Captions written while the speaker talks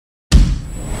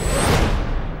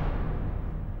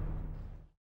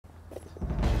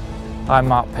I'm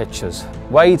Mark Pitchers,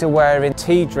 wader wearing,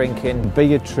 tea drinking,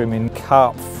 beard trimming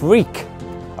carp freak.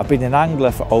 I've been an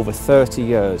angler for over 30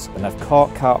 years and I've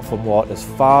caught carp from waters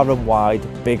far and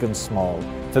wide, big and small.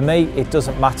 For me, it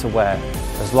doesn't matter where,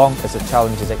 as long as the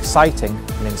challenge is exciting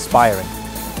and inspiring.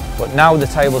 But now the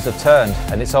tables have turned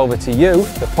and it's over to you,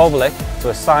 the public,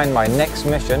 to assign my next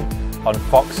mission on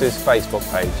Fox's Facebook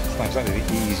page. It's not exactly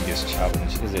the easiest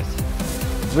challenge, is it?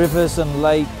 Rivers and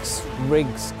lakes,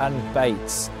 rigs and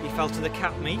baits. You fell to the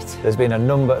cat meat? There's been a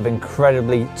number of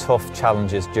incredibly tough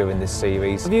challenges during this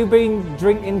series. Have you been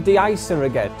drinking de-icer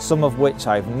again? Some of which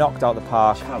I've knocked out the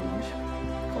park. Challenge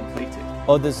completed.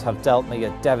 Others have dealt me a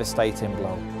devastating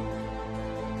blow.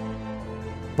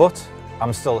 But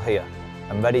I'm still here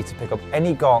and ready to pick up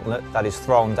any gauntlet that is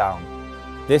thrown down.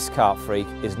 This carp freak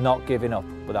is not giving up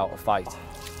without a fight.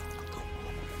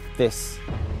 This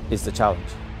is the challenge.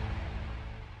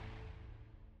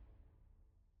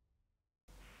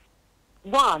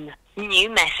 1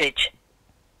 new message.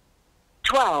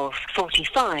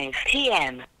 12:45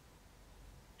 p.m.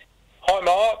 Hi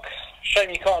Mark, shame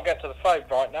you can't get to the phone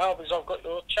right now because I've got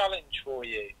your challenge for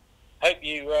you. Hope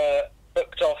you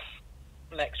booked off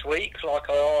next week like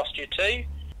I asked you to.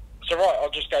 So right,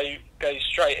 I'll just go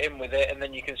straight in with it and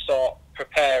then you can start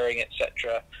preparing,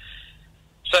 etc.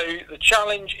 So the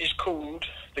challenge is called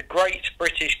the Great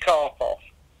British Carp Off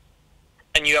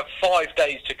and you have 5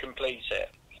 days to complete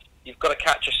it. You've got to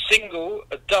catch a single,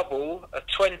 a double, a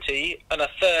 20 and a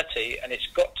 30 and it's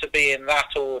got to be in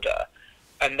that order.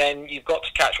 And then you've got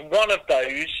to catch one of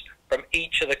those from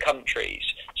each of the countries.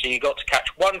 So you've got to catch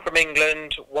one from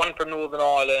England, one from Northern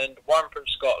Ireland, one from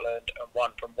Scotland and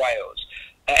one from Wales.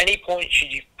 At any point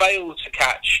should you fail to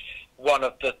catch one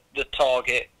of the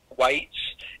target weights,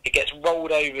 it gets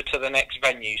rolled over to the next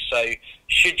venue. So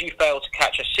should you fail to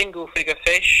catch a single figure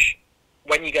fish,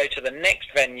 when you go to the next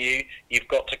venue, you've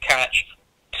got to catch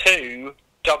 2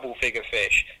 double figure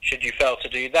fish. Should you fail to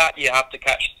do that, you have to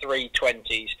catch 3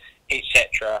 20s,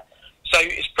 etc. So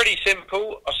it's pretty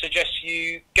simple. I suggest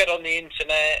you get on the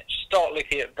internet, start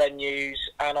looking at venues,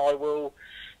 and I will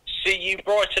see you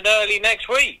bright and early next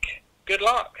week. Good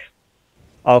luck.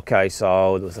 Okay,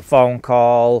 so there was a phone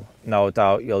call. No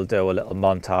doubt you'll do a little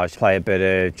montage, play a bit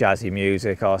of jazzy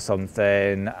music or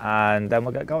something, and then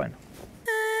we'll get going.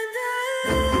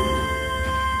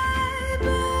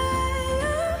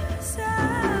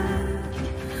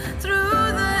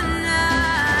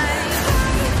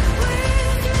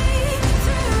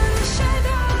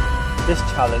 This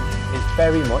challenge is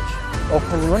very much up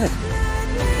and running.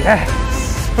 Yes!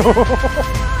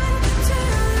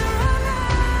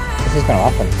 This is going to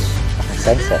happen. I can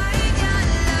sense it.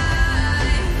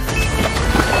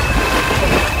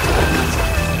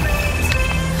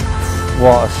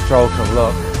 What a stroke of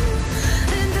luck.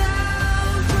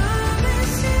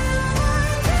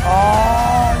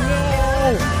 Oh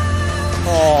no!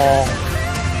 Oh,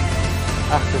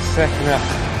 after second up.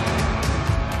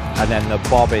 And then the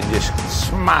bobbin just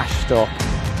smashed up,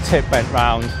 tip went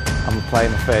round, and we're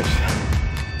playing the fish.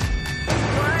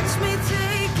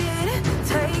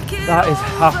 That is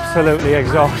absolutely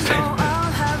exhausting.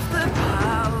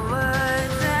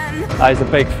 That is a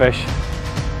big fish.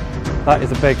 That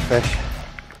is a big fish.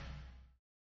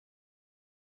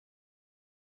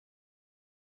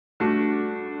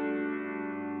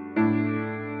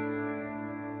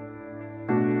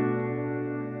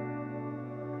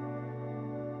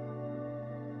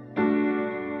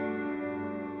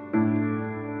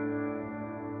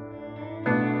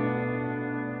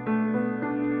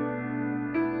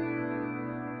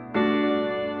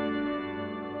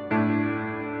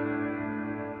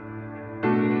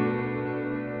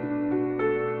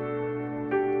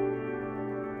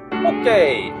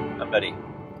 Okay, I'm ready.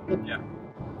 Yeah.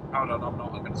 Hold on, I'm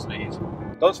going to sneeze.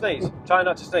 Don't sneeze. Try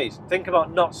not to sneeze. Think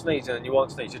about not sneezing and you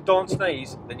won't sneeze. Just don't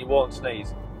sneeze, then you won't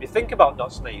sneeze. If you think about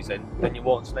not sneezing, then you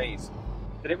won't sneeze.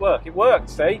 Did it work? It worked,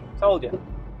 see? Told you.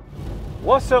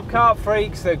 What's up, carp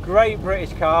freaks? The Great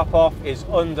British Carp Off is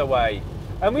underway.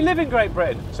 And we live in Great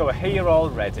Britain, so we're here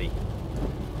already.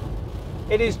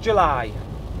 It is July.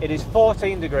 It is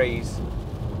 14 degrees.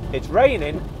 It's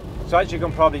raining. So as you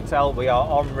can probably tell, we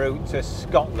are en route to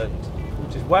Scotland,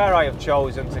 which is where I have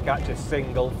chosen to catch a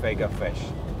single figure fish.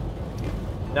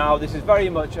 Now this is very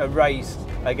much a race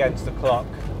against the clock.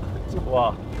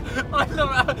 What? I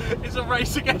love it. It's a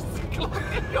race against the clock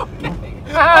and you're getting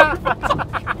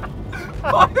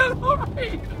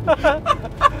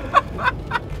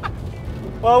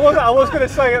Well, I was going to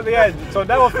say at the end, so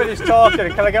now I've finished talking,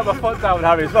 can I get my foot down,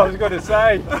 Harry? That's what I was going to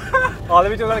say. Oh, let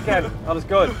me do that again. That was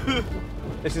good.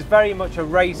 This is very much a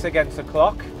race against the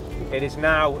clock. It is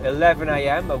now 11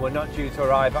 AM and we're not due to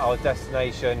arrive at our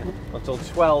destination until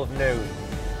 12 noon.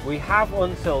 We have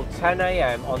until 10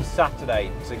 AM on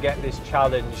Saturday to get this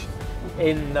challenge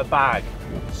in the bag.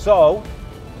 So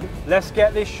let's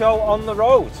get this show on the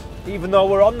road, even though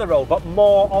we're on the road, but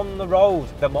more on the road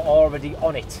than we're already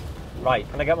on it. Right,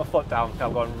 can I get my foot down?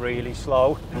 I'm going really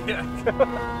slow. Yeah.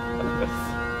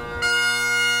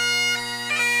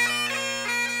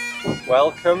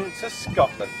 Welcome to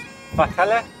Scotland.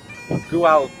 Fatale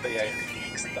Gualbier.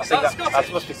 I think that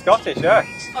must be Scottish, yeah.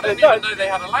 I didn't even know they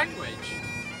had a language.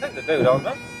 I think they do, don't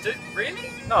they? Really?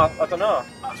 No, I don't know.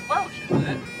 That's Welsh, isn't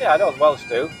it? Yeah, I know Welsh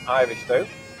do, Irish do.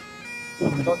 Do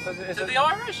the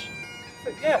Irish?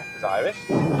 Yeah, it's Irish.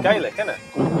 Gaelic, isn't it?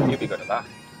 You'd be good at that.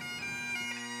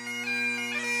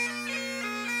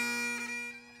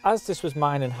 As this was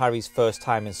mine and Harry's first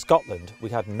time in Scotland, we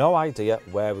had no idea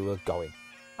where we were going.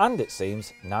 And it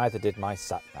seems neither did my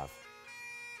sat-nav.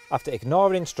 After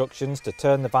ignoring instructions to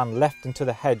turn the van left into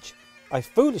the hedge, I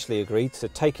foolishly agreed to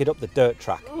take it up the dirt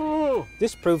track. Ooh.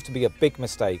 This proved to be a big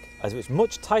mistake, as it was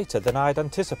much tighter than I'd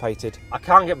anticipated. I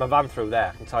can't get my van through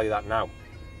there, I can tell you that now.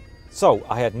 So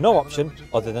I had no option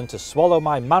other than to swallow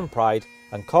my man pride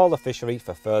and call the fishery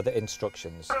for further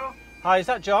instructions. Hi, is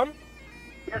that John?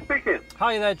 Yeah, speaking.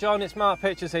 Hi there, John, it's Mark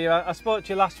Pictures here. I spoke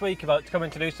to you last week about coming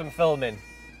to do some filming.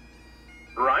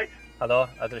 Right. Hello,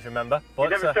 I don't know if you remember. But, You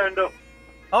never turned up.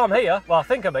 Oh, I'm here. Well, I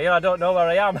think I'm here. I don't know where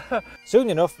I am. Soon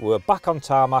enough, we were back on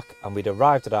tarmac and we'd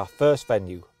arrived at our first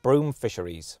venue, Broome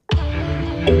Fisheries.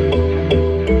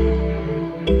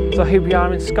 So here we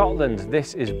are in Scotland.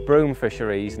 This is Broome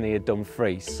Fisheries near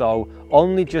Dumfries. So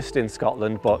only just in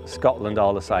Scotland, but Scotland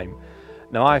all the same.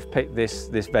 Now I've picked this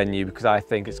venue because I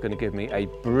think it's going to give me a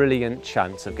brilliant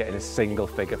chance of getting a single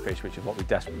figure fish, which is what we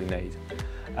desperately need.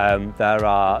 There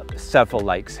are several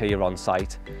lakes here on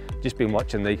site. Just been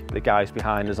watching the guys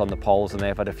behind us on the poles, and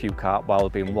they've had a few carp while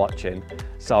I've been watching.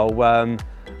 So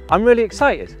I'm really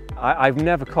excited. I've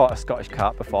never caught a Scottish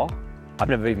carp before. I've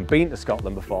never even been to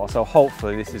Scotland before, so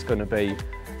hopefully this is going to be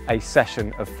a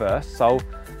session of firsts. So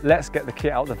let's get the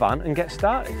kit out of the van and get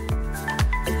started.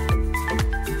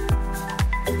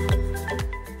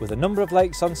 With a number of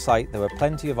lakes on site, there were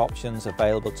plenty of options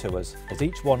available to us, as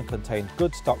each one contained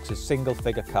good stocks of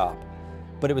single-figure carp.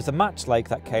 But it was the match lake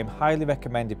that came highly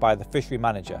recommended by the fishery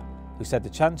manager, who said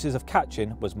the chances of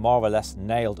catching was more or less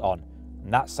nailed on,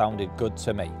 and that sounded good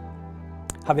to me.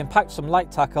 Having packed some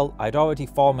light tackle, I'd already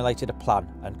formulated a plan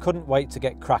and couldn't wait to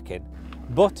get cracking.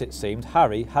 But it seemed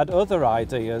Harry had other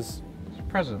ideas. It's a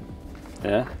present.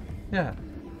 Yeah. Yeah.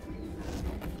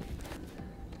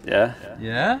 Yeah.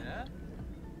 Yeah?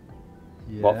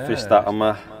 What fish that on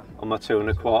my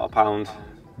 2¼ pound?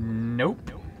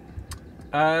 Nope.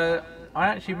 I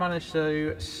actually managed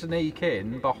to sneak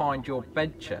in behind your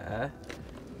bed chair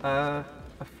a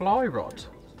fly rod.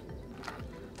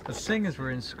 As seeing as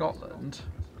we're in Scotland.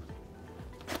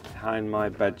 Behind my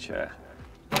bed chair.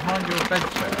 Behind your bed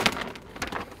chair.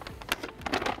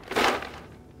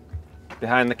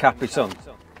 Behind the Capri Sun.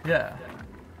 Yeah.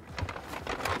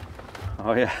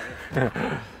 Oh yeah.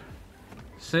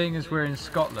 Seeing as we're in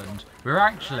Scotland, we're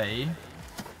actually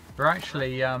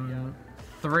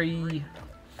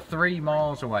 3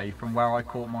 miles away from where I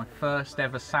caught my first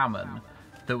ever salmon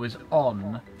that was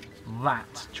on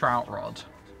that trout rod.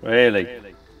 Really?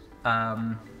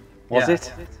 Was yeah.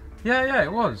 it? Yeah,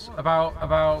 it was. About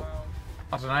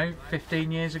I don't know,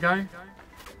 15 years ago.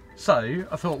 So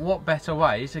I thought, what better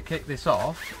way to kick this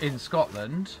off in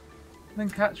Scotland than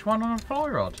catch one on a fly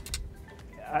rod?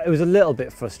 It was a little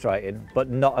bit frustrating, but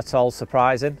not at all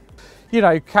surprising. You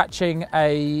know, catching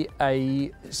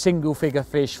a single figure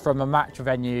fish from a match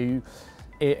venue,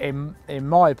 in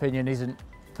my opinion, isn't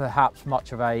perhaps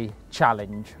much of a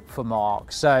challenge for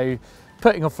Mark. So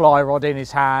putting a fly rod in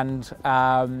his hand,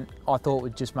 I thought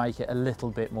would just make it a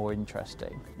little bit more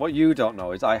interesting. What you don't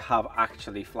know is I have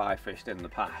actually fly fished in the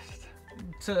past.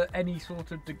 To any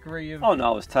sort of degree of... Oh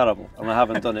no, it was terrible, and I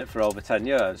haven't done it for over 10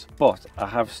 years, but I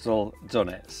have still done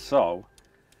it, so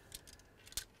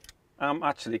I'm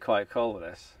actually quite cool with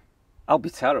this. I'll be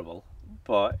terrible,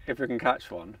 but if we can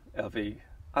catch one, I think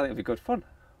it'll be good fun.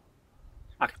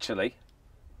 Actually.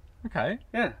 Okay.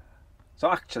 Yeah.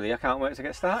 So actually, I can't wait to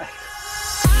get started.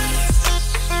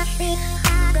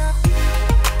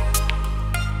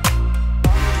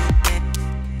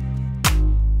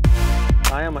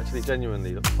 I am actually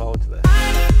genuinely looking forward to this.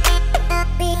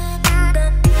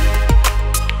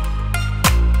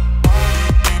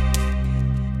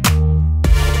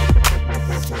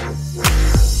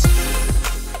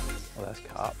 Well, that's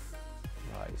carp.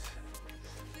 Right.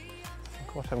 I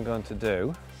think what I'm going to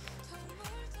do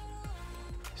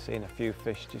is Seeing a few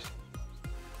fish just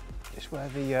where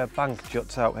the bank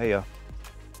juts out here.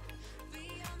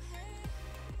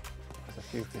 There's a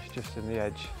few fish just in the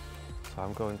edge, so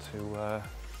I'm going to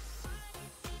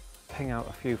ping out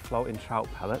a few floating trout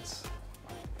pellets.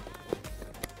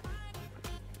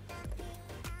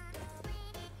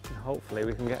 And hopefully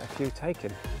we can get a few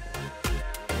taken.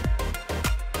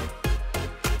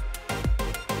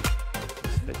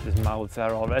 There's mouths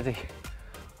there already.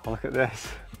 Oh, look at this.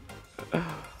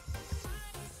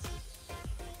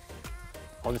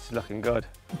 Oh, this is looking good.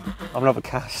 I'm another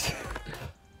cast.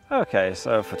 Okay,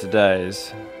 so for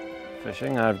today's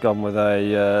fishing, I've gone with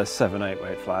a 7/8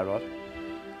 weight fly rod,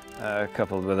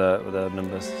 coupled with a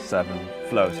number 7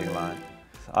 floating line.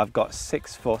 So I've got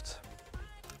 6 foot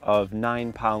of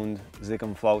 9-pound zig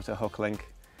and floater hook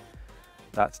link.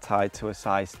 That's tied to a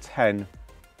size 10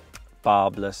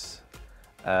 barbless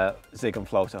zig and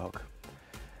floater hook.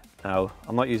 Now,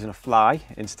 I'm not using a fly,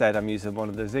 instead I'm using one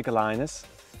of the zigger liners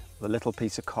with a little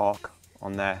piece of cork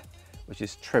on there, which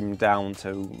is trimmed down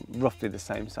to roughly the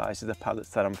same size as the pellets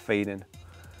that I'm feeding.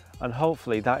 And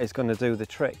hopefully that is going to do the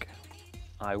trick.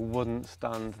 I wouldn't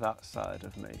stand that side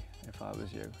of me if I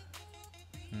was you.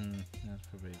 That's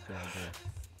probably a good idea.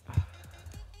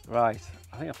 Right,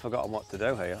 I think I've forgotten what to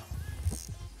do here.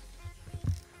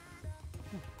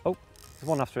 Oh, there's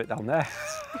one after it down there.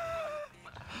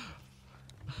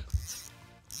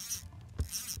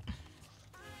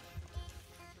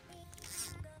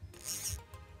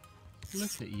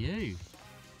 Look at you.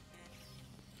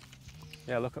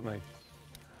 Yeah, look at me.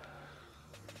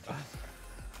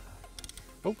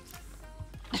 Oh.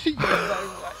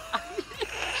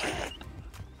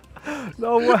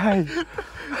 No way.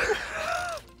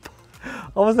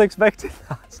 I wasn't expecting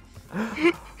that.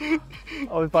 I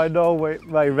was by no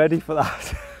way ready for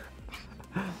that.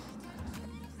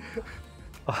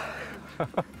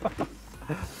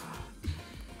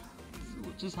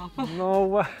 What just happened? No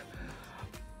way.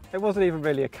 It wasn't even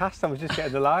really a cast, I was just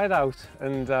getting the line out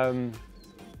and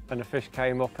a fish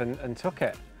came up and took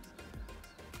it.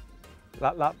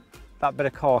 That bit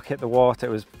of cork hit the water, it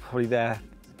was probably there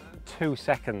 2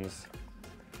 seconds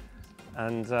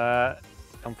and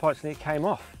unfortunately it came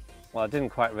off. Well, I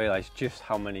didn't quite realise just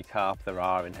how many carp there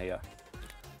are in here.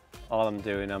 All I'm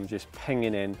doing, I'm just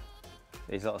pinging in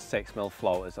these little 6mm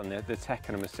floaters and they're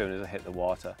taking them as soon as I hit the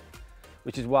water.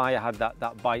 Which is why I had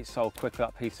that bite so quick,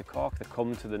 that piece of cork. They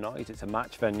come to the noise, it's a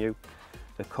match venue.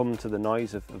 They come to the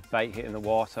noise of bait hitting the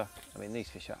water. I mean, these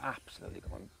fish are absolutely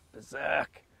going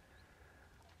berserk.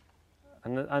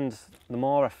 And the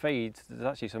more I feed, there's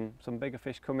actually some bigger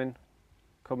fish coming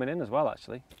in as well,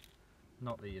 actually.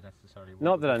 Not that you necessarily want.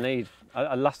 Not that I need.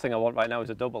 Last thing I want right now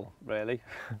is a double, really.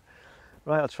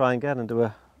 Right, I'll try again and do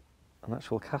an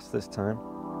actual cast this time.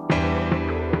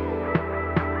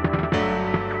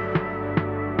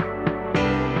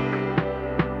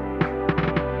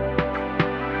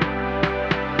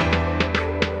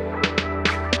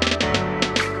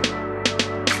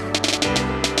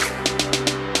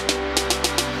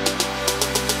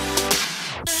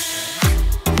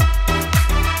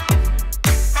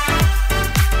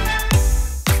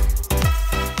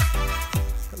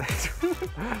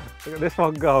 Look at this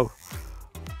one go.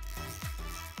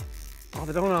 Oh,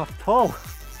 they don't have to pull.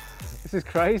 This is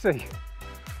crazy.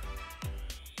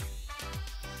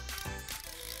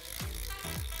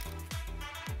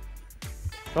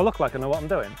 Do I look like I know what I'm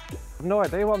doing? I have no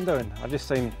idea what I'm doing. I've just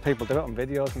seen people do it on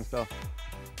videos and stuff.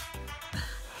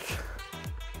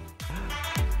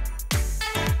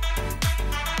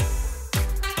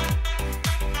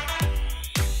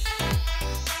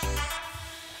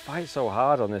 Fight so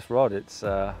hard on this rod, it's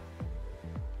I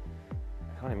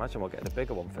can't imagine what getting a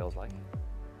bigger one feels like.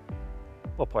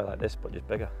 Well, probably like this, but just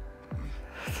bigger.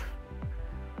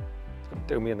 It's gonna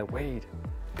do me in the weed.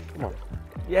 Come on.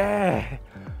 Yeah!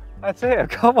 That's it,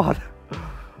 come on!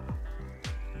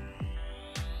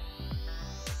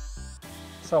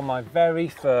 So my very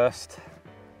first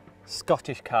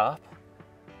Scottish carp,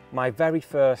 my very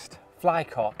first fly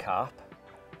caught carp,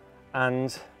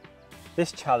 and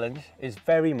this challenge is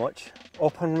very much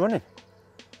up and running.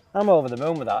 I'm over the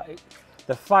moon with that.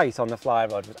 The fight on the fly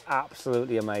rod was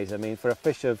absolutely amazing. I mean, for a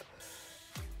fish of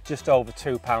just over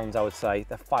 2 pounds, I would say,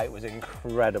 the fight was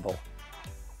incredible.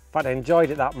 In fact, I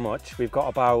enjoyed it that much. We've got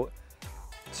about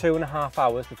 2.5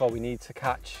 hours before we need to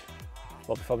catch,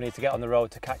 well, before we need to get on the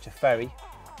road to catch a ferry.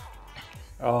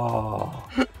 Oh.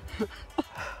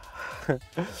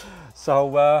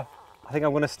 So I think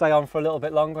I'm going to stay on for a little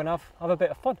bit longer and have a bit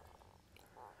of fun.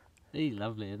 He's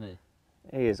lovely, isn't he?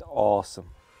 He is awesome.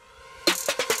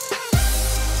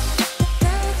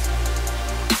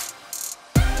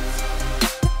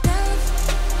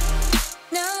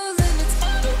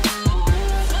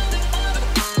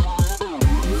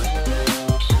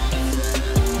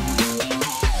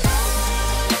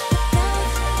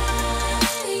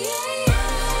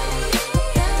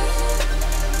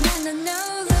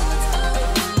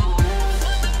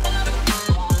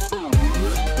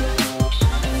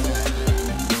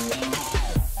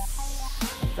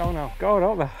 going,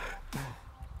 aren't they?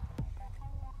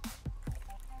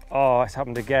 Oh, it's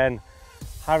happened again.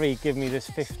 Harry gave me this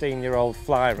 15-year-old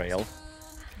fly reel,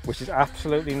 which is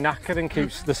absolutely knackered and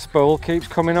keeps the spool keeps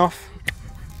coming off.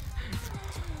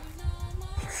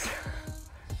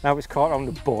 Now it's caught on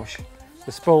the bush.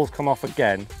 The spool's come off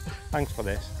again. Thanks for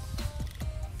this.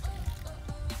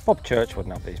 Bob Church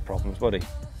wouldn't have these problems, would he?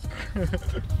 I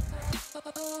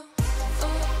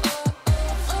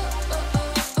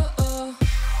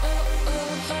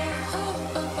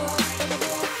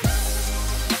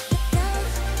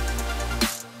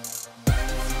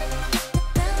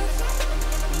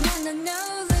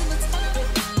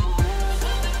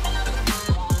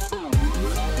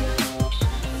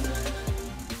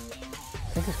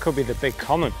think this could be the big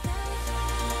common.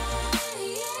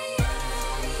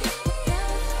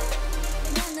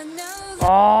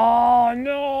 Oh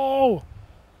no!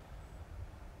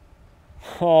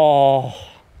 Oh,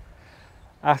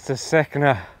 that's a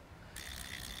sickener.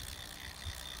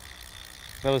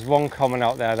 There was one common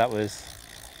out there that was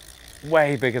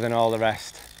way bigger than all the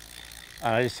rest,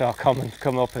 and I just saw a common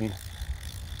come up and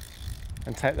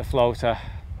take the floater.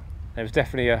 It was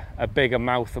definitely a bigger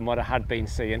mouth than what I had been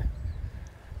seeing.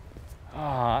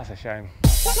 Oh, that's a shame.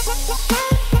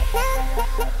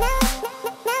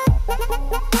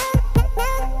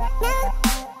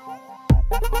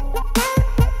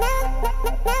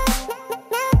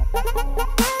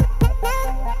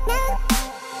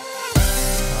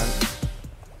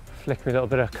 Flick me a little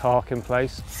bit of cork in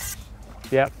place.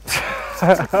 Yep.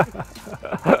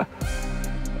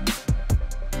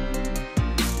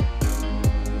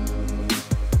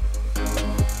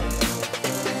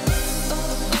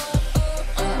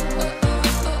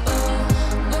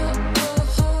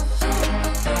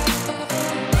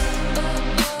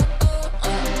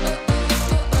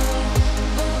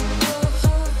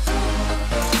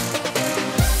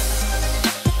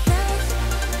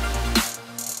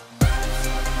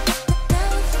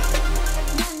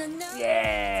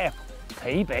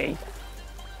 PB.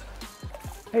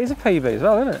 It is a PB as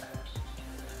well, isn't it?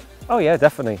 Oh yeah,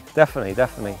 definitely. Yeah,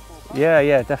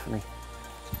 definitely.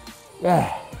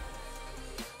 Yeah.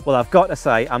 Well, I've got to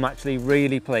say, I'm actually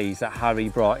really pleased that Harry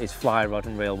brought his fly rod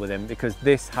and reel with him, because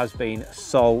this has been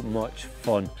so much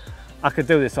fun. I could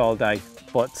do this all day,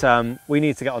 but we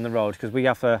need to get on the road because we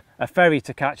have a ferry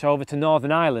to catch over to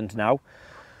Northern Ireland now.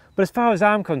 But as far as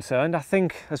I'm concerned, I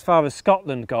think as far as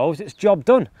Scotland goes, it's job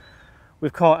done.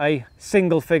 We've caught a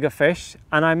single figure fish,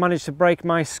 and I managed to break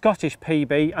my Scottish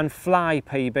PB and fly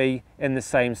PB in the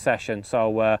same session.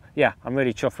 So yeah, I'm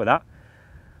really chuffed with that.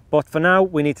 But for now,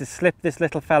 we need to slip this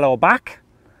little fellow back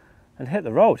and hit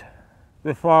the road.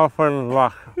 Before I put it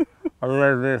back, I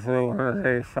made this one of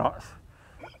these shots.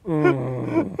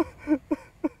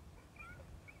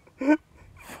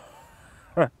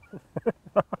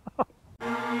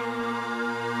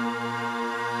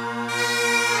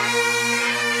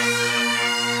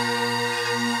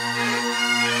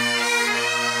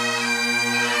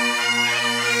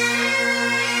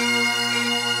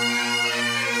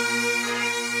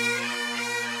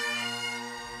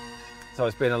 So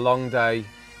it's been a long day,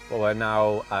 but we're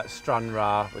now at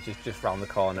Stranraer, which is just round the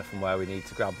corner from where we need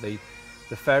to grab the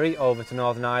ferry over to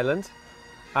Northern Ireland.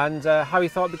 And Harry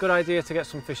thought it'd be a good idea to get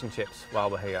some fish and chips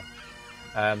while we're here.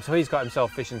 So he's got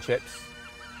himself fish and chips,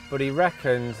 but he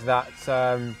reckoned that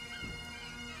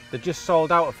they just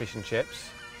sold out of fish and chips,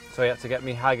 so he had to get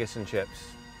me haggis and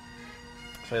chips.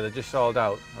 So they're just sold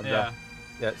out. Yeah.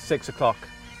 Yeah, 6 o'clock.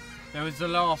 There was the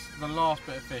last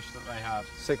bit of fish that they had.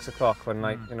 6 o'clock when,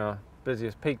 like, you know,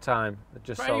 busiest peak time, they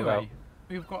just sold out.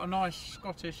 We've got a nice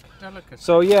Scottish delicacy.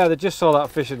 So yeah, they just sold out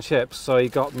fish and chips, so he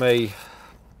got me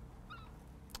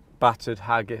battered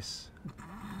haggis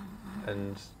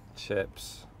and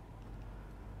chips.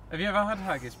 Have you ever had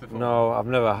haggis before? No, I've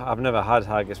never had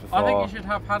haggis before. I think you should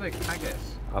have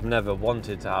haggis. I've never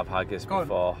wanted to have haggis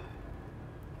before.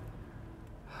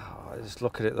 Just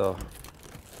look at it though.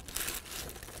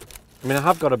 I mean, I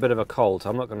have got a bit of a cold, so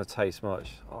I'm not going to taste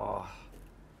much. Oh.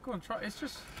 Go on, try. It's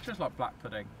just like black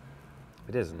pudding.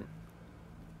 It isn't.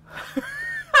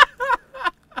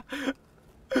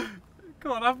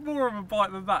 Go on, have more of a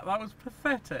bite than that. That was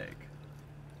pathetic.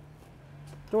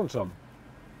 Do you want some?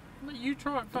 You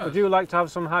try it first. Would you like to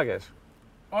have some haggis?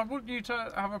 I want you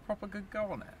to have a proper good go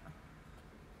on it.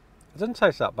 It doesn't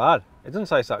taste that bad. It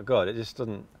doesn't taste that good. It just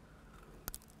doesn't.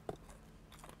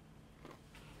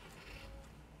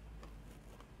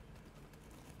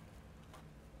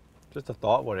 Just a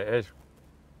thought what it is.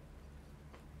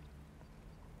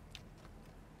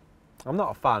 I'm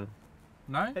not a fan.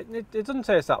 No? It doesn't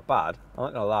taste that bad, I'm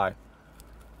not gonna lie.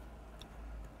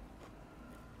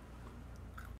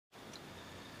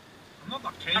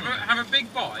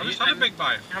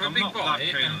 Right, Have a I'm big not that bite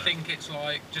keen and on it. think it's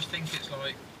like, just think it's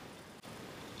like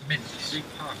mince. We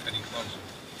park any closer.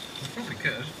 You probably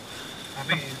could. I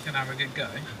think he's going to have a good go.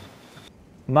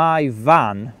 My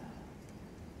van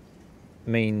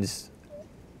means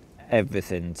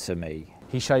everything to me.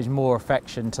 He shows more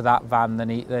affection to that van than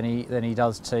he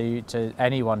does to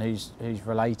anyone who's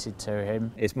related to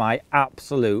him. It's my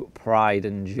absolute pride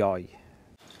and joy.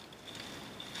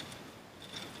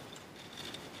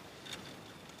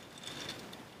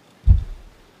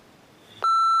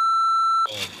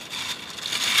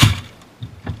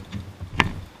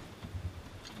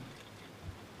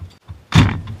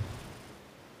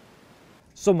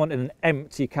 Someone in an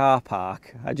empty car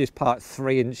park had just parked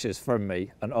 3 inches from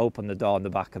me and opened the door in the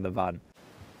back of the van.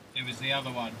 It was the other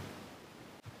one.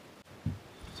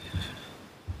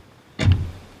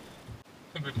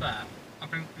 To be fair, I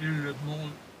think you did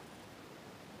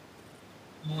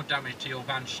more damage to your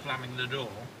van slamming the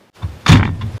door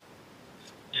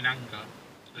in anger.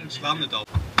 I didn't slam the door.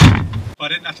 But I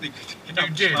didn't actually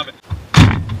slam it.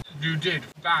 You did.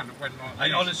 Van went like I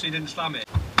this. honestly didn't slam it.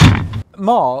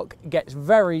 Mark gets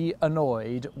very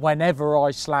annoyed whenever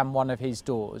I slam one of his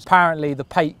doors. Apparently the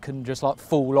pate can just like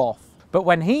fall off. But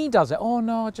when he does it, oh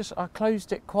no, I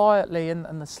closed it quietly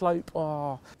and the slope,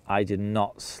 oh. I did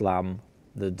not slam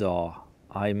the door.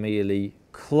 I merely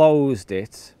closed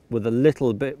it with a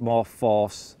little bit more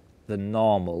force than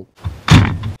normal.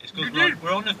 It's because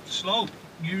we're on a slope.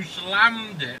 You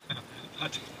slammed it.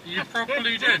 You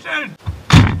probably did.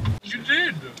 You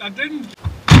did. I didn't.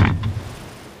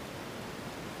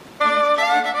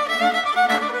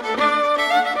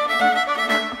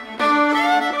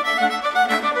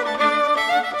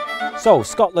 So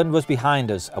Scotland was behind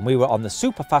us and we were on the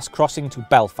super fast crossing to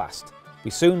Belfast.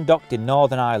 We soon docked in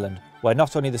Northern Ireland, where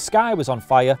not only the sky was on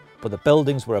fire, but the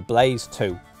buildings were ablaze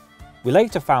too. We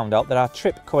later found out that our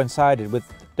trip coincided with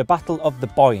the Battle of the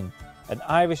Boyne, an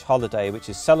Irish holiday which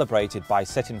is celebrated by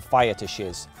setting fire to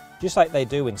shiz, just like they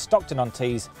do in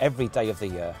Stockton-on-Tees every day of the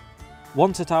year.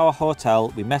 Once at our hotel,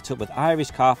 we met up with Irish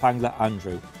carp angler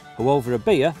Andrew, who over a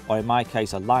beer, or in my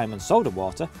case a lime and soda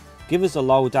water, give us a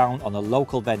lowdown on the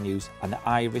local venues and the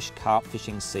Irish carp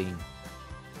fishing scene.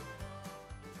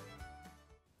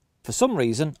 For some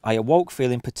reason, I awoke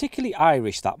feeling particularly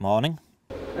Irish that morning.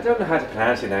 I don't know how to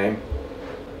pronounce your name.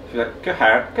 She's like,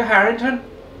 Harrington?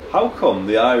 How come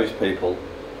the Irish people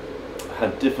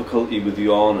had difficulty with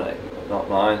your name, not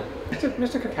mine?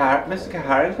 Mr.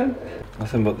 Harrington?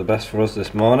 Nothing but the best for us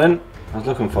this morning. I was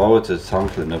looking forward to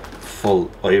sampling a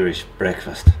full Irish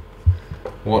breakfast.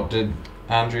 What did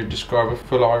Andrew describe a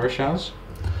full Irish as?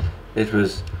 It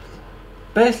was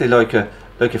basically like a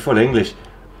full English,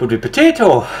 but with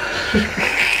potato.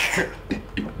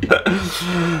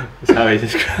 That's how he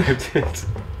described it.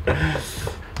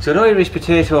 So an Irish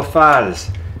potato farls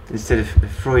instead of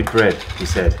fried bread, he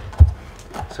said.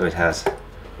 So it has.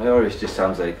 My Irish just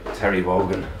sounds like Terry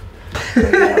Wogan.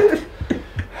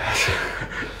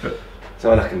 That's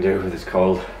all I can do with this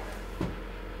cold.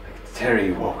 Like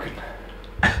Terry Wogan.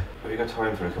 Have you got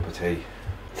time for a cup of tea?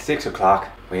 It's 6 o'clock.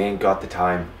 We ain't got the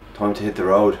time. Time to hit the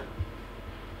road.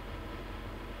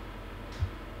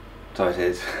 So it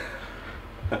is.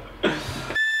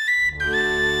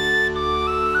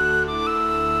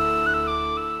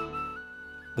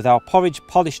 With our porridge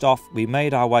polished off, we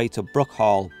made our way to Brook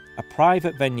Hall, a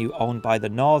private venue owned by the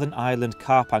Northern Ireland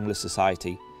Carp Angler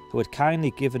Society, who had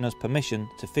kindly given us permission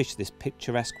to fish this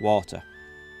picturesque water.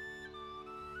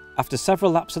 After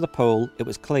several laps of the pool, it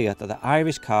was clear that the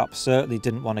Irish carp certainly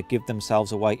didn't want to give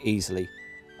themselves away easily,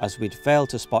 as we'd failed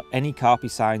to spot any carpy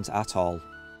signs at all.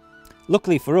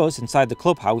 Luckily for us, inside the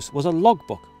clubhouse was a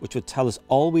logbook which would tell us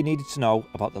all we needed to know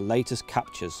about the latest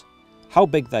captures, how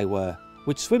big they were,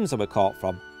 which swims they were caught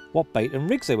from, what bait and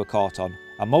rigs they were caught on,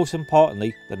 and most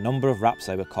importantly, the number of wraps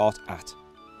they were caught at.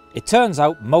 It turns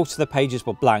out most of the pages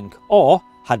were blank, or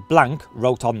had blank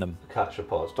wrote on them. Catch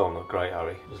reports don't look great,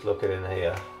 Harry. Just looking in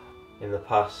here, in the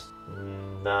past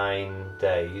 9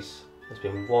 days, there's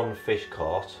been 1 fish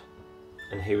caught,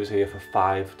 and he was here for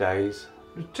 5 days.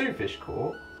 There's 2 fish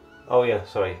caught. Oh yeah,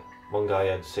 sorry. One guy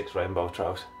had 6 rainbow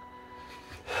trout.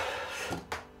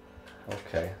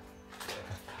 Okay.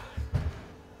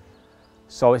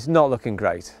 So it's not looking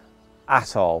great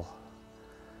at all.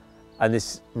 And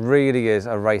this really is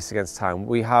a race against time.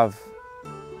 We've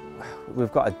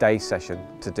got a day session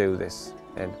to do this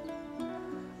in.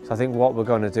 So I think what we're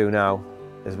going to do now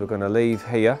is we're going to leave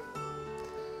here.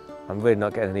 I'm really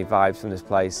not getting any vibes from this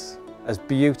place. As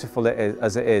beautiful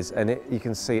as it is, and you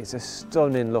can see it's a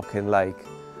stunning looking lake.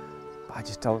 I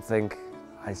just don't think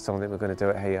we're going to do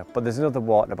it here. But there's another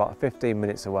water about 15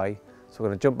 minutes away, So we're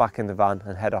going to jump back in the van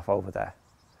and head off over there.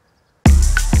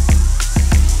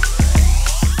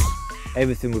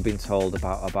 Everything we've been told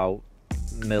about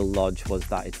Mill Lodge was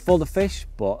that it's full of fish,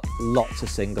 but lots of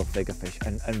single figure fish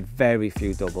and very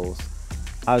few doubles.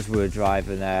 As we were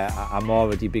driving there, I'm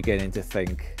already beginning to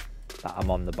think that I'm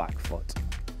on the back foot.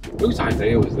 Whose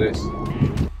idea was this?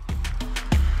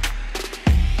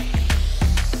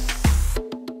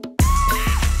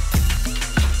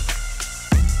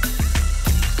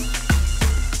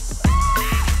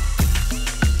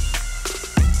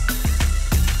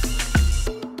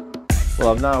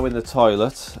 Well, I'm now in the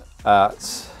toilet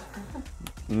at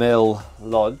Mill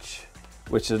Lodge,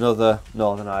 which is another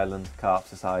Northern Ireland Carp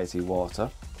Society water,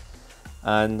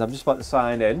 and I'm just about to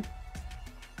sign in.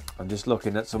 I'm just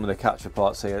looking at some of the catch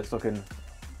reports here. It's looking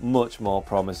much more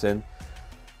promising.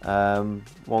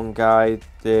 One guy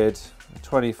did a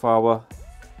 24-hour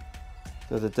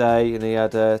the other day, and he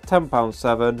had a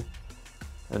 £10.7,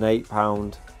 an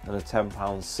 £8, and a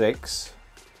 £10.6.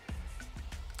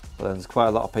 But then there's quite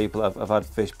a lot of people that have had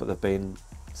fish, but they've been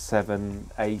 £7,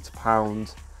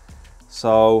 £8.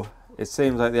 So it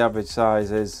seems like the average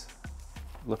size is,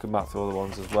 looking back through other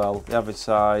ones as well, the average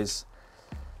size,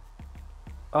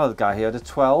 oh, the guy here had a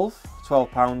 12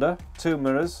 pounder, 2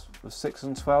 mirrors with 6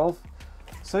 and 12.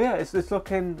 So yeah, it's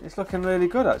looking really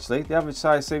good actually. The average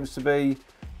size seems to be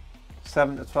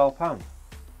 7 to 12 pound.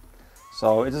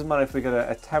 So it doesn't matter if we get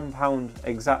a 10 pound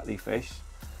exactly fish.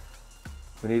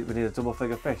 We need a double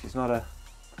figure fish. It's not a,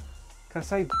 can I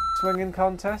say, swinging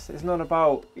contest. It's not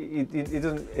about, it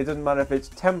doesn't matter if it's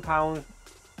 10 pound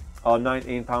or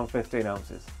 19 pound 15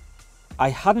 ounces. I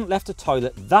hadn't left the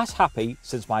toilet that happy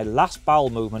since my last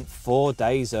bowel movement 4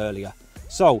 days earlier.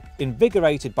 So,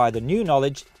 invigorated by the new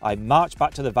knowledge, I marched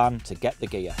back to the van to get the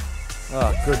gear.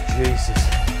 Oh, good Jesus.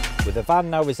 With the van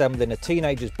now resembling a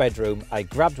teenager's bedroom, I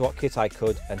grabbed what kit I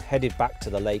could and headed back to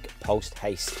the lake post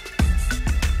haste.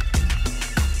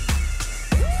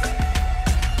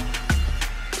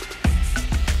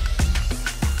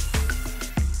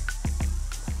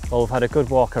 Well, we've had a good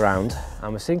walk around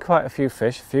and we've seen quite a few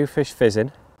fish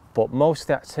fizzing, but most of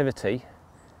the activity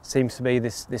seems to be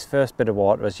this first bit of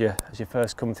water as you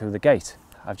first come through the gate.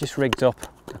 I've just rigged up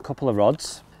a couple of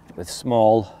rods with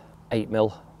small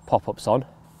 8mm pop-ups on,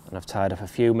 and I've tied up a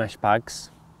few mesh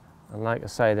bags. And like I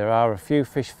say, there are a few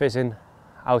fish fizzing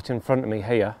out in front of me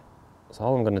here. So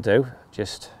all I'm going to do,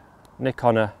 just nick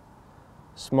on a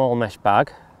small mesh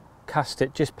bag, cast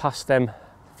it just past them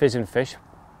fizzing fish,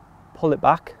 pull it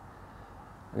back,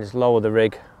 and just lower the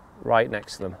rig right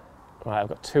next to them. Right, I've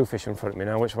got 2 fish in front of me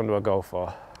now. Which one do I go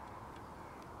for?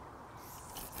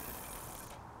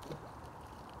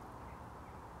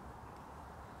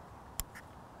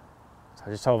 So I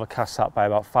just overcast that by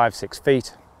about 5-6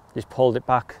 feet. Just pulled it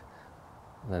back,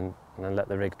 and then let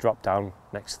the rig drop down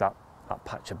next to that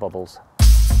patch of bubbles.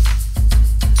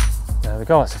 There we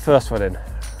go. That's the first one in.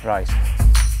 Right.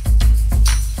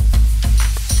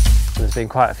 There's been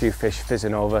quite a few fish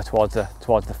fizzing over towards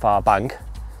the far bank.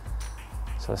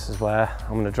 So this is where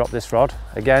I'm going to drop this rod.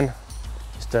 Again,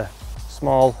 just a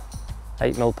small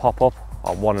 8mm pop-up,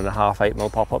 or 1.5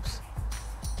 8mm pop-ups.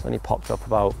 It's only popped up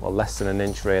about, well, less than an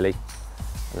inch really.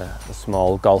 And a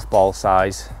small golf ball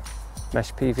size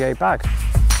mesh PVA bag.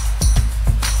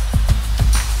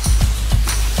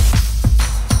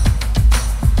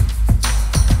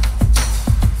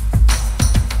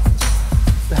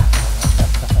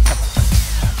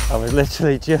 I was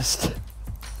literally just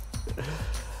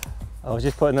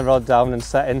putting the rod down and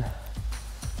setting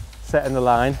the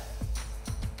line,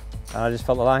 and I just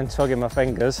felt the line tugging my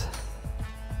fingers,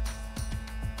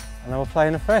 and I was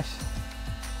playing a fish.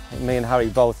 Me and Harry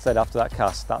both said after that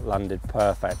cast that landed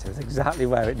perfect. It was exactly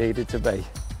where it needed to be,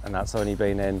 and that's only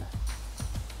been in,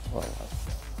 well,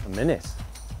 a minute.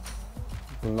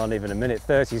 Not even a minute,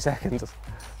 30 seconds.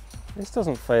 This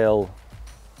doesn't feel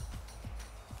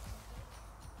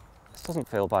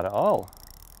bad at all.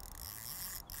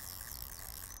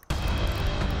 They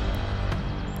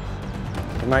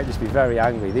might just be very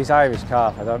angry. These Irish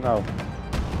carp, I don't know.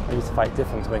 They used to fight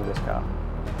different to English carp.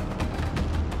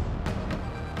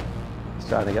 He's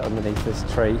trying to get underneath this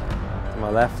tree to my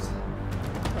left.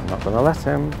 I'm not going to let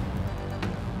him.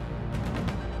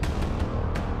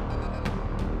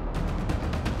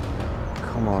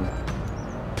 Come on.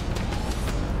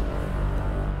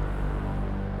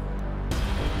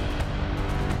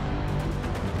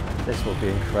 This will be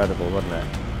incredible, wouldn't it?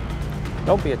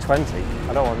 Don't be a 20,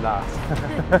 I don't want that.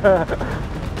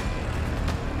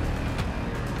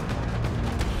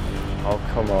 Oh,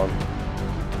 come on.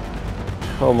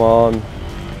 Come on.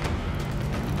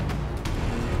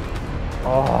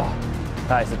 Oh,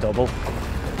 that is a double.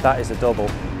 That is a double.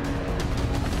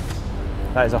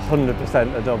 That is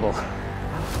 100% a double.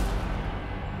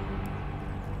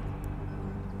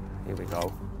 Here we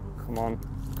go. Come on,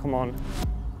 come on.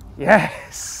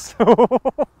 Yes!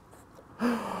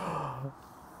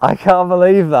 I can't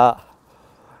believe that.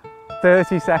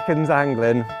 30 seconds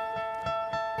angling.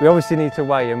 We obviously need to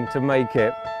weigh him to make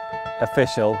it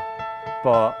official,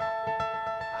 but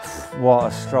what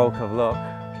a stroke of luck.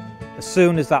 As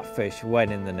soon as that fish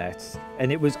went in the net,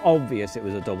 and it was obvious it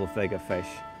was a double figure fish,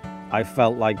 I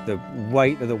felt like the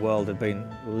weight of the world had been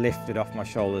lifted off my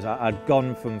shoulders. I'd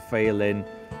gone from feeling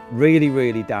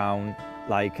really down,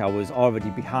 like I was already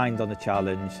behind on the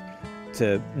challenge,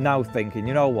 to now thinking,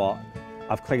 you know what,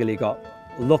 I've clearly got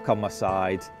luck on my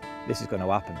side, this is going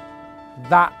to happen.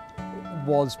 That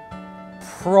was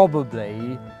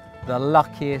probably the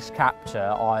luckiest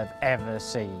capture I've ever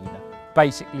seen.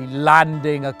 Basically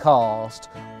landing a cast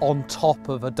on top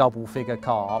of a double figure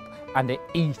carp and it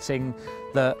eating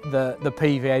the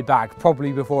PVA bag,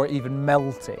 probably before it even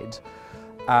melted.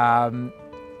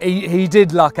 He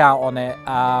did luck out on it,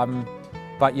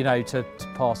 but you know, to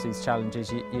pass these challenges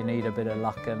you need a bit of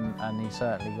luck, and he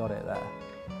certainly got it there.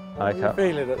 How were you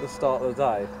feeling at the start of the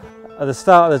day? At the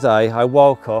start of the day, I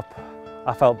woke up,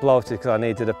 I felt bloated because I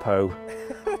needed a poo,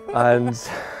 and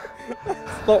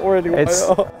It's not really what it's,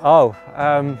 I thought.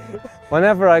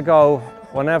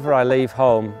 whenever I leave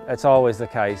home, it's always the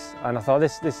case, and I thought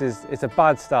it's a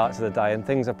bad start to the day and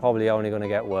things are probably only going to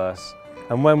get worse.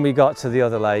 And when we got to the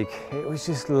other lake, it was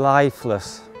just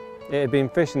lifeless. It had been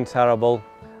fishing terrible,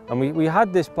 and we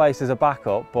had this place as a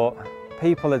backup, but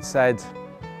people had said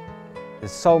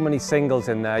there's so many singles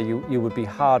in there, you would be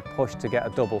hard pushed to get a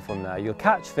double from there. You'll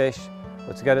catch fish,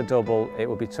 but to get a double, it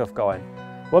would be tough going.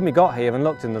 When we got here and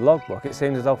looked in the logbook, it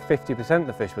seemed as though 50% of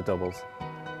the fish were doubles.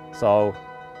 So,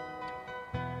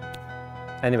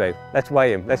 anyway, let's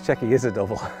weigh him. Let's check he is a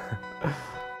double.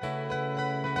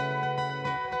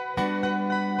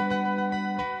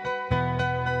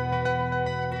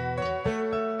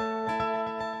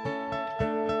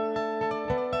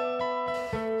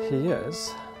 He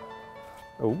is,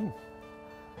 oh,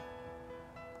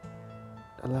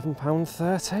 11 pound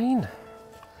 13.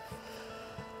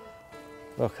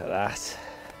 Look at that.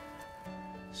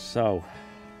 So,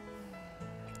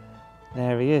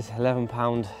 there he is, 11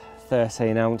 pound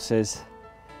 13 ounces.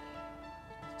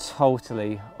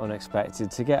 Totally unexpected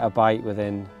to get a bite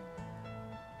within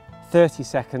 30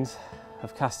 seconds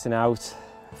of casting out.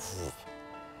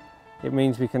 It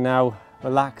means we can now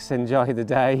relax, enjoy the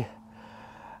day,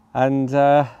 and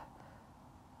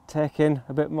take in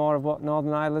a bit more of what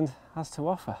Northern Ireland has to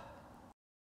offer.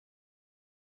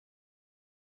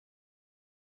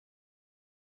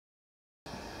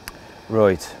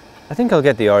 Right, I think I'll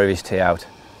get the Irish tea out,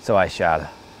 so I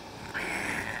shall.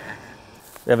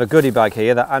 We have a goodie bag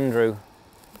here that Andrew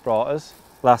brought us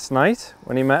last night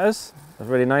when he met us. It was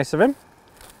really nice of him.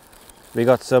 We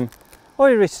got some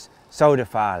Irish soda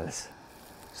falls,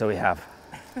 so we have.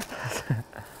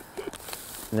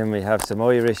 And then we have some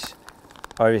Irish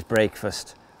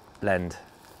breakfast blend,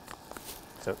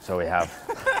 so we have.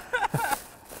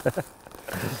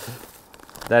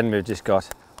 Then we've just got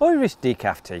Irish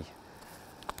decaf tea,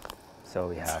 so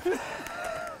we have.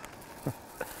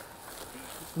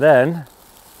 Then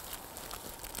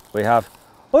we have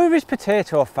Irish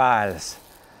potato falls,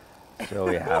 so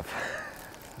we have.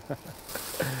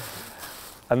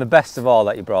 And the best of all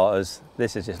that he brought us,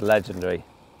 this is just legendary.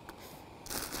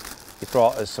 He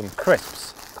brought us some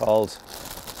crisps called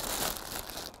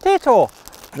potato.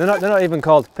 They're not even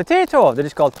called potato, they're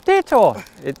just called potato.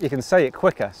 You can say it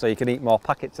quicker so you can eat more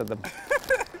packets of them.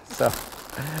 So,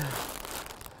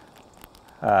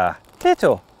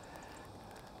 potato.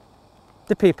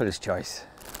 The people's choice.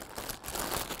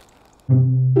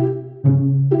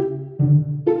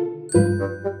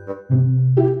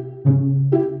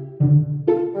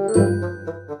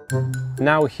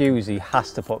 Now Hughesy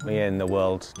has to put me in the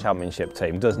World Championship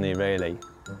team, doesn't he really?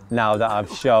 Now that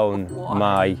I've shown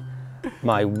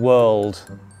my world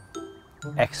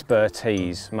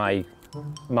expertise, my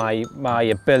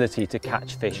ability to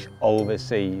catch fish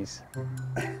overseas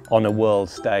on a world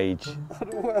stage.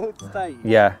 On a world stage?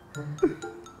 Yeah.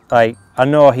 Like, I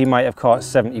know he might have caught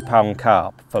 70-pound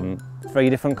carp from 3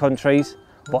 different countries,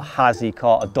 but has he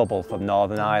caught a double from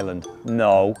Northern Ireland?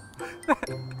 No.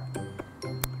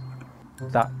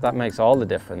 That makes all the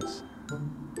difference.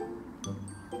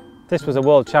 If this was a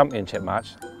World Championship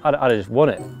match, I'd have just won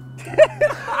it.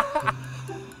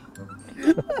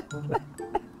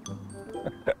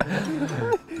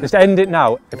 Just end it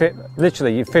now. If it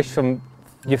literally you fish and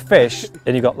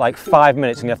you got like 5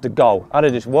 minutes and you have to go, I'd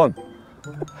have just won.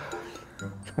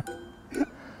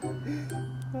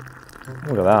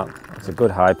 Look at that. It's a good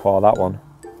high paw, that one.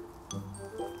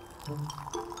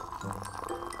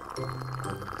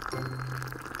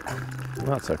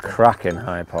 That's a cracking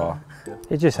high paw.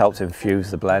 It just helps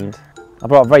infuse the blend. I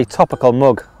brought a very topical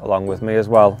mug along with me as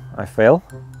well, I feel.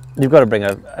 You've got to bring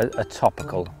a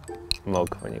topical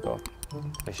mug when you go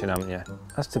fishing, haven't you? It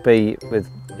has to be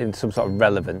in some sort of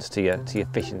relevance to your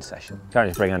fishing session. You can't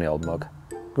just bring any old mug.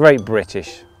 Great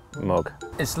British mug.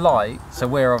 It's like, so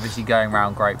we're obviously going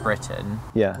around Great Britain.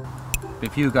 Yeah. But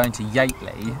if you were going to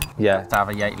Yateley, you have to have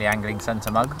a Yateley Angling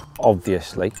Centre mug.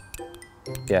 Obviously.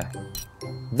 Yeah.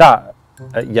 That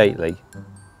at Yateley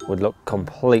would look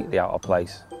completely out of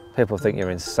place. People think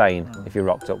you're insane if you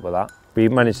rocked up with that. We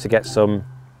managed to get some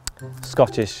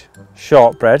Scottish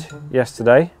shortbread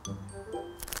yesterday.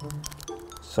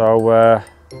 So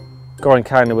going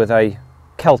kind of with a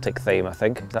Celtic theme, I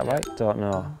think. Is that right? Don't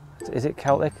know. Is it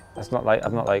Celtic? That's not like,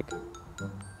 I'm not like...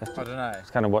 I don't know.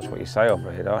 Just kind of watch what you say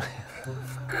over here, don't you?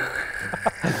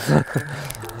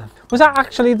 Was that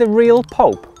actually the real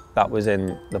Pope that was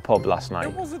in the pub last night?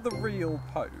 It wasn't the real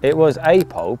Pope. It was a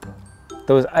Pope.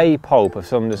 There was a Pope of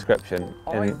some description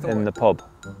in the pub,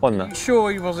 wasn't there? Are you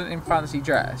sure he wasn't in fancy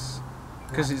dress?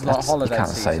 Because it's like holiday You can't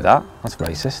season. say that. That's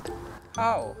racist.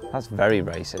 How? That's very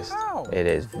racist. How? It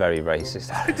is very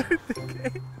racist. I don't think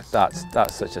it is.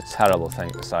 That's such a terrible thing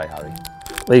to say, Harry.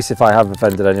 At least if I have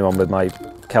offended anyone with my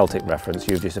Celtic reference,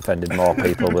 you've just offended more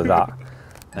people with that.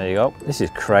 There you go. This is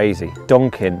crazy.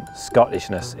 Dunking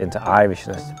Scottishness into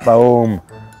Irishness. Boom.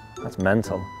 That's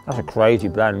mental. That's a crazy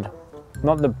blend.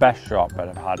 Not the best shortbread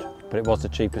I've had, but it was the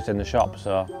cheapest in the shop,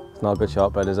 so. It's not good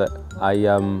shortbread, is it?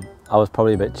 I was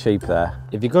probably a bit cheap there.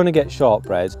 If you're going to get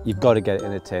shortbread, you've got to get it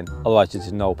in a tin. Otherwise,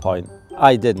 there's no point.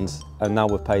 I didn't, and now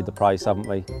we've paid the price, haven't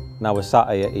we? Now we're sat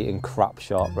here eating crap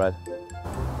shortbread.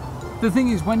 The thing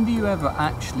is, when do you ever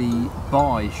actually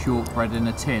buy shortbread in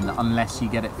a tin unless you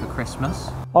get it for Christmas?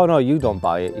 Oh no, you don't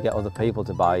buy it, you get other people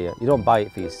to buy it. You don't buy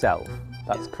it for yourself.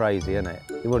 That's crazy, isn't it?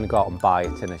 You wouldn't go out and buy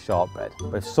a tin of shortbread.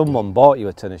 But if someone bought you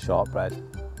a tin of shortbread,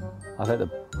 I think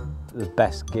the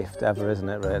best gift ever, isn't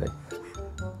it, really?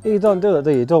 You don't do it,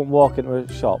 do you? You don't walk into a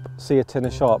shop, see a tin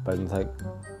of shortbread and think,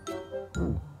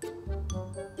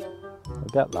 I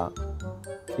get that.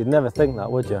 You'd never think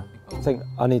that, would you? You think,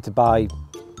 I need to buy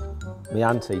my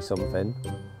auntie something,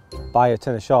 buy a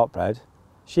tin of shortbread.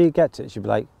 She gets it, she'd be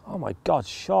like, oh my God,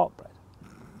 shortbread.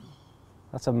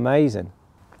 That's amazing.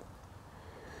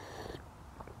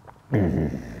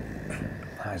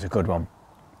 That is a good one.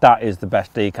 That is the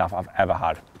best decaf I've ever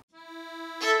had.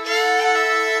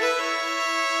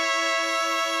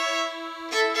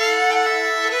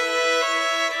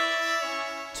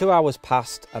 Two hours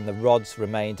passed and the rods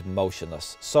remained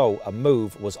motionless, so a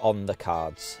move was on the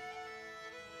cards.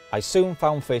 I soon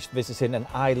found fish visiting an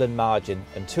island margin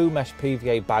and 2 mesh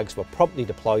PVA bags were promptly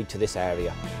deployed to this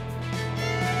area.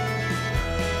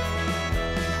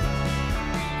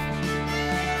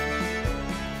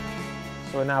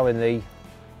 So we're now in the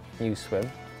new swim,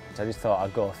 which I just thought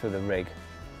I'd go through the rig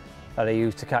that I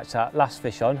used to catch that last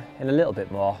fish on in a little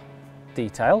bit more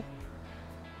detail.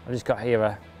 I've just got here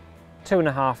a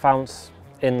 2.5 ounce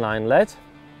inline lead,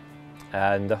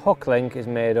 and the hook link is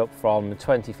made up from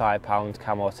 25 pound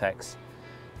Camotex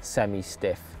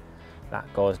semi-stiff.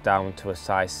 That goes down to a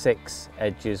size 6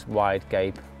 edges wide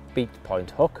gape beak point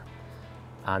hook,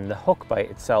 and the hook bait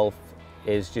itself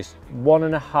is just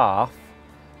 1.5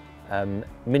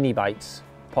 mini bites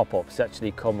pop-ups.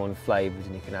 Actually come unflavoured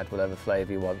and you can add whatever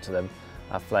flavour you want to them.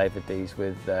 I've flavoured these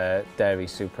with Dairy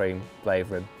Supreme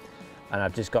flavouring, and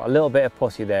I've just got a little bit of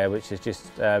putty there, which is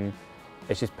just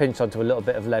it's just pinched onto a little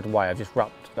bit of lead wire. I've just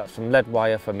wrapped that some lead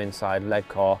wire from inside lead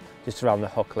core just around the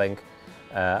hook link,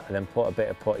 and then put a bit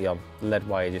of putty on. The lead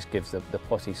wire just gives the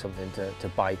putty something to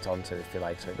bite onto, if you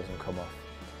like, so it doesn't come off.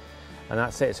 And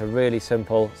that's it. It's a really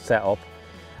simple setup.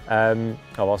 I've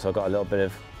also got a little bit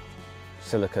of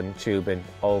silicone tubing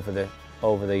over the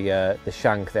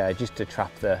shank there, just to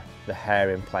trap the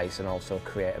hair in place and also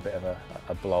create a bit of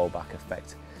a blowback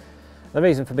effect. The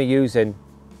reason for me using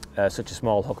such a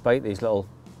small hook bait, these little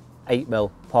 8mm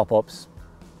pop-ups,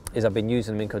 is I've been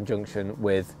using them in conjunction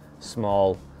with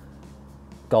small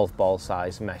golf ball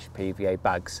size mesh PVA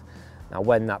bags. Now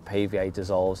when that PVA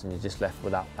dissolves and you're just left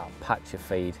with that patch of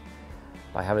feed,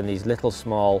 by having these little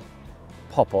small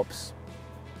pop-ups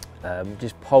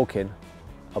just poking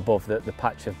above the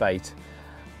patch of bait,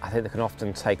 I think they can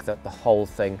often take the whole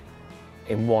thing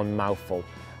in one mouthful.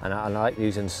 And I like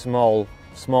using small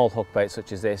hook baits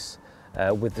such as this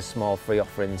with the small free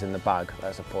offerings in the bag,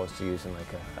 as opposed to using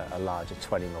like a larger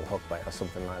 20mm hook bait or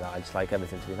something like that. I just like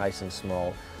everything to be nice and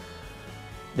small.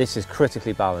 This is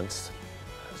critically balanced,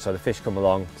 So the fish come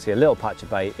along, see a little patch of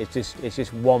bait, it's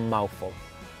just one mouthful,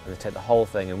 and they take the whole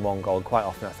thing in one go. And quite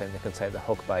often I think they can take the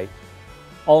hook bait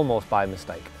almost by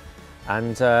mistake.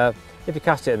 And if you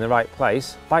cast it in the right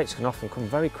place, bites can often come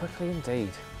very quickly indeed,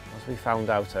 as we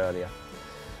found out earlier.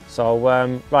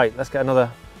 So right, let's get another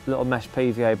little mesh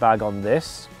PVA bag on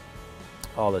this.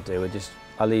 All I do is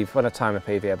I leave, when I tie my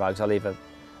PVA bags, I leave a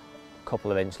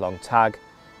couple of inch long tag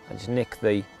and just nick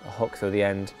the hook through the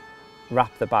end,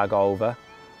 wrap the bag over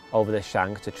the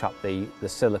shank to trap the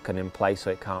silicone in place so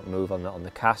it can't move on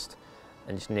the cast,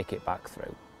 and just nick it back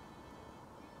through.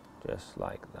 Just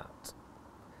like that.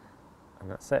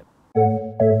 And that's it.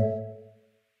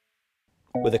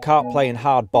 With the carp playing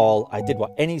hardball, I did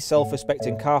what any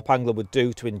self-respecting carp angler would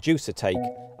do to induce a take.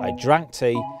 I drank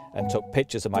tea and took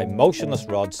pictures of my motionless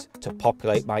rods to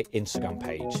populate my Instagram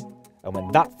page. And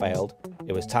when that failed,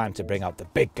 it was time to bring out the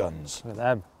big guns. Look at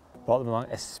them. Brought them along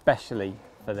especially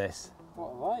for this.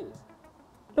 What are they?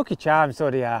 Lucky Charms, so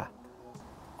they are.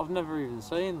 I've never even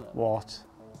seen them. What?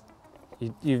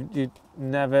 You've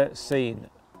never seen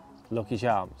Lucky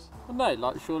Charms? Well, no,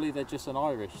 like surely they're just an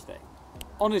Irish thing.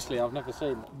 Honestly, I've never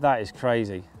seen them. That is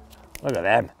crazy. Look at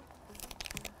them.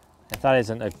 If that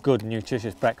isn't a good,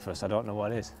 nutritious breakfast, I don't know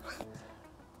what is.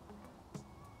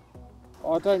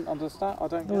 I don't understand. I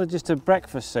don't. Well, they're just a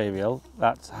breakfast cereal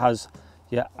that has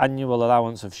your annual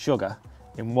allowance of sugar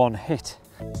in one hit.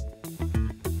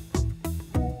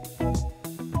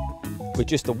 With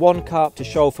just the one carp to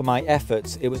show for my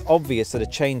efforts, it was obvious that a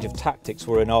change of tactics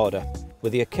were in order.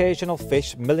 With the occasional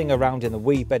fish milling around in the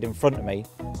weed bed in front of me,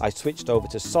 I switched over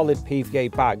to solid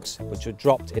PVA bags which were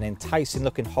dropped in enticing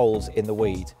looking holes in the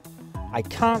weed. I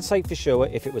can't say for sure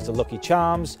if it was the Lucky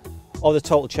Charms or the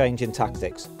total change in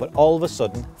tactics, but all of a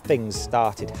sudden things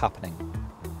started happening.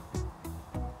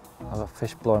 I've got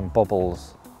fish blowing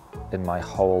bubbles in my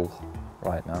hole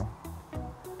right now.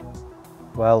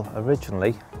 Well,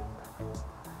 originally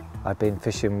I've been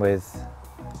fishing with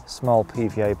small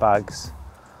PVA bags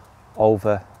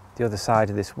over the other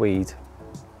side of this weed,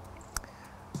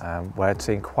 where I'd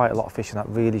seen quite a lot of fish in that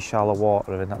really shallow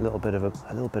water in that little bit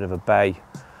of a bay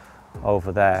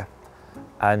over there.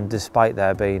 And despite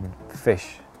there being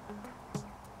fish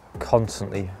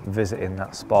constantly visiting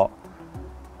that spot,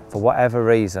 for whatever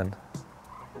reason,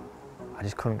 I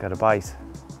just couldn't get a bite.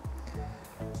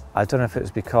 I don't know if it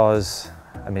was because,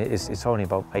 I mean, it's only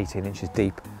about 18 inches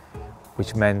deep,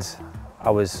 which meant I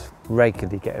was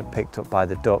regularly getting picked up by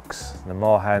the ducks and the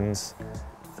moorhens.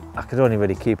 I could only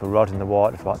really keep a rod in the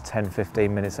water for about 10-15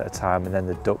 minutes at a time, and then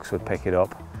the ducks would pick it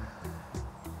up.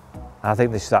 And I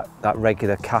think this that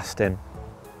regular casting.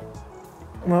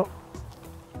 Well,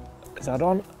 is that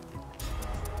on?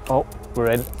 Oh,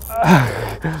 we're in.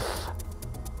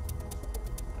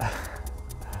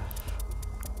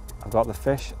 I've got the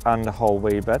fish and the whole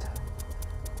weed bed,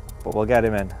 but we'll get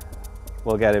him in.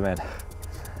 We'll get him in.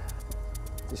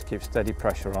 Just keep steady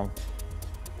pressure on.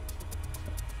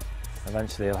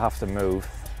 Eventually he'll have to move.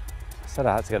 I said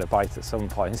I had to get a bite at some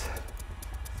point.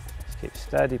 Just keep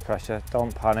steady pressure,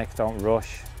 don't panic, don't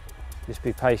rush. Just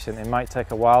be patient. It might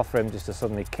take a while for him just to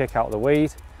suddenly kick out the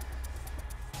weed.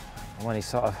 And when he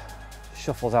sort of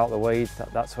shuffles out the weed,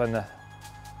 that's when the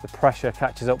pressure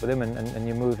catches up with him and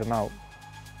you move him out.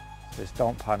 So just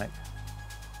don't panic.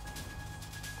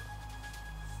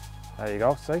 There you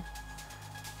go, see?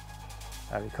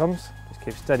 There he comes. Just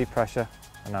keep steady pressure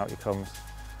and out he comes.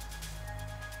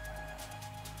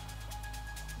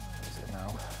 Where is it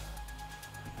now?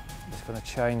 I'm just going to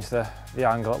change the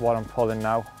angle at what I'm pulling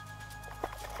now.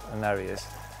 And there he is.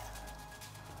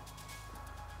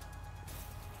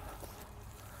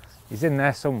 He's in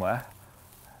there somewhere.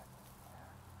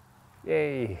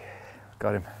 Yay!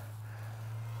 Got him.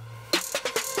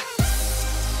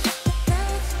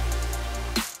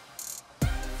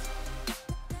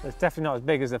 It's definitely not as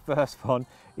big as the first one.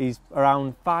 He's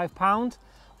around £5,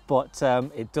 but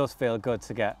it does feel good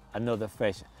to get another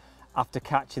fish. After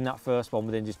catching that first one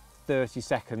within just 30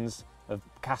 seconds of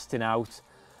casting out,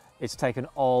 it's taken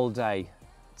all day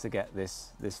to get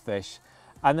this fish.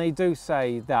 And they do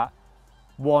say that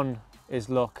 1 is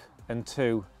luck and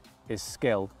 2 is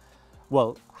skill.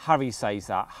 Well, Harry says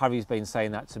that. Harry's been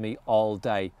saying that to me all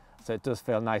day, so it does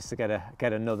feel nice to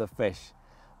get another fish.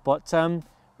 But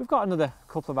we've got another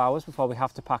couple of hours before we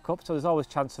have to pack up, so there's always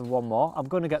chance of one more. I'm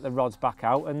going to get the rods back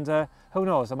out, and who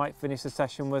knows, I might finish the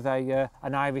session with an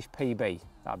Irish PB.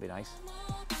 That'd be nice.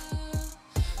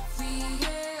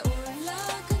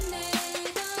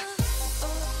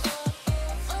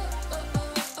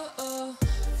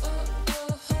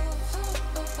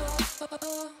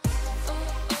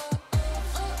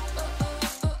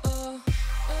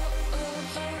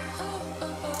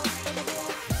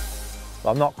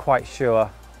 I'm not quite sure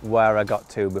where I got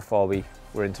to before we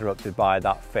were interrupted by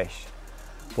that fish.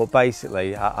 But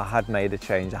basically, I had made a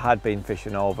change. I had been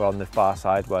fishing over on the far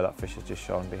side where that fish is just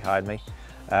shown behind me.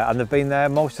 And they've been there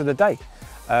most of the day.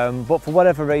 But for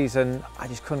whatever reason, I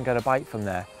just couldn't get a bite from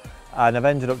there. And I've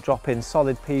ended up dropping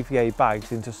solid PVA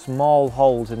bags into small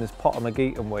holes in this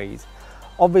Potamogeton weed.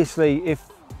 Obviously, if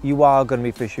you are going to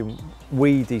be fishing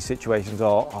weedy situations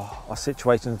or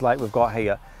situations like we've got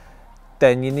here,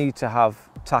 then you need to have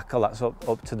tackle that's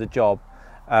up to the job.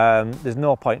 There's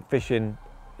no point fishing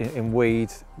in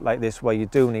weeds like this where you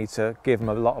do need to give them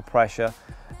a lot of pressure,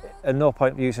 and no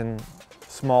point using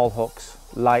small hooks,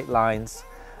 light lines.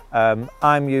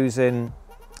 I'm using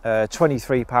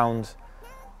 23 pound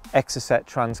Exocet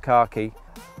Transcarki.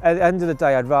 At the end of the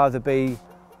day, I'd rather be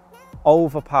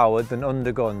overpowered than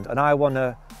undergunned, and I want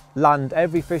to land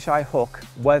every fish I hook,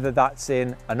 whether that's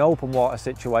in an open water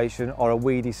situation or a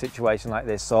weedy situation like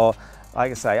this. So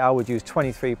like I say, I would use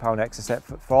 23 pound Exocet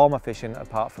for all my fishing,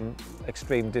 apart from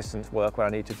extreme distance work where I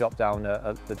need to drop down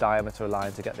the diameter of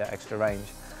line to get that extra range.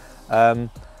 The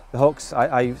hooks,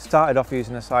 I started off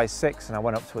using a size 6 and I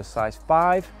went up to a size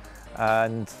 5,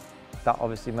 and that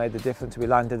obviously made the difference. We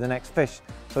landed the next fish.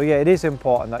 So yeah, it is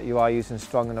important that you are using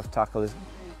strong enough tackle.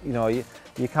 You know, you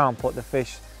can't put the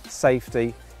fish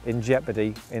safety in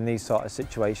jeopardy in these sort of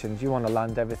situations. You want to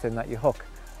land everything that you hook,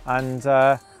 and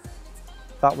that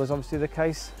was obviously the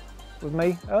case with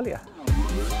me earlier.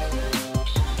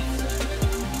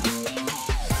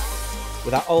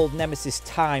 With our old nemesis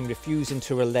time refusing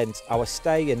to relent, our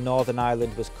stay in Northern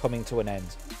Ireland was coming to an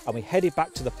end, and we headed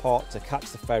back to the port to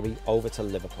catch the ferry over to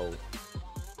Liverpool.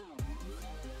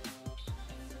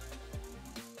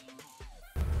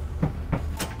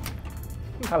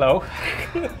 Hello.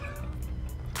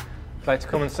 Like to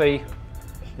come and see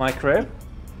my crew?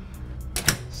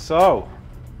 So,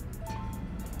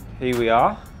 here we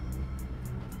are.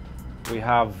 We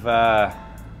have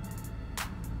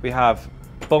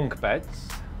bunk beds,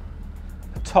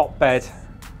 a top bed,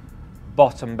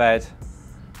 bottom bed.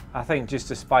 I think just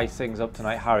to spice things up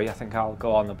tonight, Harry, I think I'll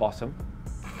go on the bottom.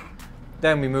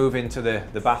 Then we move into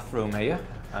the bathroom here,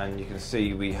 and you can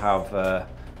see we have a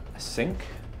sink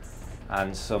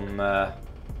and some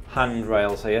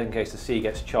handrails here in case the sea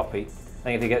gets choppy. I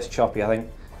think if it gets choppy, I think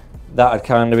that'd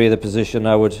kind of be the position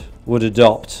I would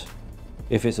adopt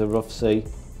if it's a rough sea.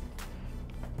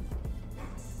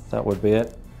 That would be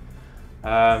it.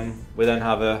 We then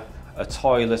have a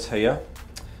toilet here.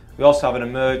 We also have an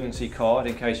emergency cord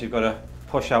in case you've got to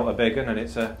push out a big one and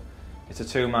it's a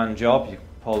two-man job. You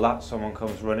pull that, someone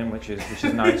comes running, which is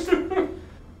nice.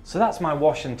 So that's my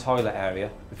wash and toilet area.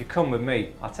 If you come with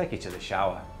me, I'll take you to the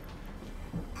shower.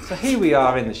 So here we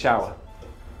are in the shower.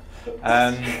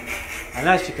 And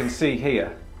as you can see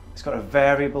here, it's got a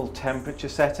variable temperature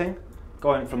setting,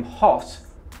 going from hot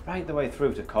right the way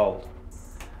through to cold.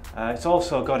 It's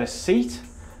also got a seat,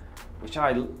 which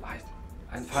I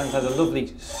find has a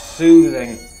lovely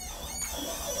soothing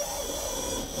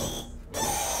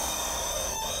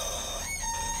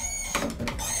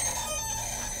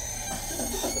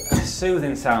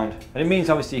sound, and it means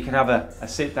obviously you can have a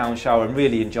sit down shower and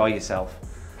really enjoy yourself.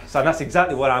 So that's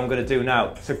exactly what I'm going to do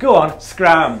now. So go on,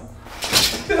 scram!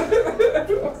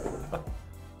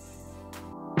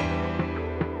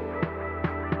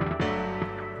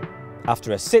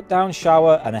 After a sit-down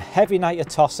shower and a heavy night of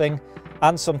tossing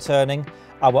and some turning,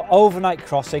 our overnight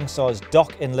crossing saw us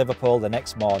dock in Liverpool the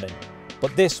next morning.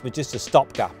 But this was just a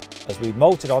stopgap as we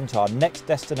motored on to our next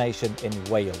destination in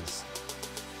Wales.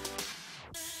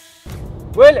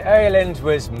 Well, Ireland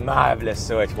was marvellous,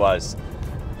 so it was.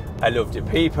 I loved the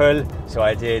people, so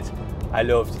I did. I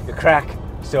loved the crack,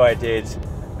 so I did.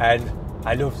 And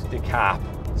I loved the carp,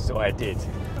 so I did.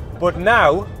 But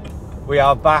now we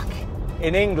are back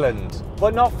in England,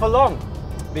 but not for long,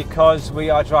 because we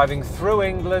are driving through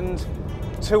England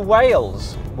to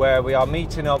Wales, where we are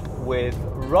meeting up with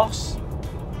Ross,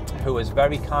 who has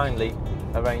very kindly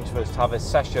arranged for us to have a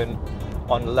session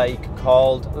on a lake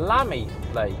called Lammy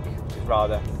Lake, which is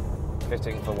rather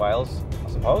fitting for Wales, I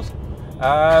suppose.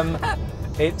 I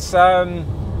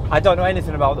don't know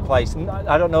anything about the place.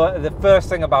 I don't know the first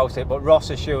thing about it, but Ross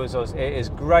assures us it is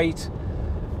great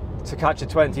to catch a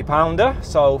 20-pounder.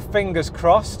 So fingers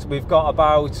crossed. We've got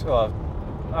about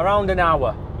around an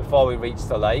hour before we reach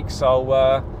the lake. So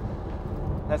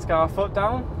let's get our foot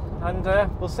down and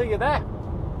we'll see you there.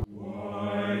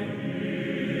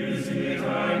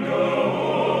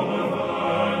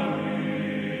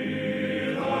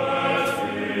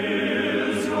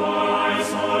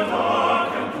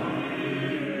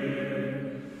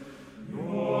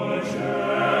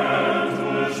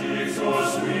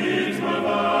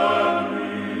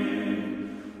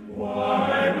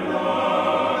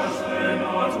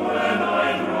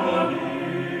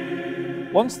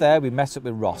 Once there, we met up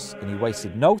with Ross and he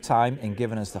wasted no time in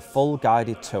giving us the full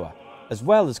guided tour, as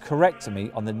well as correcting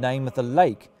me on the name of the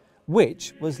lake,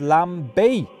 which was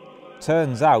Lambie.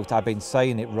 Turns out I've been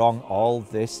saying it wrong all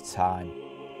this time.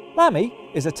 Lambie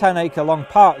is a 10-acre long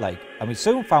park lake, and we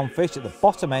soon found fish at the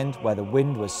bottom end where the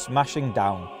wind was smashing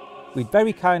down. We'd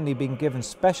very kindly been given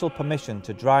special permission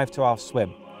to drive to our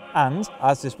swim, and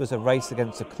as this was a race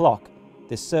against the clock,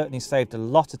 this certainly saved a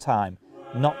lot of time,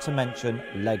 not to mention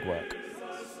legwork.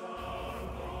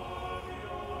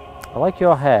 I like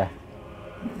your hair.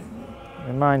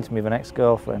 Reminds me of an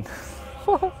ex-girlfriend.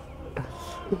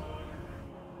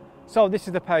 So this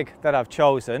is the peg that I've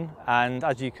chosen, and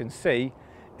as you can see,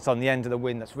 it's on the end of the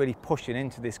wind that's really pushing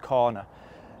into this corner.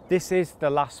 This is the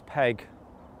last peg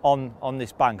on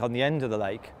this bank, on the end of the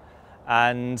lake,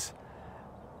 and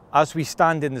as we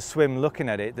stand in the swim looking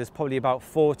at it, there's probably about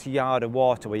 40 yards of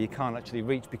water where you can't actually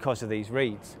reach because of these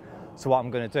reeds. So what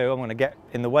I'm going to do, I'm going to get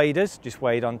in the waders, just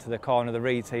wade onto the corner of the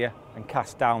reeds here and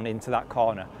cast down into that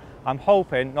corner. I'm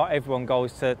hoping not everyone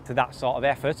goes to that sort of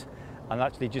effort and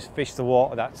actually just fish the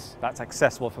water that's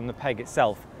accessible from the peg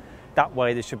itself. That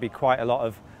way there should be quite a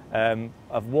lot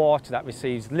of water that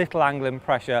receives little angling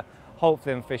pressure.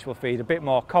 Hopefully the fish will feed a bit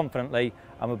more confidently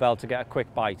and we'll be able to get a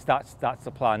quick bite. That's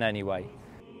the plan anyway.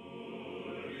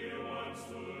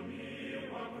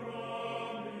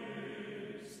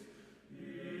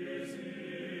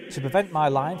 To prevent my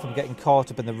line from getting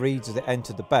caught up in the reeds as it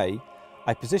entered the bay,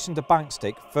 I positioned a bank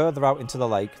stick further out into the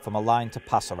lake from a line to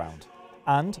pass around.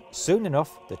 And soon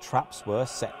enough, the traps were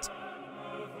set.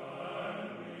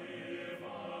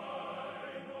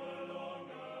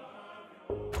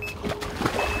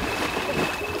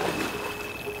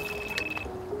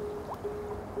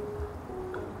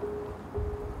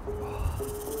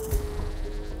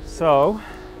 So,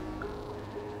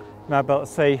 you might be able to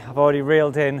see I've already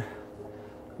reeled in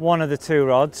one of the two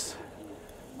rods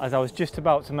as I was just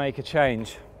about to make a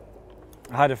change.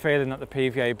 I had a feeling that the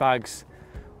PVA bags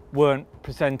weren't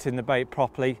presenting the bait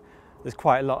properly. There's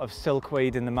quite a lot of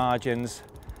silkweed in the margins,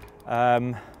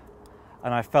 and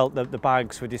I felt that the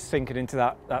bags were just sinking into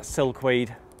that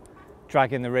silkweed,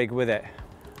 dragging the rig with it.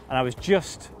 And I was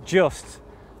just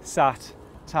sat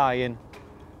tying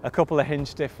a couple of hinge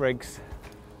stiff rigs,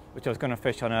 which I was going to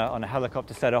fish on a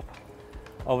helicopter setup,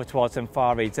 over towards them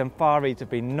far reeds. Them far reeds have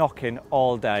been knocking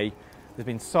all day. There's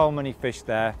been so many fish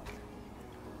there.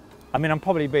 I mean, I'm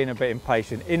probably being a bit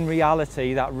impatient. In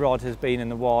reality, that rod has been in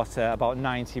the water about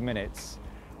 90 minutes.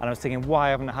 And I was thinking, why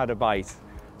haven't I had a bite?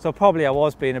 So probably I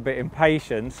was being a bit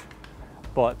impatient.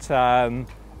 But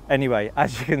anyway,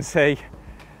 as you can see,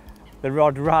 the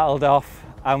rod rattled off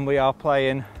and we are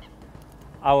playing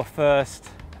our first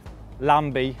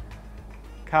Lambie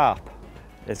carp.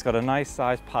 It's got a nice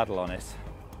sized paddle on it.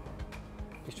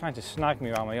 He's trying to snag me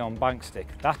around my own bank stick.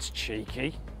 That's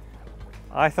cheeky.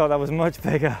 I thought that was much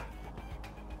bigger.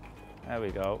 There we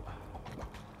go.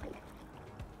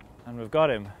 And we've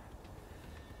got him.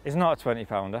 He's not a 20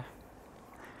 pounder.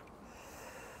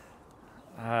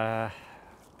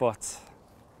 But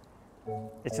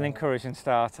it's an encouraging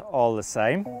start all the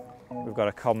same. We've got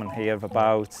a common here of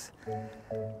about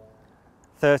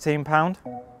 13 pound.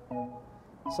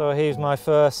 So here's my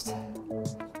first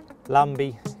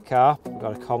Lambie carp. We've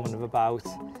got a common of about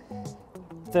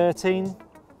 13,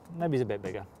 maybe it's a bit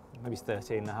bigger, maybe it's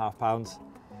 13.5 pounds.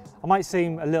 I might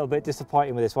seem a little bit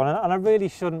disappointed with this one, and I really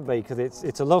shouldn't be, because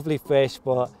it's a lovely fish,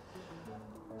 but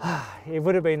it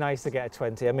would have been nice to get a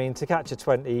 20. I mean, to catch a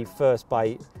 20 first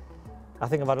bite, I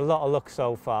think I've had a lot of luck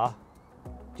so far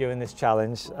during this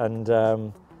challenge, and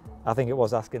I think it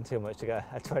was asking too much to get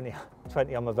a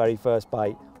 20 on my very first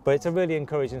bite. But it's a really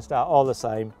encouraging start all the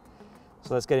same.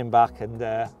 So let's get him back,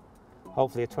 and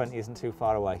hopefully a 20 isn't too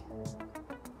far away.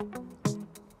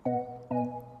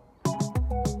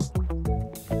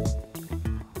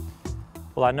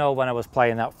 Well, I know when I was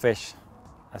playing that fish,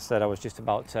 I said I was just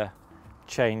about to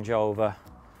change over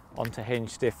onto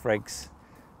hinge stiff rigs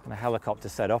and a helicopter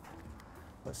setup.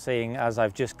 But seeing as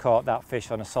I've just caught that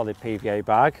fish on a solid PVA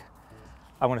bag,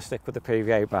 I'm going to stick with the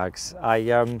PVA bags.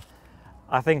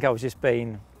 I think I was just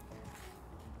being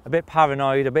a bit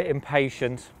paranoid, a bit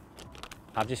impatient.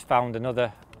 I've just found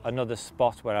another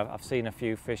spot where I've seen a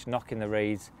few fish knocking the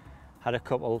reeds, had a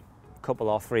couple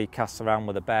or three casts around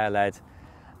with a bare lead,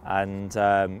 and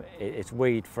it's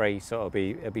weed free, so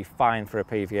it'll be fine for a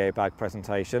PVA bag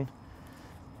presentation.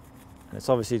 And it's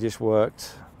obviously just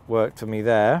worked for me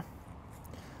there,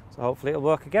 so hopefully it'll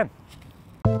work again.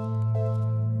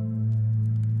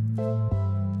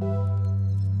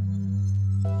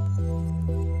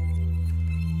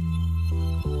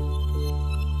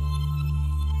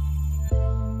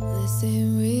 This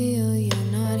ain't real, you're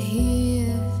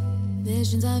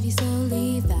A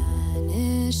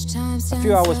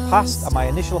few hours passed and my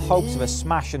initial hopes of a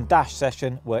smash and dash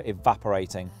session were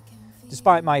evaporating.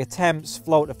 Despite my attempts,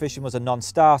 floater fishing was a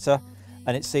non-starter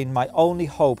and it seemed my only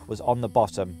hope was on the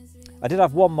bottom. I did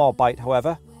have one more bite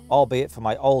however, albeit for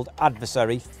my old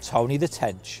adversary, Tony the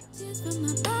Tench.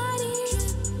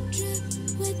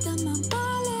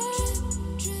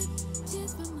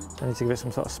 I need to give it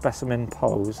some sort of specimen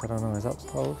pose. I don't know, is that the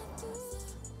pose?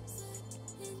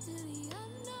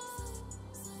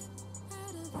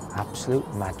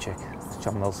 Absolute magic, as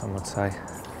John Wilson would say.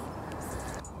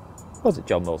 Was it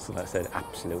John Wilson that said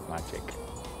absolute magic?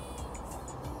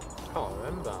 I can't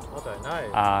remember, I don't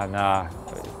know. Ah, nah,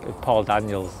 Paul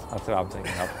Daniels, that's what I'm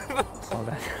thinking of. Paul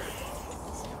Daniels.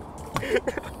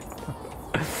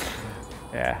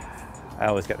 Yeah, I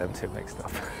always get them two mixed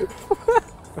up.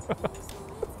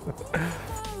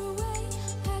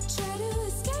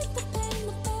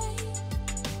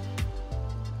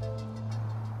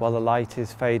 Well, the light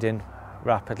is fading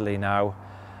rapidly now.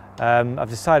 I've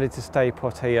decided to stay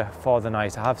put here for the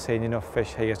night. I have seen enough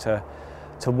fish here to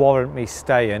warrant me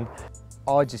staying.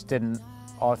 I just didn't.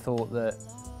 I thought that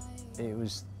it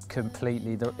was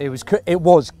completely it was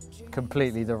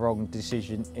completely the wrong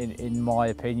decision in my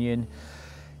opinion.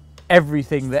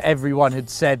 Everything that everyone had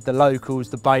said, the locals,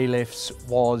 the bailiffs,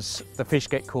 was the fish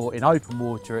get caught in open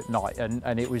water at night,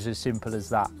 and it was as simple as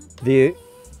that. The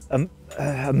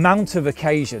amount of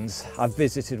occasions I've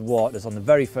visited waters on the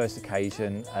very first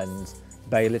occasion and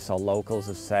bailiffs or locals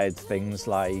have said things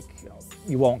like,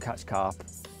 you won't catch carp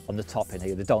on the top in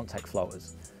here, they don't take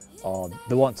floaters, or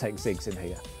they won't take zigs in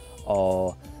here,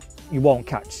 or you won't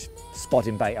catch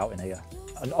spotting bait out in here,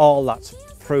 and all that's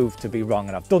proved to be wrong,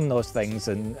 and I've done those things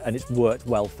and it's worked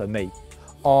well for me.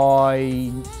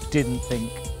 I didn't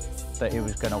think that it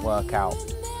was going to work out.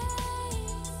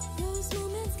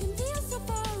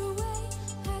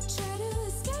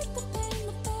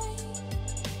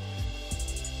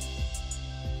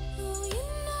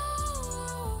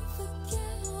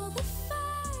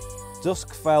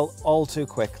 Dusk fell all too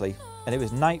quickly and it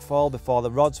was nightfall before the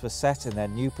rods were set in their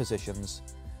new positions.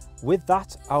 With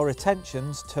that, our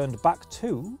attentions turned back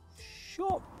to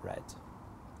shortbread.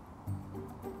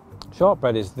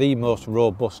 Shortbread is the most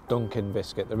robust dunking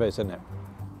biscuit there is, isn't it?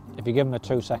 If you give them a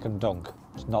 2-second dunk,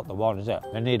 it's not the one, is it?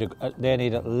 They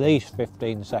need at least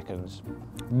 15 seconds.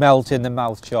 Melt in the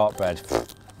mouth shortbread.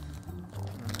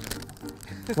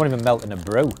 Won't even melt in a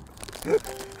brew.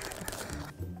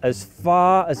 As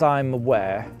far as I'm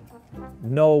aware,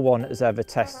 no one has ever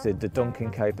tested the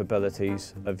dunking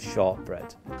capabilities of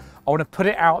shortbread. I want to put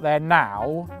it out there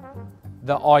now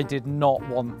that I did not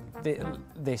want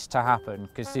this to happen,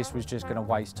 because this was just going to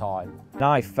waste time. And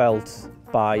I felt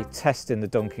by testing the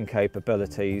dunking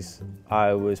capabilities,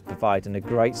 I was providing a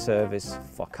great service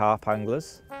for carp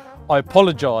anglers. I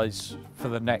apologise for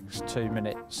the next 2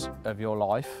 minutes of your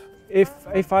life.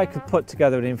 If I could put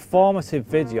together an informative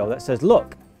video that says,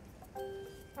 look,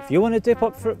 if you want to dip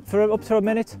up for up to a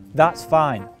minute, that's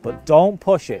fine, but don't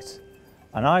push it.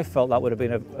 And I felt that would have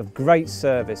been of great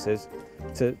services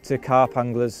to carp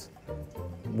anglers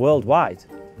worldwide.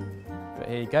 But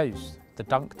here goes, the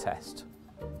dunk test.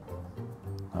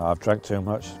 Oh, I've drank too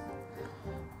much.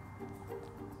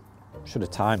 Should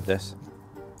have timed this.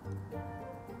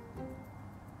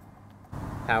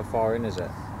 How far in is it?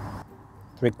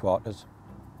 3/4.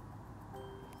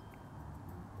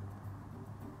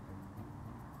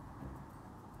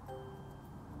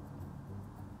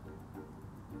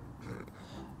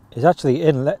 It's actually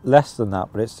in less than that,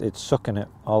 but it's sucking it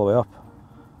all the way up.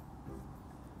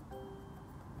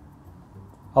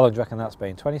 How long do you reckon that's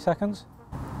been? 20 seconds?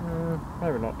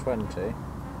 Maybe not 20. Do you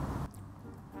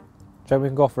reckon we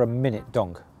can go for a minute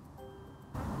dunk?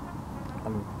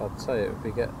 I'd say it would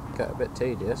be get a bit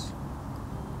tedious.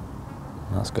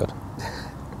 That's good.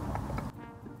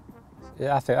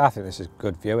 Yeah, I think this is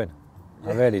good viewing.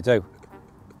 I really do.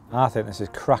 I think this is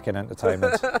cracking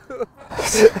entertainment.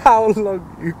 How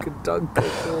long you can dunk a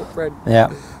shortbread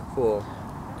for?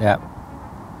 Yeah.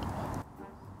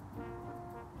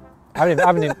 I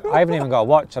haven't even got a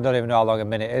watch. I don't even know how long a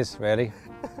minute is, really.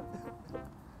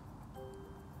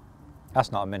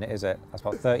 That's not a minute, is it? That's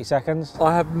about 30 seconds.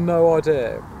 I have no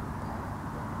idea.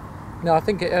 No, I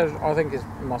think it is. I think it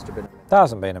must have been a minute. That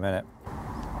hasn't been a minute.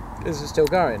 Is it still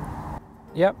going?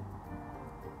 Yep.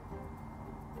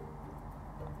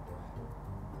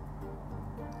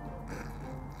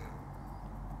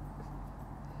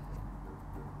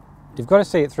 You've got to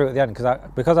see it through at the end,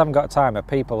 because I haven't got a timer.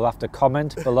 People will have to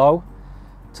comment below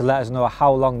to let us know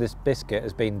how long this biscuit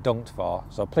has been dunked for.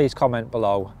 So please comment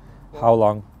below how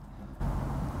long.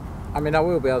 I mean, I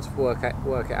will be able to work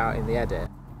it out in the edit.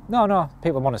 No,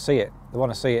 people want to see it. They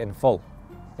want to see it in full.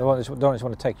 They don't just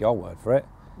want to take your word for it.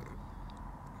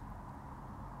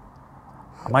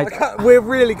 We're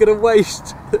really going to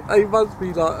waste. It must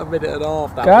be like a minute and a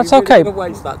half now. That's really okay. Going to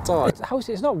waste that time.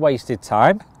 It's not wasted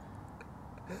time.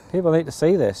 People need to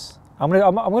see this. I'm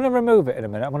going to remove it in a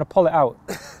minute. I'm going to pull it out.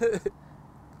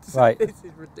 Right. This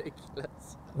is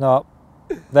ridiculous. No.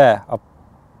 There.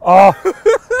 Oh!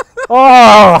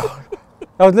 Oh!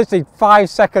 That was literally 5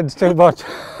 seconds too much.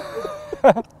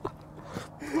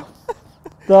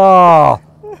 Oh!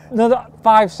 No,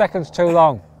 5 seconds too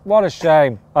long. What a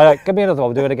shame. All right, give me another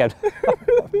one. We'll do it again.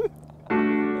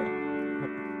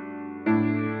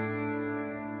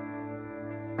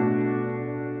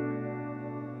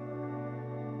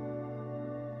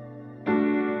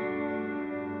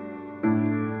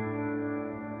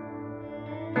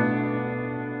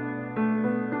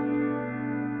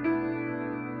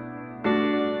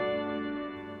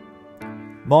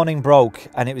 Morning broke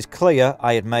and it was clear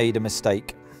I had made a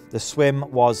mistake. The swim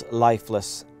was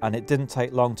lifeless and it didn't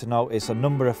take long to notice a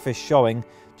number of fish showing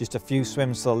just a few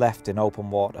swims to the left in open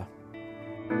water.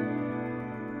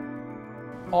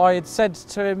 I had said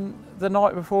to him the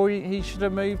night before he should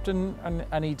have moved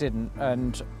and he didn't,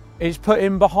 and it's put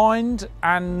him behind,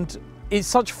 and it's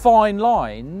such fine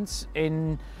lines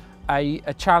in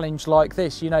a challenge like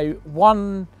this. You know,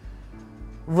 one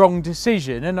wrong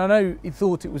decision, and I know he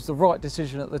thought it was the right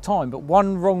decision at the time, but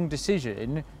one wrong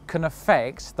decision can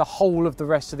affect the whole of the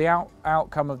rest of the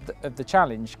outcome of the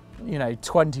challenge. You know,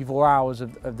 24 hours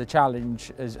of the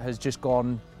challenge has just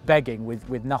gone begging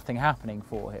with nothing happening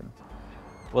for him.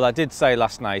 Well, I did say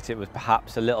last night it was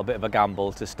perhaps a little bit of a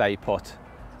gamble to stay put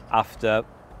after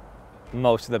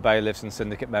most of the bailiffs and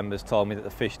syndicate members told me that the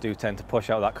fish do tend to push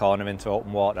out that corner into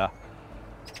open water.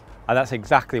 And that's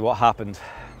exactly what happened.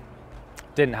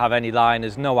 Didn't have any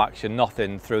liners, no action,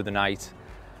 nothing through the night.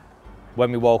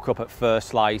 When we woke up at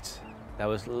first light, there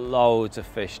was loads of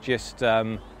fish, just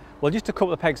a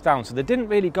couple of pegs down. So they didn't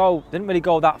really go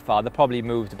that far. They probably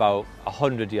moved about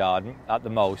 100 yards at the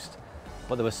most,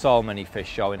 but there were so many fish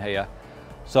showing here.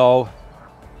 So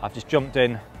I've just jumped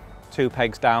in 2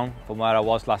 pegs down from where I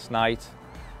was last night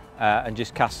and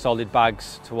just cast solid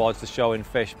bags towards the showing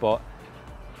fish. But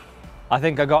I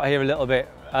think I got here a little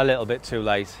bit too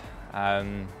late.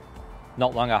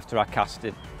 Not long after I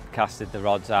casted the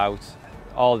rods out,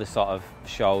 all the sort of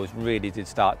shows really did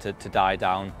start to die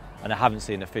down, and I haven't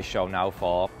seen a fish show now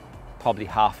for probably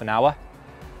half an hour.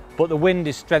 But the wind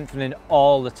is strengthening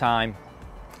all the time,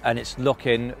 and it's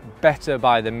looking better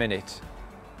by the minute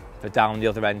for down the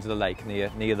other end of the lake,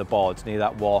 near the boards, near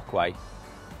that walkway.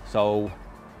 So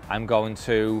I'm going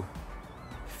to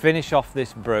finish off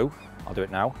this brew. I'll do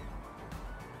it now.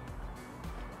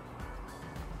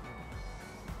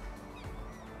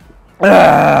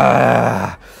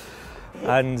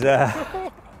 And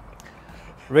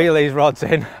reel these rods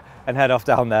in and head off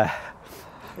down there.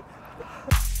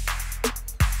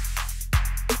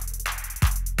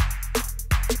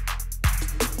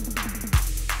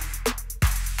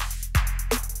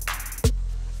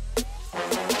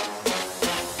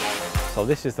 So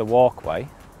this is the walkway.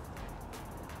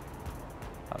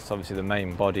 That's obviously the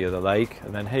main body of the lake,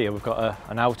 and then here we've got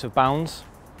an out of bounds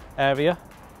area.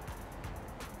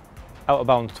 Out of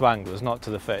bounds to anglers, not to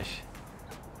the fish.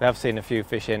 We have seen a few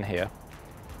fish in here,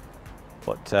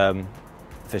 but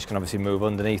fish can obviously move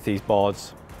underneath these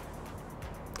boards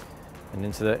and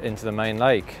into the main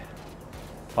lake.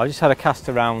 I just had a cast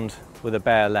around with a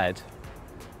bare lead,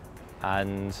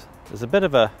 and there's a bit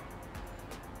of a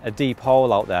deep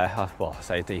hole out there. Well, I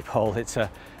say deep hole, it's a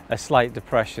slight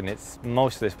depression.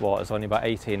 Most of this water is only about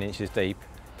 18 inches deep,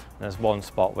 and there's one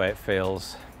spot where it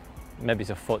feels maybe it's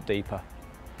a foot deeper.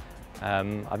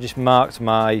 I've just marked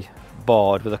my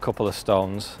board with a couple of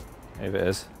stones. Here it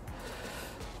is.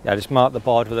 Yeah, I just marked the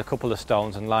board with a couple of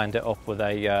stones and lined it up with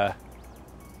a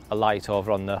light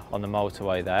over on the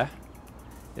motorway there.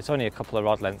 It's only a couple of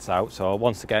rod lengths out, so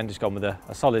once again just gone with a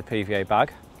solid PVA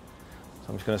bag. So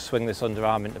I'm just going to swing this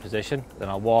underarm into position, then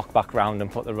I'll walk back round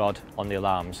and put the rod on the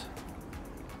alarms.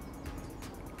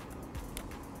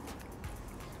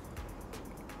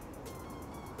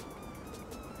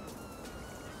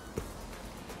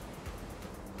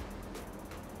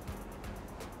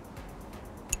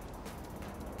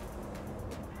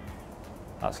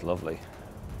 That's lovely.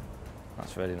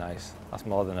 That's really nice. That's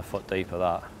more than a foot deep of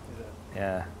that. Is it?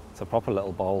 Yeah, it's a proper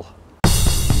little bowl.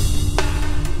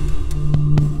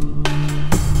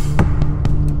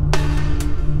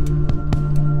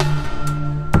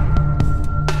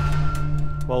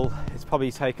 Well, it's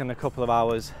probably taken a couple of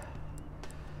hours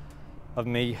of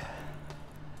me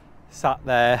sat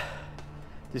there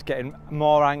just getting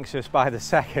more anxious by the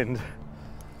second.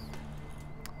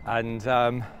 And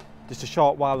just a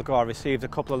short while ago I received a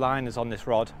couple of liners on this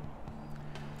rod,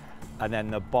 and then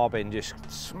the bobbin just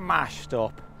smashed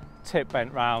up, tip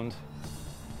bent round,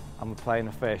 and we're playing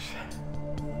a fish.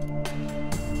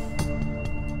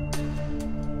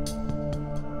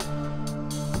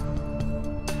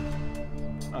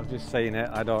 I've just seen it,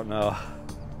 I don't know.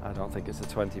 I don't think it's a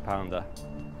 20-pounder.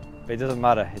 But it doesn't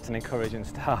matter, it's an encouraging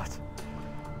start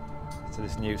to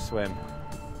this new swim.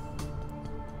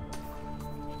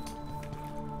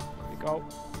 There we go.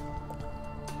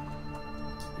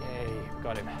 Yay,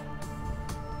 got him.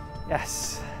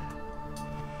 Yes.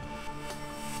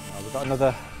 Well, we've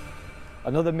got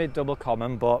another mid-double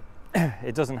common, but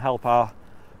it doesn't help our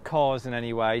cause in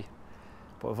any way.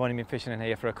 But we've only been fishing in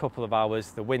here for a couple of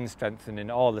hours, the wind's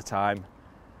strengthening all the time.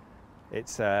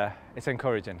 It's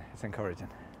encouraging, it's encouraging.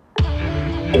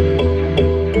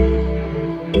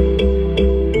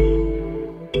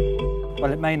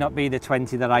 Well, it may not be the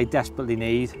 20 that I desperately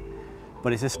need,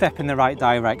 but it's a step in the right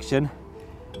direction.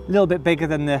 A little bit bigger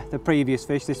than the previous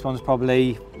fish. This one's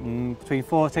probably between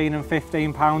 14 and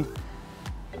 15 pound,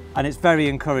 and it's very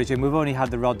encouraging. We've only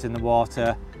had the rods in the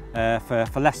water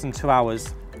for less than 2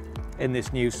 hours in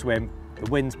this new swim. The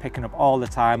wind's picking up all the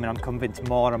time, and I'm convinced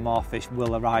more and more fish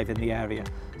will arrive in the area.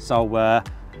 So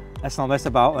let's not mess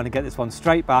about and get this one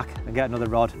straight back and get another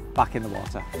rod back in the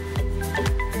water.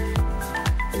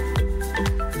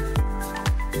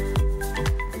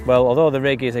 Well, although the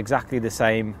rig is exactly the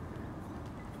same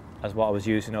as what I was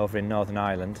using over in Northern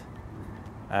Ireland,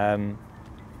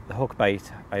 the hook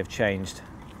bait I have changed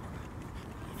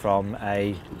from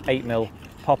a 8mm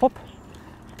pop-up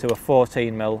to a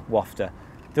 14mm wafter.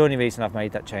 The only reason I've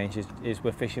made that change is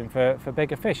we're fishing for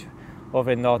bigger fish.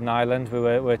 Over in Northern Ireland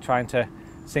we're trying to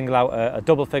single out a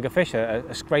double figure fish,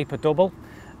 a scraper double.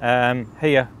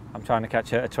 Here I'm trying to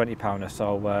catch a 20-pounder,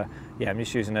 so yeah, I'm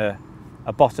just using a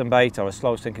bottom bait or a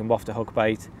slow sinking wafter hook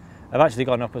bait. I've actually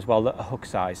gone up as well a hook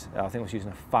size. I think I was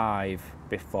using a 5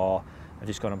 before. I've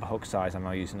just gone up a hook size. I'm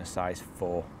now using a size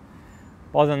 4.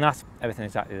 Other than that, everything is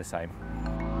exactly the same.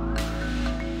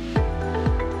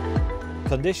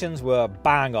 Conditions were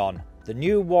bang on. The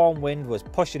new warm wind was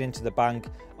pushing into the bank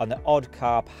and the odd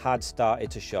carp had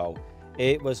started to show.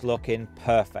 It was looking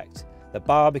perfect. The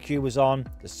barbecue was on,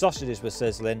 the sausages were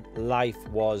sizzling, life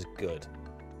was good.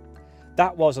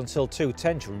 That was until 2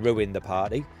 tench ruined the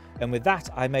party, and with that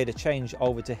I made a change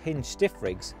over to hinge stiff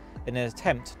rigs in an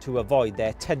attempt to avoid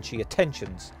their tenchy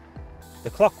attentions. The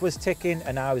clock was ticking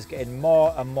and I was getting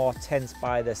more and more tense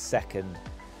by the second.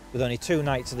 With only 2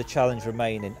 nights of the challenge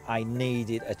remaining, I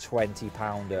needed a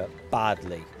 20-pounder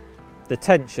badly. The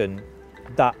tension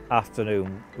that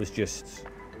afternoon was just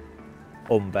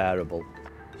unbearable.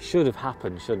 Should have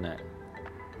happened, shouldn't it?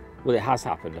 Well, it has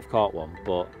happened, I've caught one,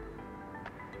 but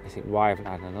I think, why haven't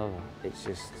I had another? It's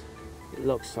just, it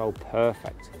looks so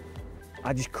perfect.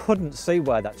 I just couldn't see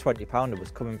where that 20-pounder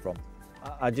was coming from.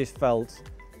 I just felt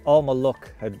all my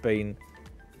luck had been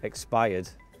expired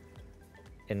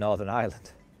in Northern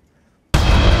Ireland.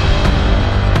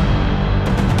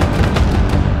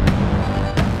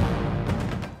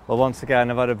 Well, once again,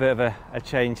 I've had a bit of a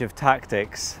change of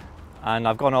tactics, and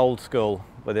I've gone old school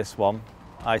with this one.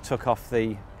 I took off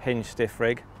the hinge stiff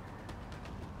rig.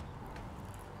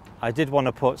 I did want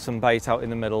to put some bait out in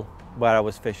the middle where I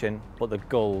was fishing, but the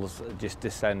gulls just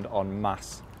descend en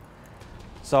masse.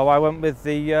 So I went with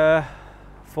the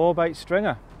 4-bait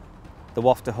stringer. The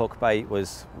wafter hook bait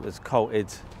was coated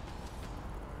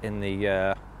in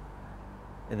the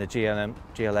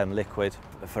GLM liquid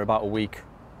for about a week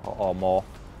or more.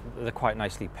 They're quite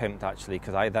nicely pimped actually,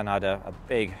 because I then had a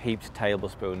big heaped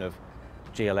tablespoon of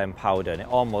GLM powder, and it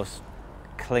almost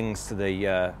clings to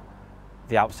the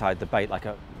outside the bait,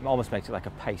 almost makes it like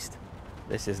a paste.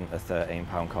 This isn't a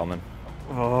 13-pound common.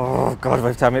 Oh God,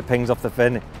 every time it pings off the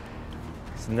fin,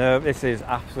 this is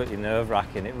absolutely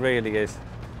nerve-wracking. It really is,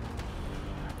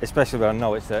 especially when I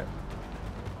know it's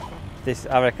this.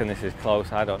 I reckon this is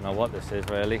close. I don't know what this is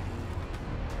really.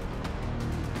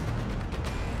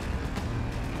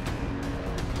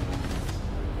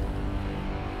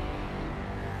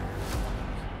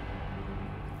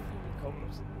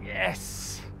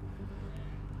 Yes!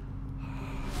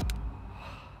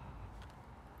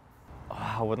 Oh,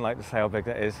 I wouldn't like to say how big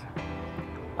that is.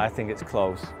 I think it's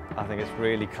close. I think it's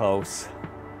really close.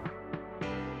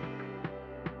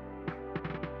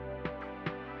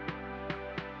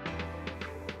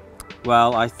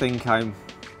 Well, I think I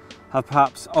have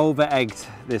perhaps over-egged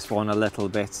this one a little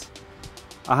bit.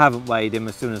 I haven't weighed him.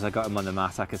 As soon as I got him on the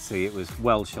mat, I could see it was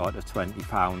well short of 20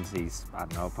 pounds. He's, I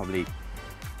don't know, probably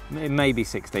it may be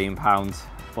 £16,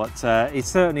 but it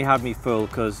certainly had me full,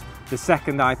 because the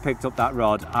second I picked up that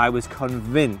rod, I was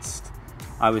convinced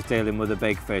I was dealing with a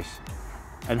big fish.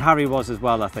 And Harry was as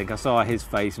well, I think. I saw his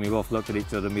face and we both looked at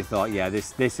each other and we thought, yeah,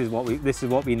 this is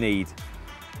what we need.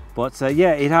 But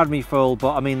yeah, it had me full,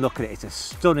 but I mean, look at it, it's a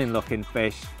stunning looking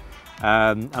fish.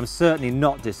 I'm certainly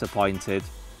not disappointed.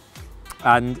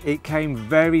 And it came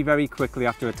very, very quickly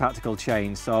after a tactical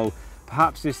change, so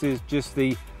perhaps this is just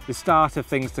the start of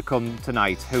things to come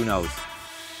tonight, who knows.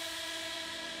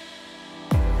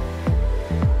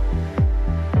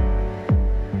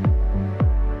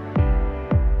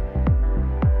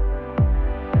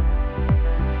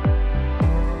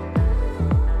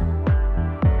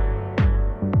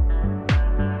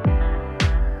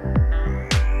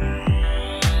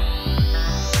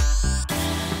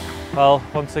 Well,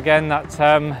 once again, that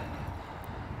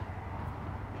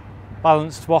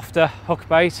balanced wafter hook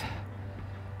bait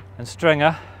and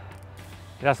stringer,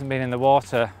 it hasn't been in the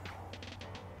water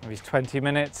maybe 20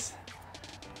 minutes,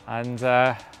 and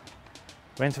we're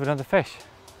into another fish.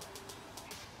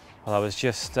 Well, I was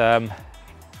just in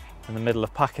the middle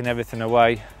of packing everything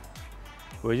away.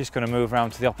 We're just going to move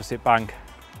around to the opposite bank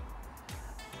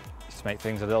just to make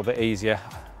things a little bit easier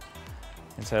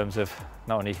in terms of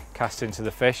not only casting to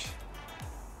the fish,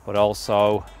 but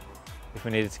also if we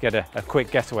needed to get a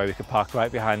quick getaway, we could park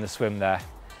right behind the swim there.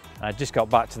 And I just got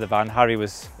back to the van. Harry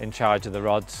was in charge of the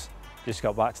rods. Just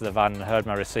got back to the van and heard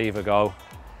my receiver go,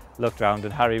 looked round,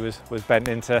 and Harry was bent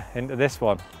into this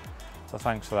one. So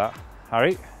thanks for that,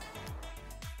 Harry.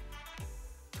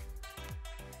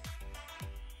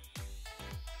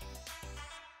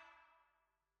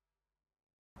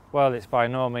 Well, it's by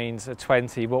no means a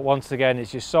 20, but once again,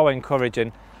 it's just so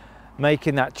encouraging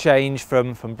making that change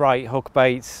from bright hook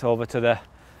baits over to the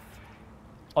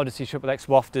Odyssey XXX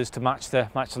wafters to match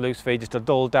the loose feed, just a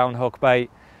dull down hook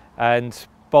bait, and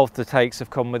both the takes have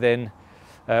come within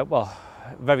well,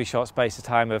 a very short space of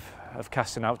time of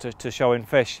casting out to showing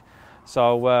fish.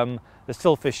 So there's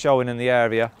still fish showing in the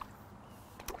area,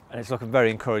 and it's looking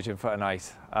very encouraging for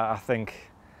tonight. I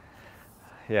think,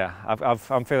 yeah,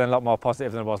 I'm feeling a lot more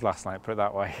positive than I was last night, put it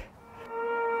that way.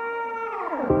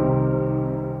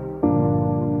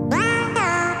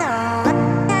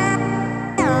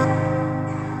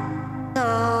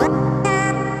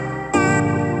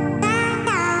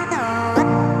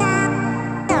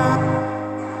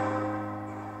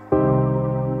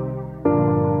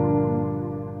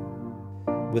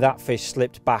 With that fish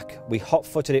slipped back, we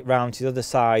hot-footed it round to the other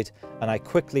side, and I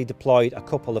quickly deployed a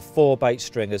couple of 4-bait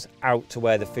stringers out to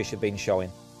where the fish had been showing.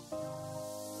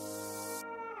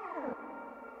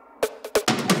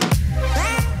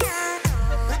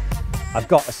 I've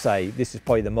got to say, this is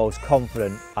probably the most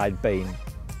confident I'd been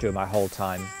during my whole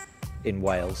time in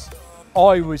Wales.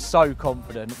 I was so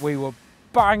confident. We were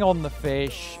bang on the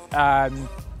fish.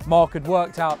 Mark had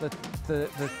worked out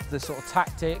the sort of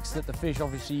tactics that the fish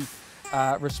obviously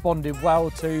responded well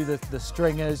to, the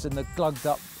stringers and the glugged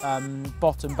up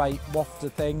bottom bait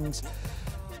wafter things.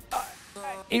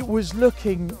 It was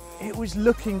looking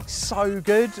so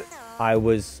good. I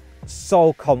was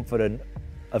so confident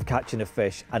of catching a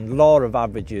fish, and law of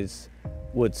averages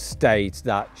would state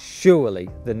that surely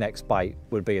the next bite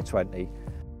would be a 20.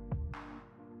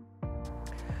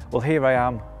 Well, here I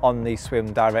am on the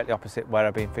swim directly opposite where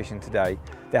I've been fishing today.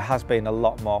 There has been a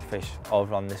lot more fish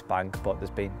over on this bank, but there's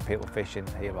been people fishing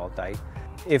here all day.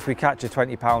 If we catch a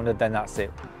 20-pounder, then that's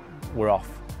it, we're off.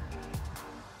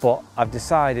 But I've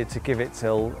decided to give it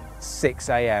till 6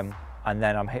 AM and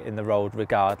then I'm hitting the road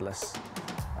regardless.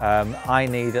 I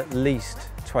need at least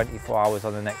 24 hours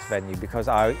on the next venue, because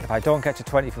if I don't catch a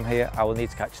 20 from here, I will need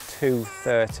to catch 2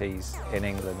 30s in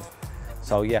England.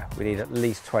 So yeah, we need at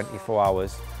least 24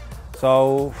 hours.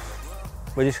 So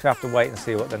we're just gonna have to wait and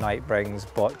see what the night brings,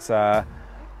 but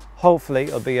hopefully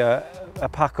it'll be a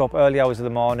pack up early hours of the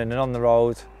morning and on the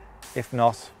road. If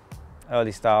not,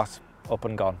 early start, up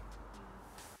and gone.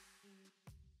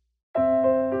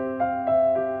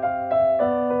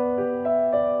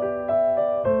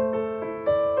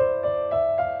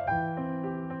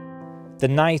 The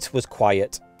night was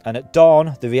quiet, and at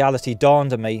dawn the reality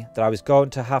dawned on me that I was going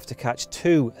to have to catch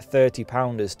 2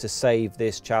 30-pounders to save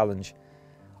this challenge.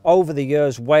 Over the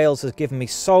years, Wales has given me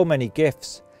so many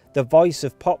gifts: the voice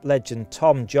of pop legend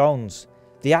Tom Jones,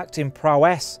 the acting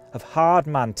prowess of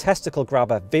hardman testicle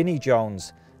grabber Vinnie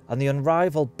Jones, and the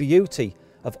unrivaled beauty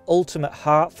of ultimate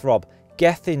heartthrob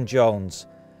Gethin Jones.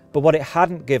 But what it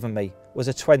hadn't given me was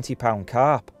a 20-pound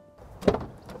carp.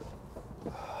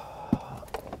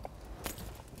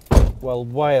 Well,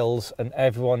 Wales and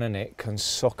everyone in it can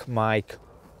suck my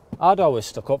I'd always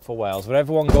stuck up for whales, but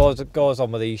everyone goes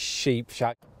on with these sheep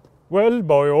shack. Well,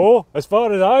 boyo, as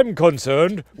far as I'm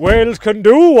concerned, Wales can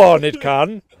do one, it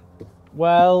can.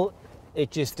 Well,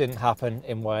 it just didn't happen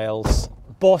in Wales.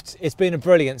 But it's been a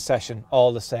brilliant session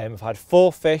all the same. I've had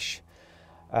 4 fish.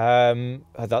 Had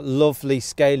that lovely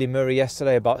scaly Murray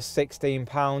yesterday, about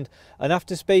 £16. And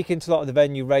after speaking to a lot of the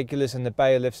venue regulars and the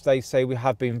bailiffs, they say we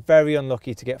have been very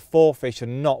unlucky to get 4 fish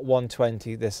and not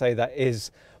 120. They say that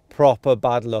is proper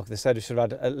bad luck. They said we should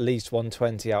have had at least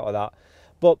 120 out of that.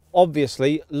 But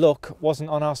obviously luck wasn't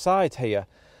on our side here.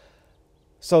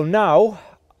 So now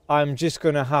I'm just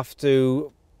going to have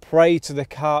to pray to the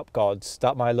carp gods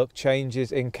that my luck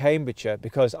changes in Cambridgeshire,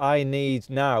 because I need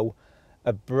now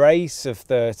a brace of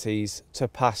 30s to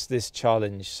pass this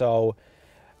challenge. So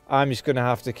I'm just going to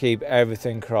have to keep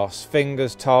everything crossed.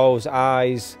 Fingers, toes,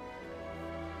 eyes.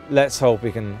 Let's hope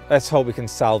we can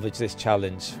salvage this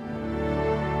challenge.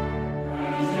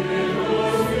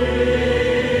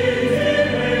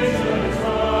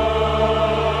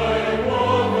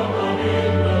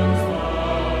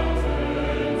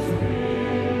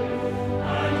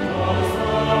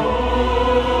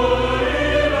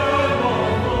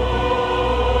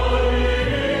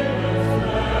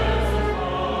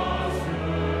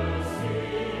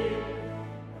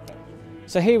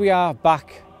 So here we are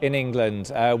back in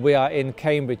England. We are in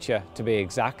Cambridgeshire to be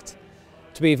exact.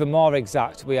 To be even more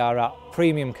exact, we are at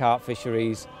Premium Carp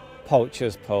Fisheries,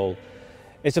 Poacher's Pool.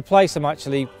 It's a place I'm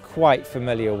actually quite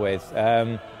familiar with.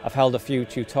 I've held a few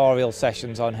tutorial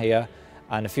sessions on here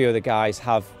and a few of the guys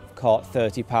have caught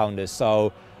 30-pounders.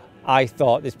 So I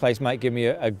thought this place might give me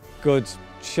a good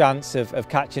chance of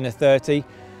catching a 30.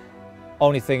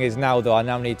 Only thing is now though, I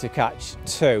now need to catch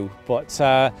 2. But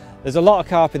there's a lot of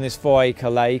carp in this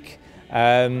 4-acre lake.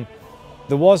 There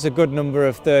was a good number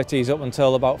of 30s up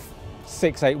until about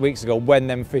 6-8 weeks ago when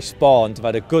them fish spawned. I've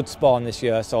had a good spawn this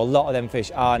year, so a lot of them fish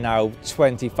are now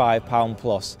 25-pound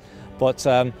plus. But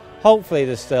hopefully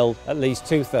there's still at least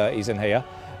 2 30s in here.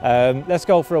 Let's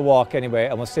go for a walk anyway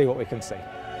and we'll see what we can see.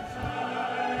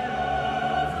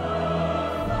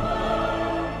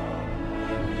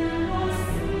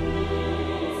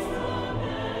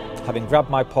 Having grabbed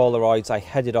my Polaroids, I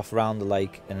headed off around the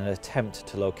lake in an attempt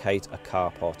to locate a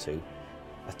carp or 2.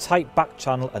 A tight back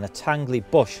channel and a tangly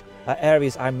bush are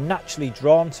areas I'm naturally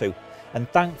drawn to, and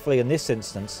thankfully in this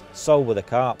instance, so were the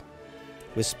carp.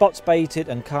 With spots baited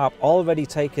and carp already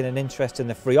taking an interest in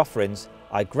the free offerings,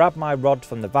 I grabbed my rod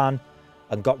from the van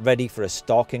and got ready for a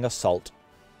stalking assault.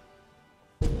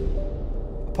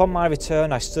 Upon my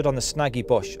return, I stood on the snaggy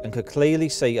bush and could clearly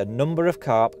see a number of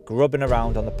carp grubbing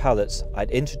around on the pellets I'd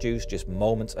introduced just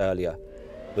moments earlier.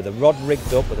 With a rod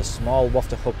rigged up with a small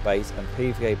wafter hook bait and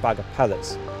PVA bag of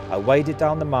pellets, I waded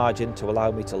down the margin to allow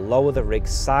me to lower the rig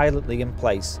silently in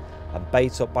place and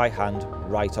bait up by hand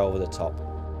right over the top.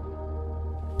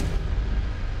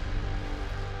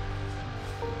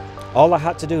 All I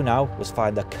had to do now was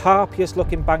find the carpiest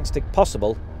looking bank stick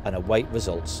possible and await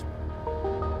results.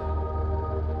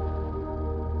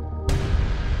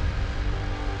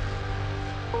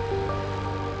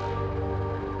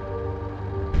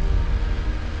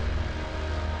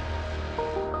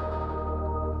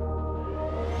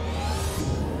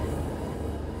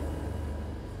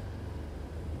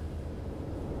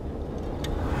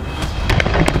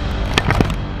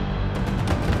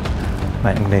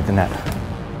 Mate, I'm gonna need the net.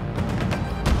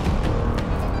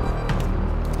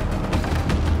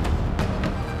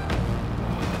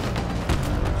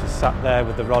 Just sat there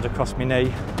with the rod across my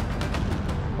knee,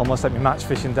 almost like my match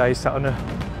fishing days, sat on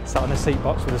a seat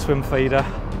box with a swim feeder.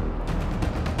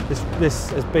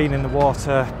 This has been in the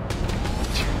water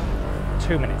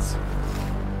 2 minutes,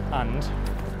 and it's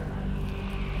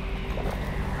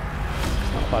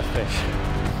not a bad fish.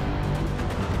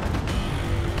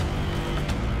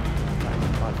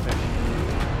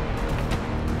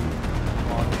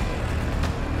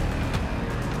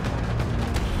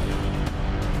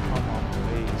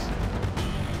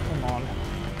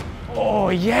 Oh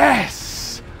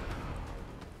yes!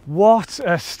 What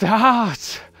a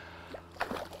start!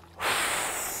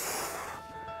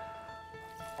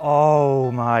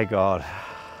 Oh my God.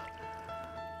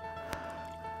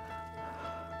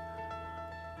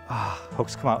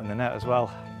 Hook's come out in the net as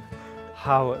well.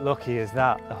 How lucky is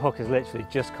that? The hook has literally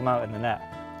just come out in the net.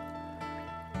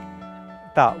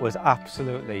 That was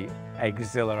absolutely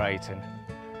exhilarating.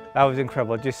 That was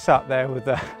incredible. I just sat there with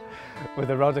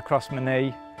the rod across my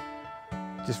knee,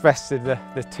 just rested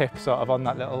the tip sort of on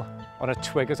a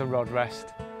twig as a rod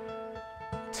rest.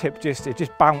 It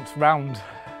just bounced round,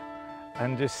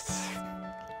 and just,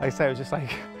 like I say, it was just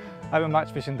like having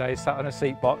match fishing days, sat on a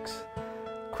seat box,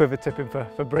 quiver tipping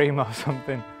for bream or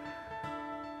something.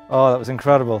 Oh, that was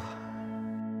incredible.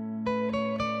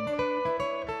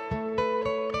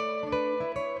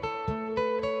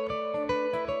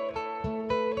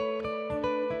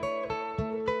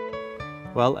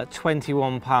 Well, at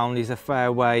 £21 he's a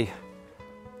fair way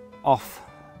off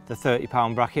the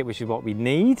 £30 bracket, which is what we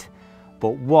need.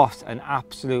 But what an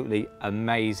absolutely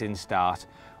amazing start.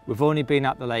 We've only been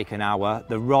at the lake an hour.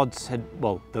 The rod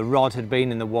had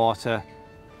been in the water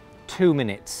 2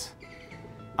 minutes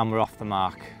and we're off the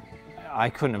mark. I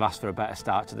couldn't have asked for a better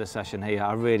start to the session here,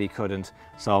 I really couldn't.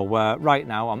 So right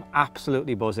now I'm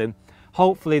absolutely buzzing.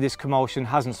 Hopefully this commotion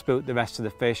hasn't spooked the rest of the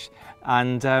fish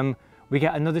and we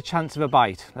get another chance of a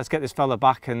bite. Let's get this fella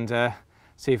back and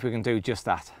see if we can do just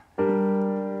that.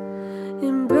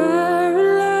 In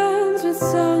barren lands with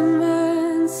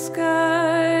sunburned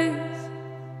skies,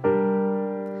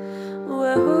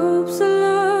 where hopes are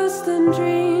lost and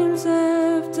dreams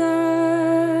have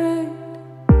died,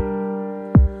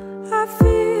 I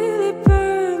feel it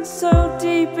burn so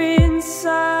deep inside.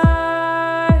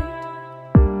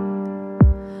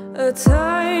 A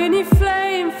tiny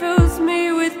flame fills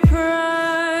me with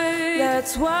pride.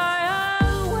 That's why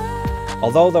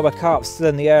Although there were carp still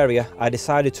in the area, I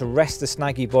decided to rest the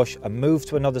snaggy bush and move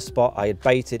to another spot I had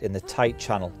baited in the tight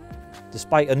channel.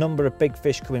 Despite a number of big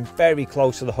fish coming very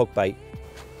close to the hook bait.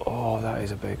 Oh, that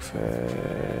is a big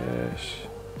fish.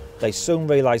 They soon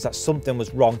realised that something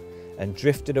was wrong and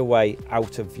drifted away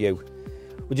out of view.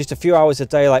 With just a few hours of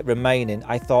daylight remaining,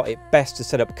 I thought it best to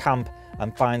set up camp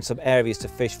and find some areas to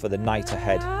fish for the night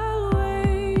ahead.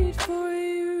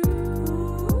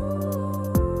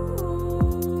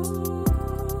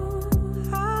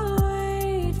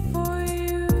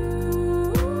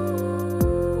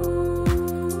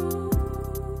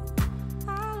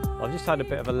 I've just had a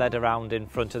bit of a lead around in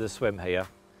front of the swim here.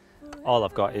 All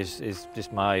I've got is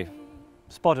just my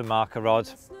spot and marker rod,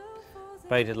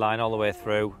 braided line all the way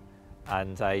through,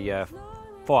 and a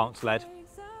 4-ounce lead.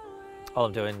 All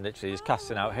I'm doing literally is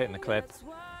casting out, hitting the clip,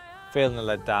 feeling the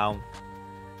lead down,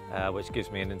 which gives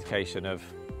me an indication of,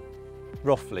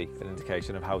 roughly an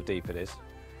indication of how deep it is.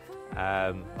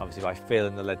 Obviously by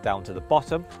feeling the lead down to the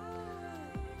bottom,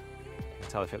 I can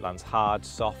tell if it lands hard,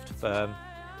 soft, firm.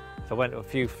 If I went a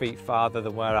few feet farther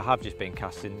than where I have just been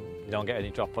casting, you don't get any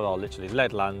drop at all. Literally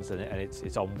lead lands and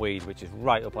it's on weed, which is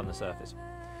right up on the surface.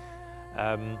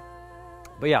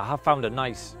 But yeah, I have found a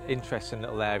nice, interesting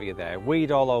little area there.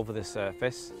 Weed all over the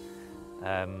surface.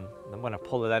 And when I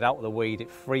pull the lead out of the weed, it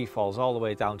free falls all the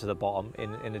way down to the bottom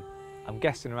I'm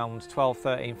guessing around 12,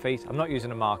 13 feet. I'm not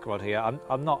using a marker rod here.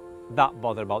 I'm not that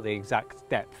bothered about the exact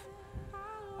depth.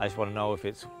 I just want to know if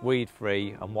it's weed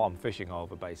free and what I'm fishing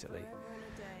over basically.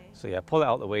 So yeah, pull it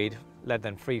out the weed, lead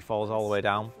then free falls all the way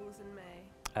down.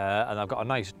 And I've got a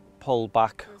nice pull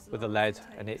back with the lead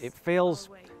and it feels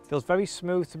very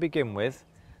smooth to begin with.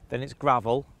 Then it's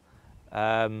gravel,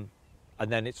 and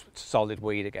then it's solid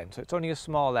weed again. So it's only a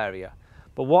small area.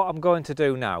 But what I'm going to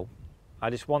do now, I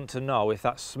just want to know if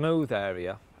that smooth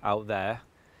area out there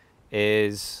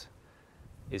is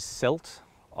silt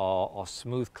or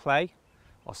smooth clay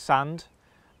or sand,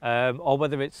 or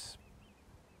whether it's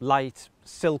light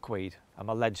silkweed and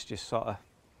my lead's just sort of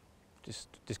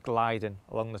just gliding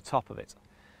along the top of it.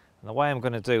 And the way I'm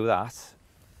going to do that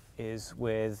is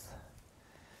with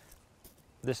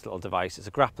this little device. It's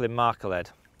a grappling marker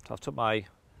lead. So I've took my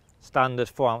standard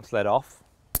 4-ounce lead off.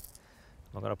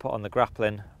 I'm going to put on the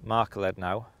grappling marker lead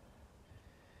now.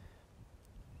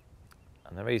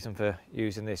 And the reason for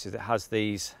using this is it has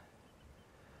these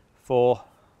 4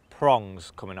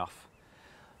 prongs coming off.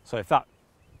 So if that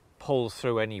pulls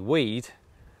through any weed,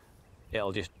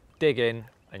 it'll just dig in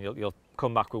and you'll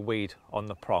come back with weed on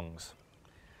the prongs.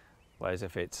 Whereas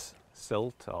if it's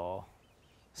silt or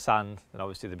sand, then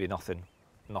obviously there'd be nothing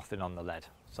on the lead.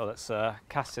 So let's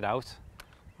cast it out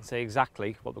and see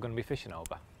exactly what we're going to be fishing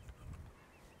over.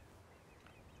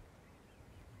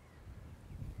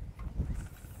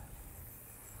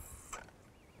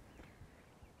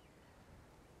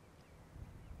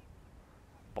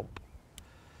 Bump.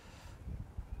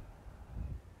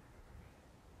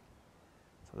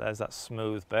 So there's that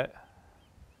smooth bit.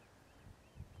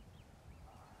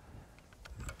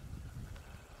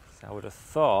 So I would have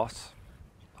thought,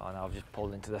 oh no, I've just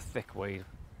pulled into the thick weed,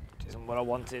 which isn't what I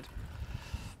wanted.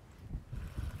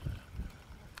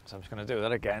 So I'm just going to do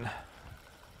that again.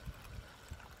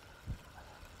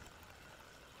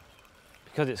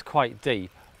 Because it's quite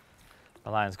deep,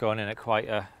 the line's going in at quite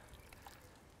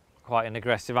an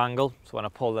aggressive angle. So when I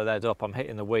pull the lead up, I'm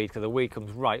hitting the weed because the weed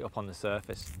comes right up on the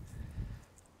surface.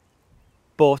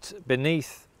 But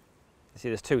beneath, you see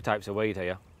there's 2 types of weed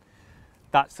here.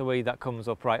 That's the weed that comes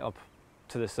up right up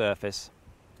to the surface.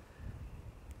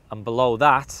 And below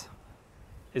that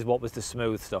is what was the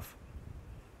smooth stuff.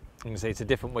 You can see it's a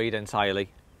different weed entirely.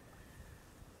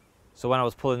 So when I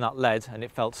was pulling that lead and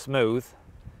it felt smooth,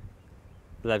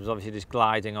 the lead was obviously just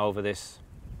gliding over this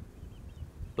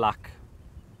black.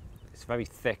 It's very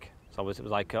thick, so it was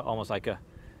like almost like a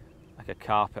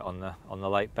carpet on the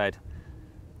lake bed.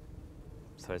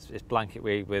 So it's blanket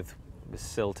weed with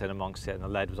silt in amongst it, and the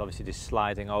lead was obviously just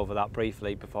sliding over that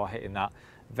briefly before hitting that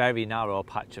very narrow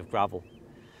patch of gravel.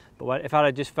 But if I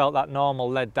had just felt that normal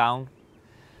lead down,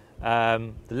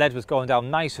 the lead was going down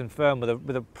nice and firm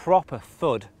with a proper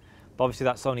thud. But obviously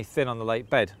that's only thin on the lake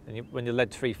bed, and when your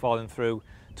lead tree falling through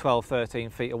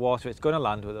 12-13 feet of water, it's going to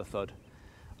land with a thud.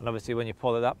 And obviously when you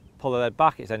pull the lead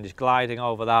back, it's then just gliding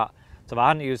over that. So if I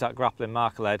hadn't used that grappling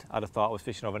marker lead, I'd have thought I was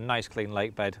fishing over a nice clean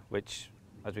lake bed, which,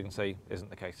 as we can see, isn't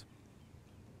the case.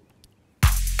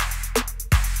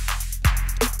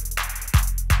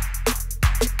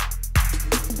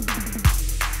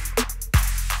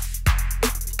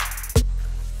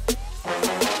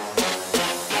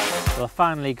 Well, I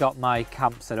finally got my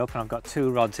camp set up and I've got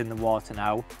 2 rods in the water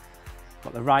now.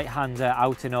 Got the right hander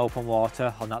out in open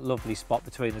water on that lovely spot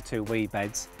between the 2 weed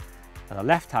beds, and the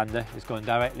left hander is going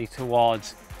directly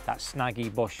towards that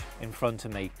snaggy bush in front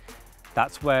of me.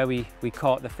 That's where we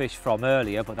caught the fish from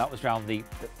earlier, but that was round the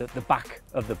back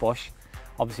of the bush.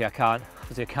 Obviously I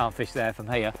can't fish there from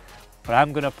here, but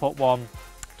I'm going to put one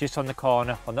just on the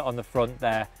corner on the front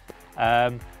there.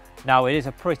 Now it is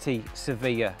a pretty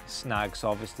severe snag, so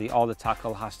obviously all the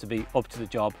tackle has to be up to the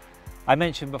job. I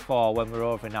mentioned before when we were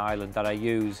over in Ireland that I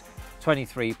use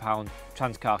 23-pound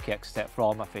Transcarp Exocet for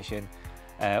all my fishing,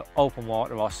 open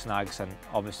water or snags, and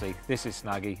obviously this is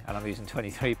snaggy and I'm using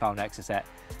 23-pound Exocet.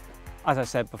 As I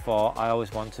said before, I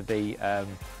always want to be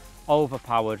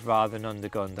overpowered rather than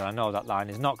undergunned, and I know that line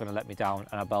is not going to let me down,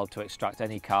 and I'll be able to extract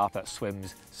any carp that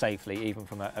swims safely, even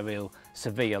from a real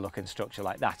severe looking structure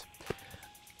like that.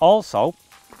 Also,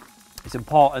 it's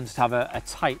important to have a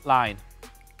tight line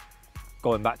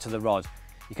going back to the rod.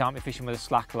 You can't be fishing with a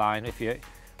slack line.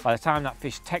 By the time that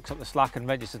fish takes up the slack and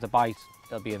registers the bite,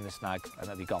 they'll be in the snag and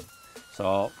they'll be gone.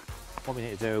 So what we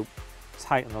need to do,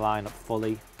 tighten the line up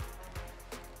fully,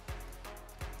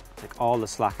 take all the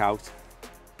slack out,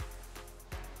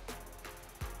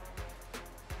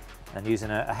 and using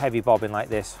a heavy bobbin like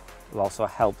this will also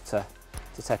help to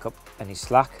take up any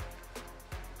slack.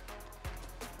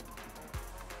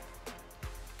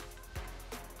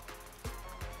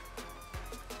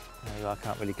 I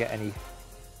can't really get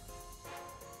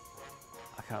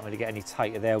any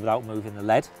tighter there without moving the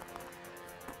lead.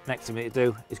 Next thing we need to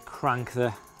do is crank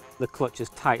the clutch as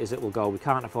tight as it will go. We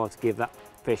can't afford to give that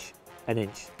fish an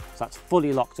inch. So that's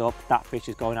fully locked up. That fish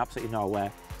is going absolutely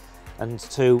nowhere. And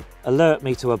to alert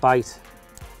me to a bite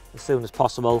as soon as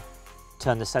possible,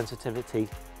 turn the sensitivity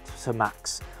to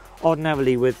max.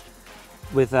 Ordinarily with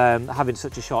having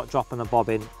such a short drop on the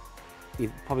bobbin,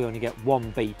 you probably only get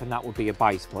 1 beep and that would be a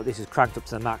bite, but this is cranked up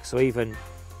to the max, so even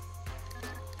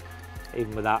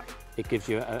with that, it gives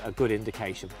you a good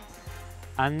indication.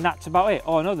 And that's about it.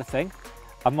 Oh, another thing,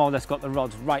 I've more or less got the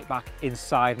rods right back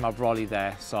inside my brolly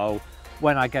there, so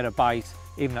when I get a bite,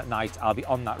 even at night, I'll be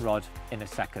on that rod in a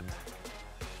second.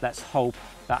 Let's hope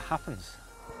that happens.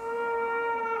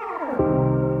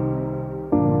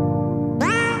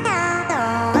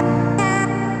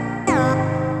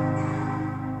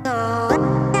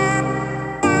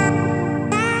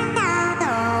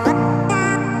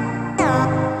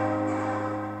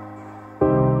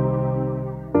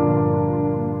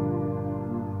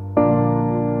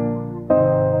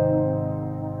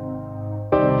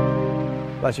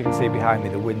 As you can see behind me,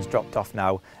 the wind's dropped off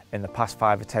now. In the past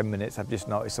 5 or 10 minutes, I've just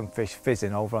noticed some fish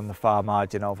fizzing over on the far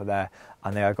margin over there,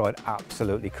 and they are going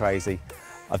absolutely crazy.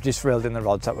 I've just reeled in the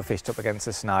rods that were fished up against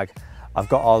the snag. I've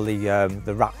got all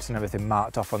the wraps and everything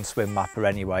marked off on Swim Mapper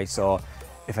anyway, so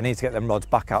if I need to get them rods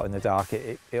back out in the dark,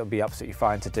 it'll be absolutely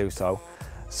fine to do so.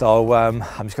 So I'm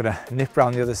just going to nip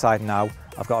around the other side now.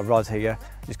 I've got a rod here,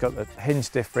 just got the hinge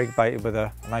stiff rig baited with a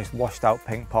nice washed out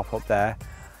pink pop up there.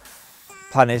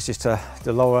 Plan is just to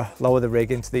lower the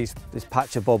rig into this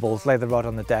patch of bubbles, lay the rod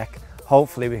on the deck.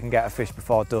 Hopefully we can get a fish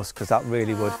before dusk, because that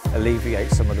really would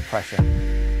alleviate some of the pressure.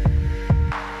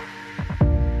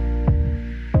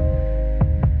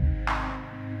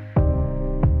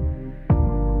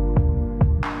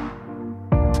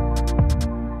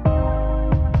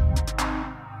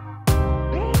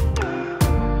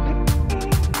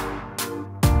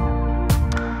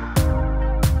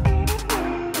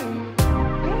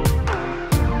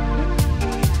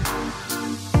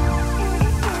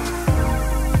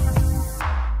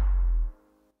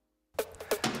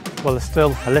 Well, there's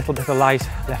still a little bit of light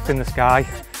left in the sky.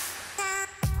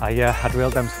 I had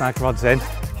reeled them snag rods in,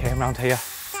 came round here,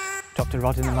 dropped a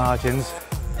rod in the margins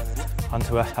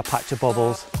onto a patch of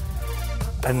bubbles,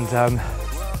 and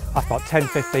after about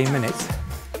 10-15 minutes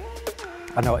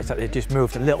I noticed that it just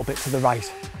moved a little bit to the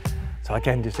right. So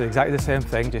again, just did exactly the same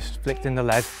thing, just flicked in the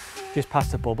lead just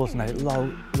past the bubbles, and then it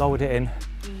lowered it in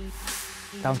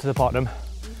down to the bottom,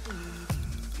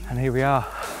 and here we are.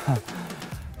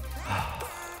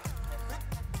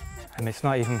 And it's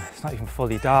not even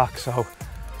fully dark, so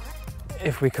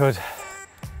if we could,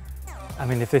 I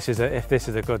mean, if this is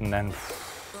a good one, then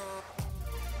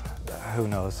who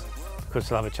knows, could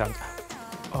still have a chance.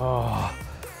 Oh,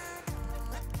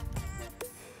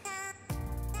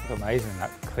 it's amazing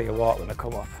that clear water when I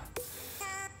come up.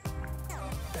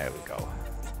 There we go.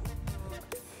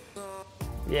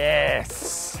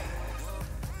 Yes.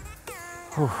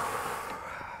 Whew.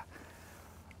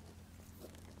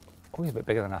 Oh, he's a bit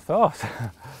bigger than I thought.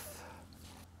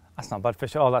 That's not bad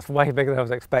fish at all. That's way bigger than I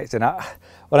was expecting.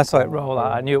 When I saw it roll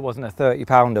out, I knew it wasn't a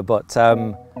 30-pounder, but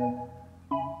I'm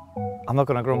not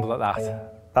going to grumble at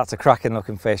that. That's a cracking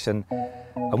looking fish, and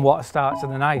what a start to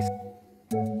the night.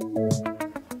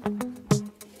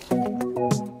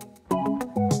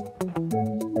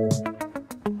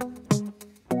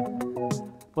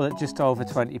 Well, at just over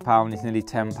 £20, it's nearly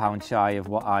 £10 shy of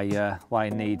what I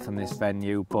need from this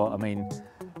venue, but I mean,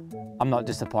 I'm not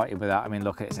disappointed with that. I mean,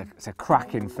 look, it's a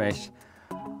cracking fish.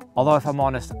 Although, if I'm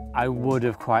honest, I would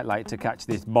have quite liked to catch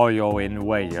this boyo in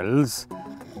Wales,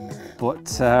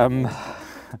 but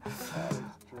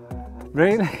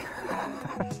really?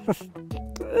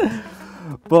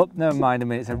 But never mind. I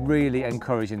mean, it's a really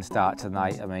encouraging start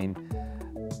tonight. I mean,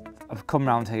 I've come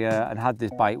round here and had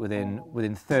this bite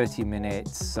within 30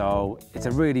 minutes, so it's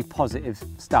a really positive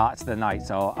start to the night.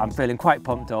 So I'm feeling quite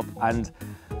pumped up, and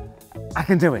I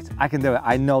can do it. I can do it.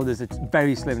 I know there's a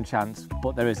very slim chance,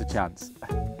 but there is a chance.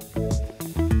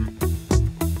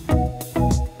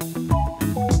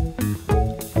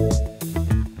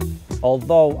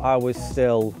 Although I was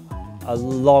still a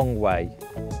long way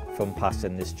from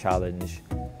passing this challenge,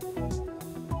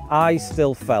 I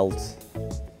still felt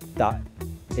that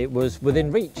it was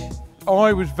within reach.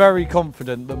 I was very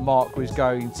confident that Mark was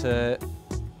going to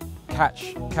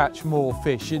catch more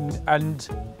fish, and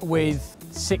with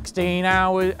 16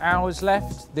 hours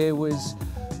left, there was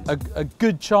a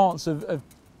good chance of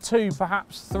 2,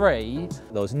 perhaps 3.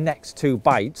 Those next 2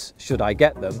 bites, should I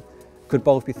get them, could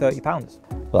both be £30.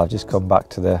 Well, I've just come back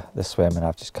to the swim, and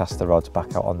I've just cast the rods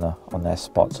back out on their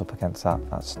spots up against that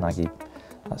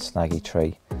snaggy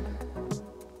tree.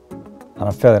 And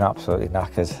I'm feeling absolutely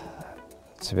knackered,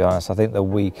 to be honest. I think the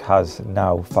week has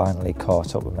now finally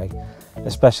caught up with me,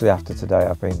 especially after today.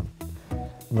 I've been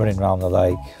running around the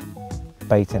lake,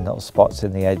 baiting little spots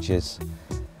in the edges.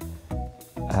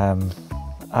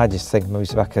 I just think maybe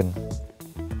if I can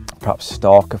perhaps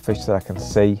stalk a fish that I can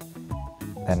see,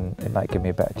 then it might give me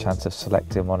a better chance of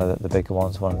selecting one of the bigger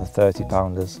ones, one of the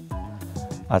 30-pounders.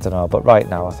 I don't know, but right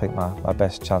now I think my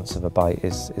best chance of a bite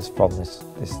is from this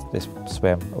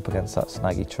swim up against that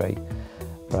snaggy tree.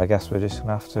 But I guess we're just going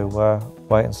to have to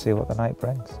wait and see what the night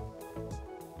brings.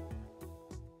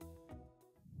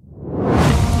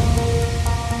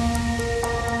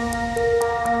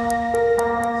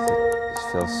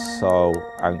 I feel so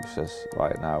anxious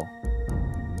right now.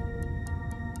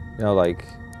 You know, like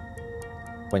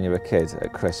when you're a kid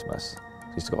at Christmas,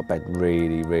 you used to go to bed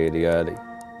really, really early.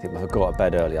 I think if I go to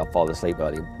bed early, I'll fall asleep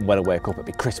early. When I wake up, it'll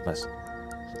be Christmas.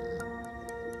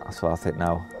 That's what I think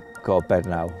now. Go to bed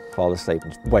now, fall asleep,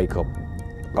 and just wake up,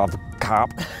 have a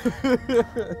carp.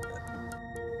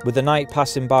 With the night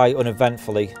passing by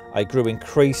uneventfully, I grew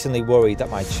increasingly worried that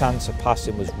my chance of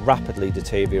passing was rapidly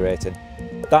deteriorating.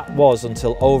 That was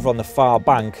until over on the far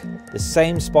bank, the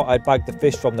same spot I'd bagged the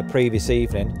fish from the previous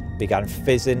evening began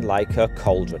fizzing like a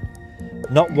cauldron.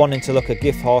 Not wanting to look a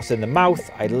gift horse in the mouth,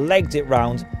 I legged it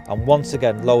round and once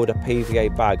again lowered a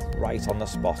PVA bag right on the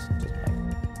spot.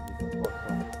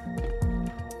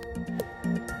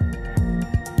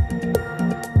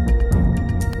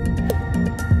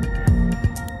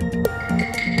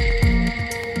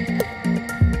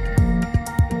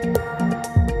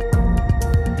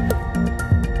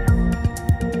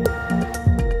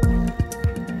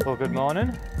 Well, good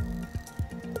morning.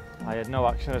 I had no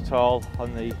action at all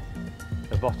on the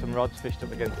bottom rods fished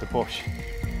up against the bush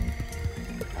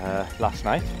last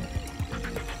night,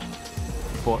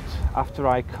 but after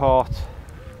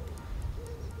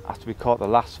we caught the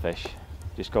last fish,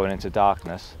 just going into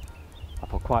darkness, I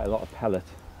put quite a lot of pellet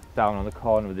down on the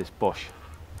corner of this bush,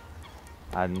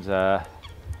 and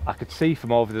I could see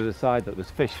from over the other side that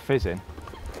there's fish fizzing,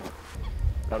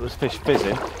 that there's fish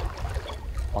fizzing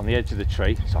on the edge of the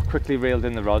tree, so I quickly reeled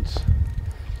in the rods,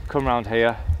 come round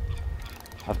here,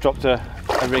 I've dropped a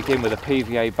rig in with a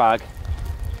PVA bag,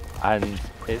 and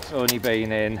it's only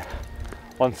been in,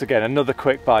 once again, another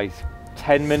quick bite,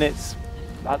 10 minutes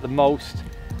at the most,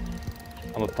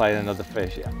 and we're playing another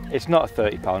fish. It's not a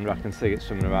 30 pounder, I can see it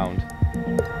swimming around.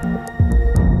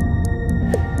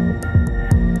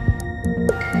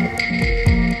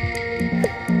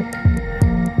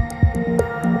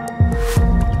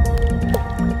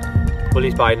 Well,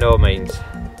 he's by no means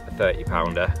a 30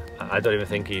 pounder. I don't even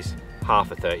think he's half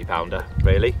a 30 pounder,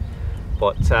 really.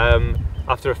 But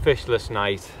after a fishless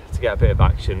night, to get a bit of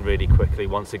action really quickly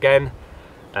once again,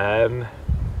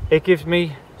 it gives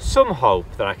me some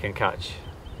hope that I can catch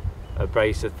a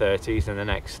brace of 30s in the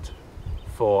next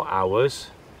 4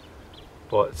 hours.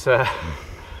 But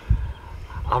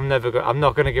I'm not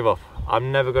going to give up.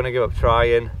 I'm never going to give up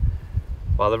trying.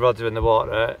 While the rods are in the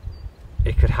water,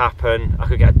 it could happen. I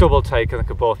could get a double take and they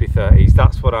could both be 30s.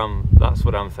 That's what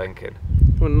I'm thinking.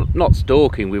 Well, not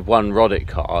stalking with one rod, it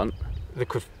can't. I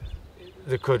could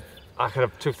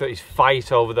have 2 30s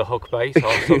fight over the hook bait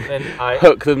or something.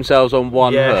 Hook themselves on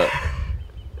one hook.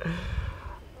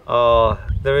 Oh,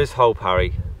 there is hope,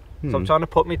 Harry. So I'm trying to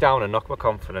put me down and knock my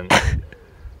confidence.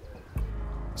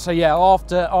 So yeah,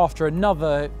 after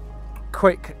another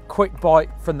quick bite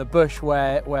from the bush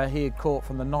where he had caught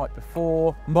from the night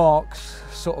before, Mark's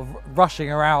sort of rushing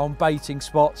around, baiting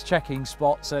spots, checking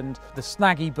spots, and the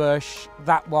snaggy bush,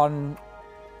 that one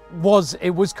was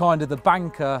kind of the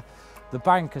banker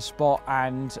spot,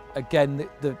 and again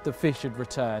the fish had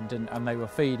returned and they were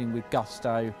feeding with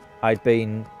gusto. I'd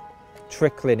been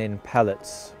trickling in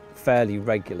pellets fairly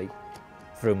regularly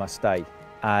through my stay,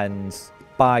 and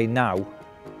by now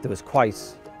there was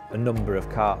quite a number of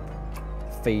carp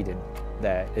feeding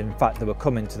there. In fact, they were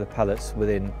coming to the pellets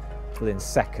within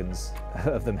seconds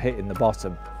of them hitting the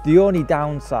bottom. The only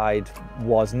downside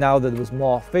was, now that there was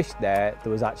more fish there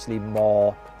was actually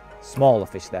more smaller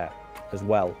fish there as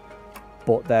well.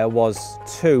 But there was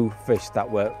 2 fish that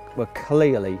were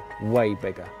clearly way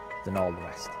bigger than all the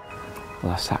rest.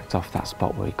 Well, I sacked off that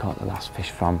spot where we caught the last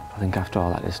fish from. I think after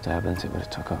all that disturbance, it would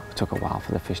have took a while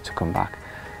for the fish to come back,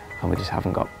 and we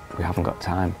haven't got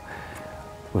time.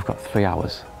 We've got 3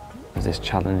 hours of this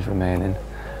challenge remaining.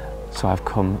 So I've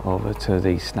come over to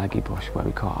the snaggy bush where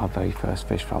we caught our very first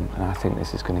fish from, and I think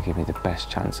this is going to give me the best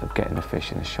chance of getting a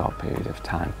fish in a short period of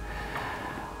time.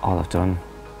 All I've done,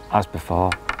 as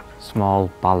before,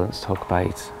 small balanced hook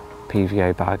bait,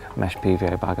 PVA bag, mesh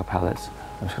PVA bag of pellets.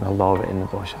 I'm just going to lower it in the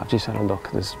bush. I've just had a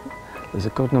look, there's a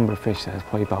good number of fish there. There's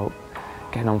probably about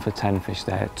getting on for 10 fish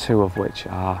there, 2 of which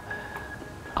are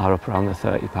up around the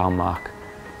 30 pound mark.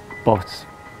 But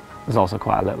there's also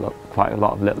quite a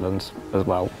lot of little ones as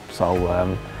well. So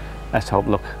let's hope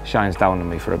luck shines down on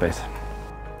me for a bit.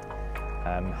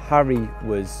 Harry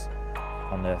was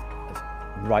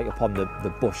right up on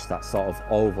the bush that sort of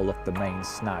overlooked the main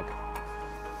snag.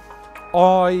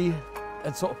 I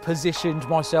had sort of positioned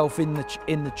myself in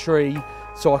the tree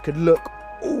so I could look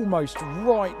almost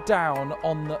right down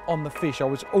on the fish. I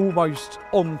was almost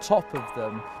on top of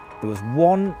them. There was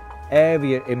one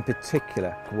area in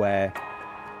particular where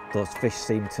those fish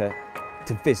seemed to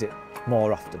visit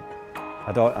more often.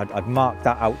 I'd marked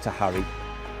that out to Harry.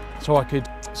 So I could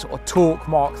sort of talk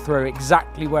Mark through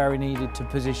exactly where he needed to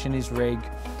position his rig,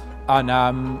 and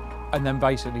then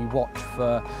basically watch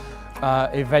for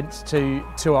events to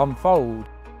unfold.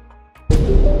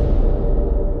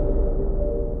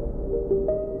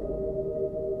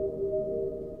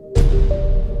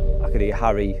 I could hear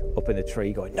Harry up in the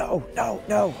tree going, "No, no,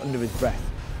 no," under his breath.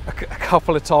 A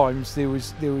couple of times there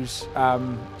was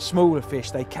smaller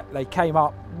fish. They came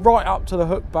up right up to the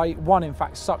hook bait. One in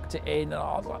fact sucked it in, and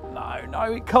I was like, no,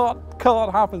 it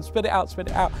can't happen. Spit it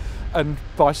out. And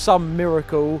by some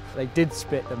miracle, they did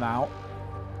spit them out.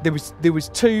 There was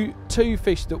two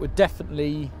fish that were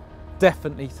definitely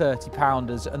 30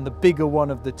 pounders, and the bigger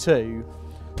one of the 2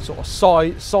 sort of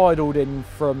sidled in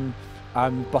from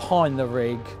behind the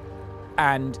rig,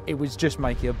 and it was just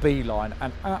making a beeline,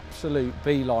 an absolute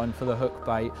beeline for the hook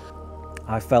bait.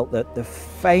 I felt that the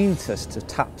faintest of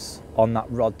taps on that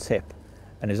rod tip,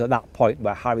 and it was at that point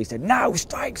where Harry said, "No,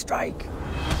 strike, strike."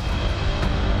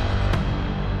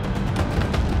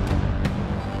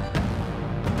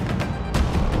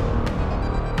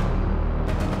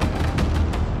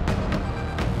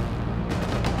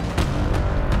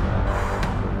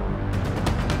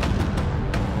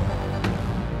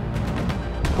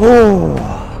 Oh,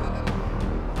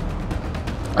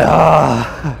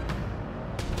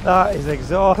 that is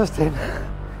exhausting.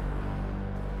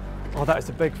 Oh, that is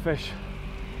a big fish.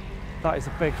 That is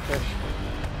a big fish.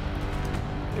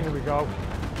 Here we go.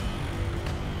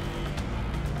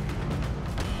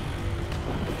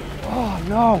 Oh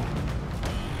no!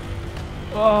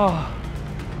 Oh!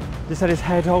 Just had his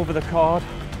head over the cord.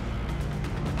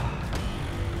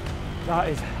 That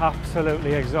is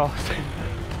absolutely exhausting.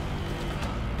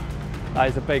 That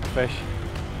is a big fish.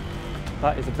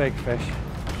 That is a big fish.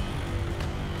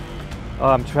 Oh,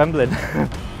 I'm trembling.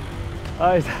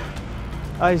 That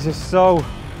is just so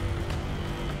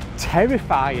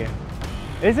terrifying,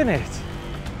 isn't it?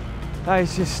 That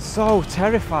is just so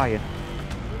terrifying.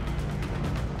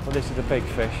 Well, this is a big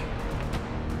fish.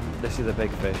 This is a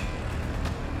big fish.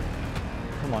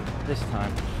 Come on, this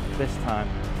time, this time,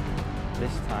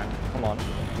 this time, come on.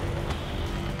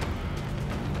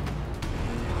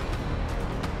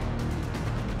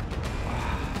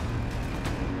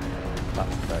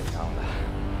 That's a 30 pounder.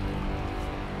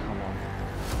 Come on,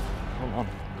 come on,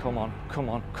 come on, come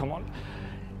on, come on.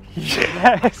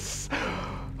 Yes!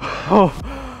 Oh,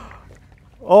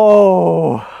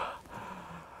 oh,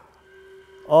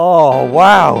 oh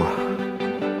wow.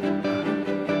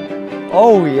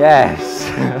 Oh yes.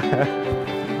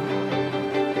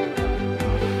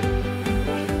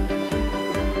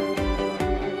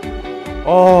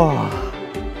 Oh,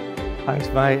 thanks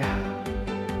mate.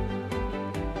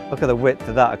 Look at the width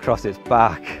of that across its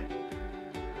back.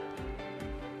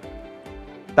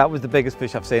 That was the biggest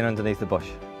fish I've seen underneath the bush.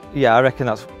 Yeah, I reckon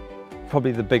that's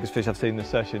probably the biggest fish I've seen this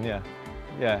session, yeah.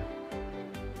 Yeah.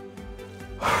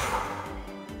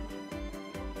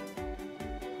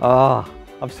 Ah, oh,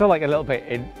 I'm still like a little bit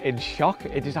in shock.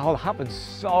 It just all happened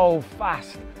so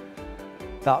fast.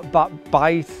 That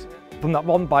bite, from that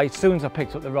one bite, as soon as I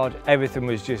picked up the rod, everything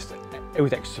was just, it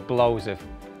was explosive.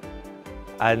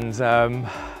 And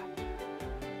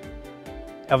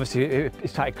obviously it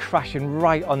started crashing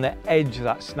right on the edge of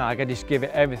that snag. I just give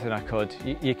it everything I could.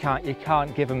 You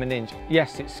can't give them an inch.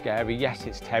 Yes, it's scary. Yes,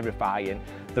 it's terrifying.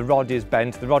 The rod is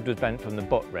bent. The rod was bent from the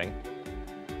butt ring.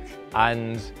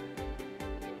 And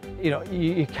you know,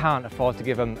 you can't afford to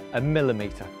give them a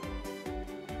millimetre.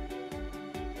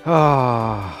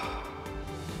 Oh,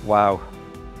 wow.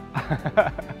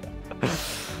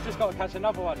 Just got to catch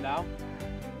another one now.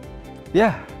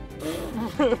 Yeah.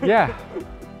 Yeah.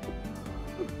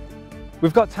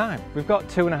 We've got time. We've got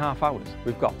 2.5 hours.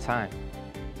 We've got time.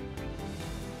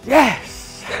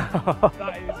 Yes!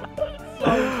 That is so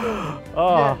cool.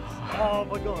 Oh. Yes. Oh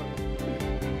my God.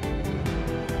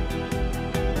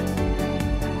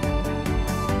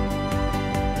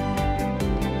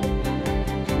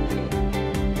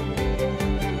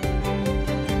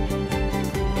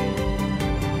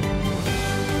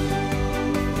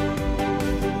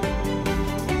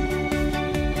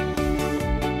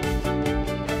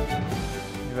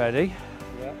 Ready?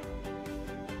 Yeah.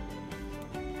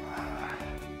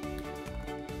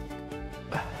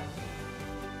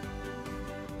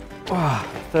 Oh,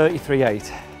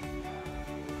 33.8.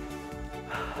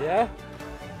 Yeah?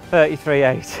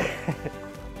 33.8.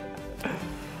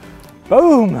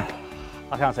 Boom!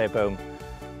 I can't say boom.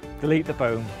 Delete the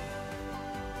boom.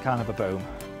 Can't have a boom.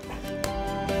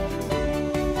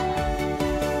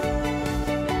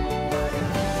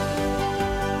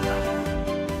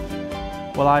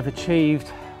 Well, I've achieved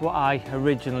what I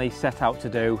originally set out to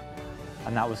do,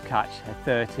 and that was catch a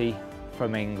 30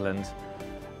 from England.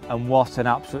 And what an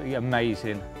absolutely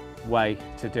amazing way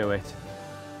to do it.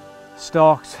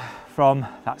 Stalked from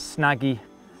that snaggy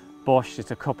bush, just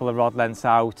a couple of rod lengths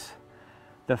out.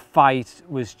 The fight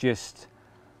was just,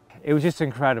 it was just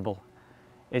incredible.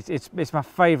 It's my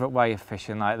favourite way of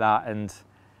fishing like that, and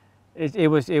it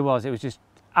was just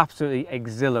absolutely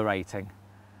exhilarating.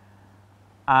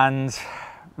 And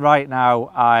right now,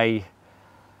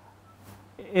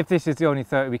 if this is the only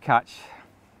 30 we catch,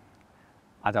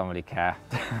 I don't really care.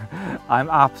 I'm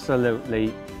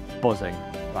absolutely buzzing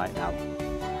right now.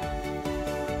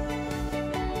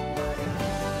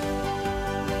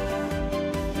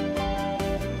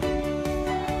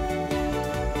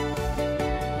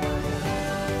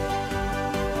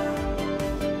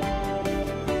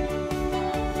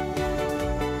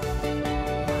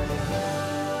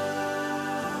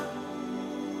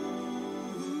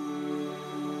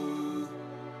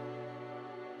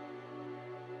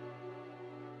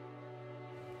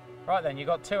 Right then, you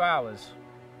got 2 hours.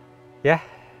 Yeah?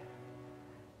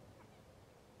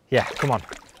 Yeah, come on.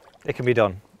 It can be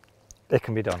done. It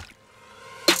can be done.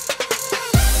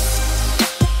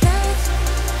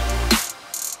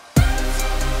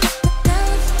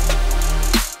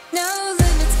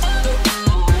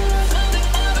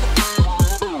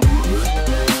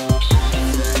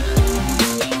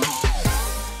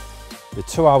 With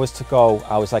 2 hours to go,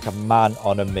 I was like a man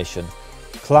on a mission.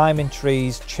 Climbing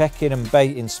trees, checking and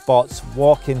baiting spots,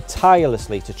 walking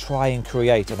tirelessly to try and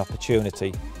create an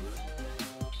opportunity.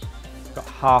 Got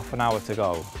half an hour to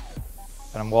go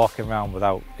and I'm walking around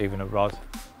without even a rod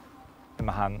in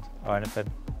my hand or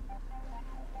anything.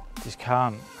 Just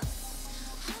can't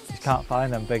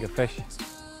find them bigger fish.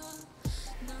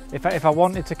 If I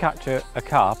wanted to catch a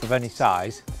carp of any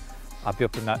size, I'd be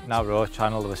up in that narrow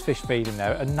channel. There was fish feeding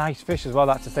there, and nice fish as well.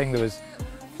 That's the thing. There was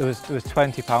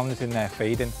 20 pounders in there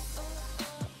feeding.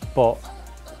 But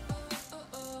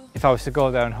if I was to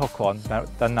go there and hook one,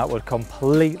 then that would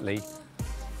completely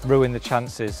ruin the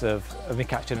chances of me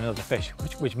catching another fish,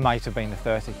 which might have been a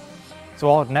 30. So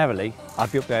ordinarily,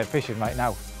 I'd be up there fishing right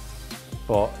now,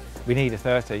 but we need a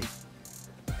 30.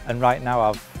 And right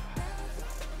now,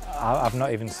 I've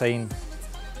not even seen,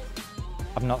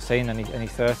 I've not seen any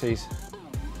 30s.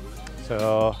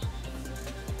 So,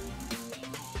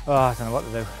 I don't know what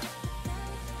to do.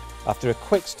 After a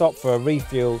quick stop for a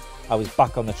refuel, I was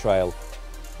back on the trail,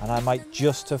 and I might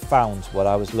just have found what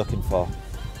I was looking for.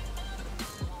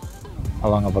 How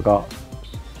long have I got?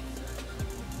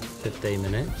 15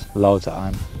 minutes. Loads of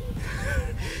time.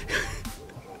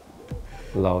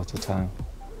 Loads of time.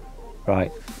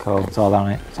 Right, cool. That's all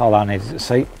I needed to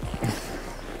see.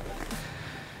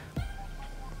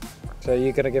 So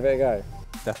you're going to give it a go?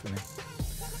 Definitely.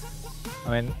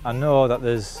 I mean, I know that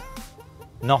there's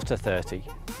not a 30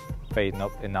 feeding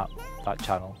up in that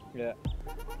channel. Yeah.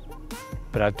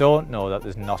 But I don't know that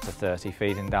there's not a 30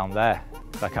 feeding down there.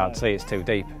 I can't see, it's too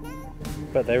deep.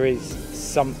 But there is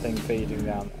something feeding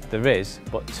down there. There is,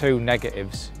 but two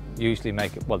negatives usually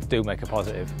do make a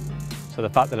positive. So the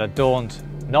fact that I don't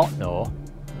not know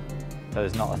that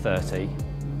there's not a 30,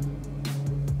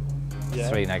 yeah.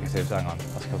 3 negatives, hang on,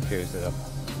 that's confused it up.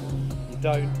 You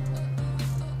don't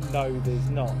know there's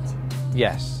not?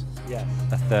 Yes. Yes.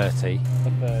 A 30.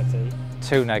 A 30.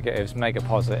 2 negatives make a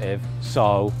positive,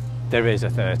 so there is a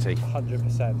 30.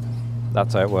 100%.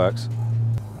 That's how it works.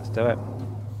 Let's do it.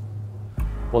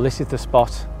 Well, this is the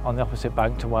spot on the opposite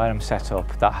bank to where I'm set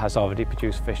up that has already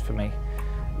produced fish for me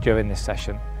during this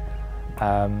session.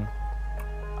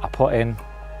 I put in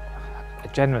a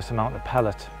generous amount of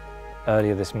pellet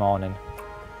earlier this morning,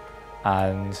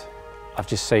 and I've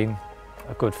just seen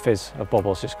a good fizz of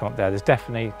bubbles just come up there. There's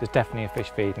definitely a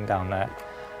fish feeding down there.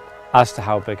 As to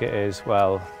how big it is,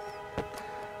 well,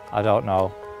 I don't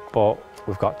know, but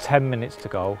we've got 10 minutes to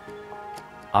go.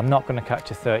 I'm not going to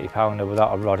catch a 30 pounder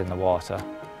without a rod in the water.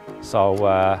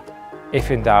 So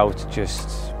if in doubt,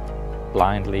 just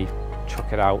blindly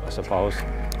chuck it out, I suppose.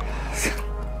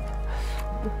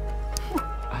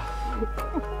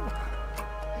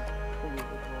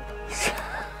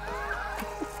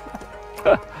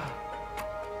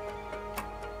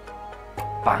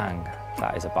 Bang,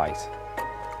 that is a bite.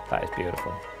 That is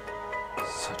beautiful.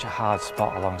 Such a hard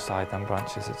spot alongside them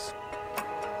branches.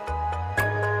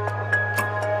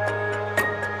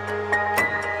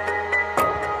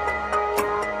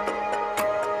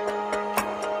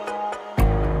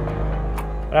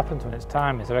 What happens when it's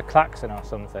time? Is there a klaxon or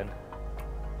something?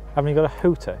 Haven't you got a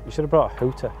hooter? You should have brought a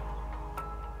hooter.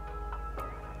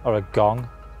 Or a gong.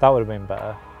 That would have been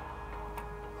better.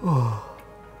 I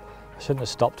shouldn't have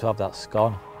stopped to have that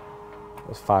scone. It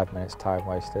was 5 minutes time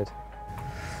wasted.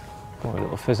 Oh, a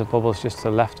little fizz of bubbles just to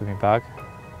the left of my bag.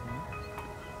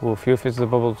 Oh, a few fizzes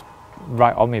of bubbles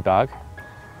right on my bag.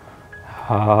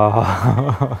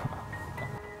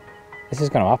 This is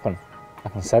going to happen. I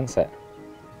can sense it.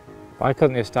 Why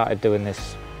couldn't you have started doing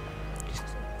this just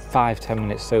 5–10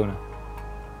 minutes sooner?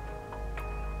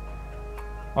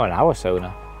 Or an hour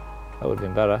sooner. That would have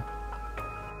been better.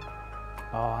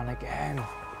 Oh, and again.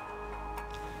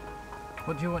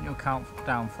 What do you want your count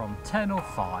down from? 10 or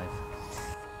 5?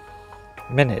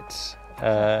 Minutes.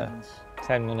 10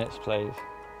 minutes, please.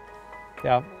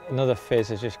 Yeah, another fizz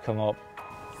has just come up.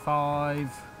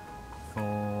 5,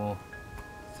 4,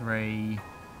 3,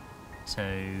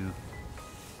 2,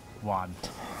 1.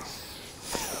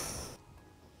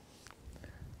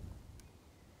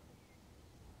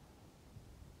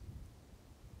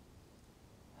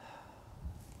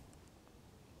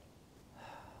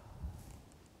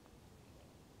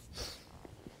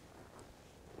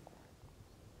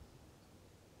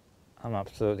 I'm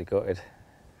absolutely gutted.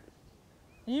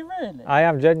 Are you really? I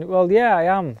am genuine. Well, yeah, I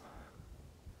am.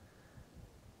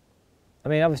 I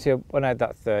mean, obviously, when I had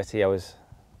that 30, I was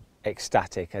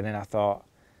ecstatic, and then I thought,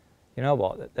 you know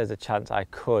what? There's a chance I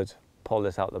could pull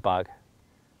this out the bag.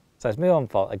 So it's my own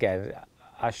fault again.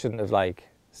 I shouldn't have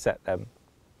set them.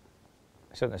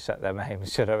 I shouldn't have set them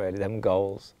aims, should I? Really, them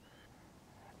goals.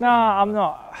 No, I'm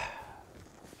not.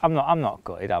 I'm not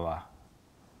gutted, am I?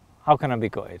 How can I be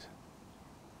gutted?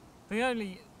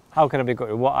 How can I be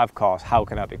gutted? What I've caused, how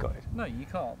can I be gutted? No, you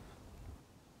can't.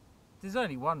 There's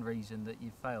only one reason that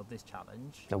you've failed this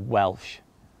challenge. The Welsh.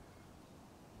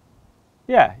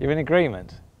 Yeah, you're in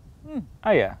agreement.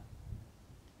 Oh yeah.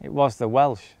 It was the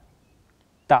Welsh.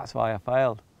 That's why I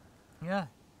failed. Yeah.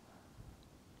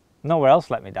 Nowhere else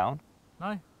let me down.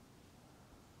 No.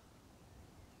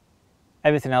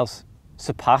 Everything else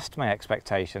surpassed my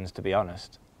expectations, to be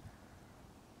honest.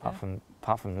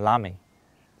 Apart from lammy,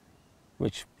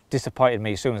 which disappointed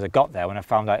me as soon as I got there when I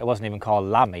found out it wasn't even called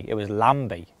lammy, it was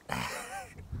lamby.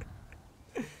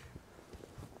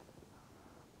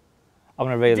 I'm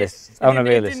gonna reel this. I'm gonna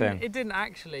reel this in. It didn't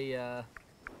actually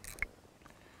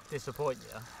disappoint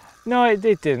you. No, it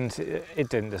didn't. It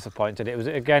didn't disappoint. It was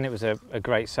a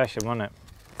great session, wasn't it?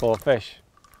 4 fish.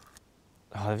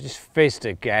 Oh, they've just fizzed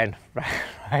again.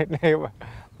 Right there. Look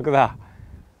at that.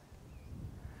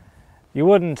 You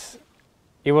wouldn't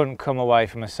come away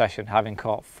from a session having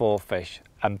caught 4 fish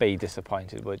and be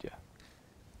disappointed, would you?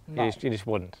 No. You just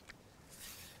wouldn't.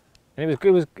 And it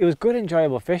was good,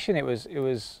 enjoyable fishing. It was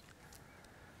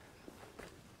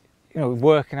you know,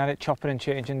 working at it, chopping and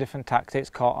changing different tactics,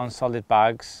 caught on solid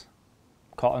bags,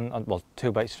 caught on well,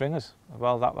 2 bait stringers.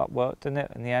 Well, that worked, didn't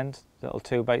it? In the end, little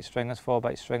 2 bait stringers, 4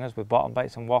 bait stringers with bottom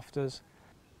baits and wafters.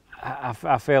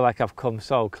 I feel like I've come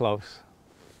so close.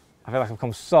 I feel like I've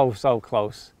come so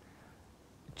close.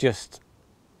 Just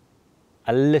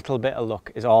a little bit of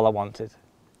luck is all I wanted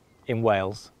in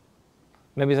Wales.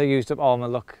 Maybe I used up all my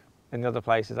luck in the other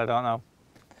places, I don't know.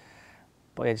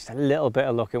 But yeah, just a little bit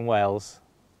of luck in Wales.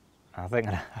 I think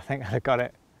I'd have got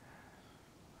it.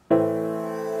 Good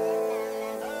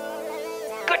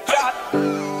job.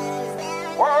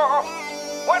 Whoa.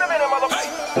 Wait a minute, motherfucker.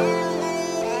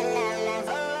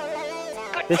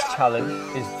 This challenge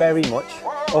is very much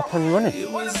up and running.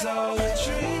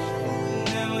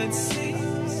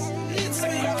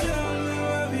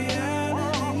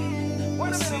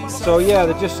 So yeah,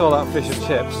 they just saw that fish and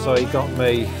chips, so he got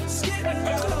me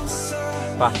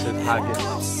battered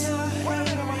haggis.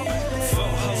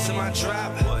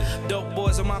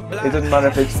 It doesn't matter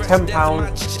if it's £10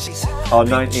 or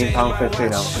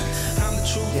 £19.15 ounces.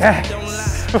 Yes!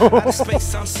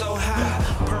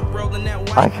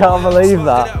 I can't believe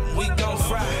that.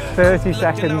 30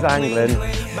 seconds angling.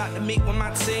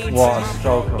 What a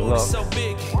stroke of luck.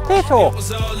 Potato!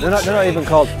 They're not even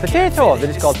called potato, they're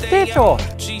just called potato.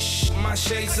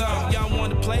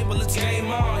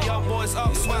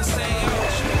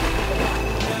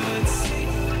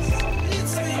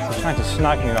 Trying to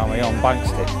snag me around my own bank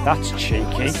stick. That's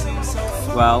cheeky.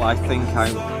 Well, I think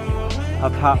I've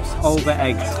perhaps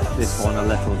over-egged this one a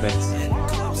little bit.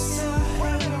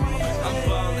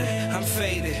 I'm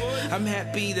faded. I'm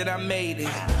happy that I made it.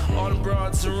 All the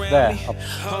broads around there. Me,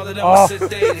 all of them are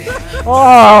sedated.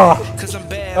 Oh!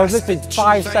 That was literally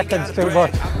 5 seconds too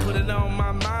much. I put it on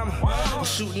my mama. I'm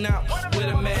shooting out with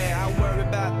a man. I worry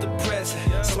about the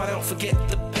present, so I don't forget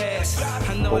the past.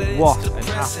 But what an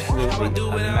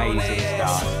absolutely amazing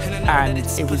start. And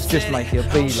it was just making a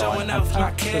beeline, an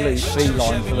absolute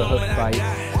beeline for the hook bait.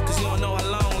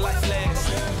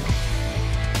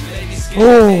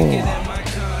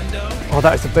 Oh,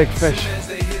 that is a big fish.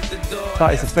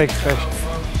 That is a big fish.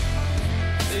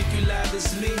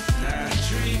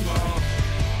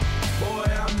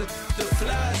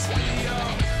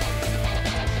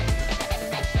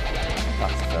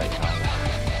 That's very kind.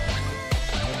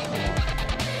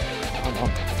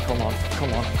 Come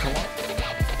on.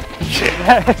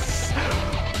 Yes!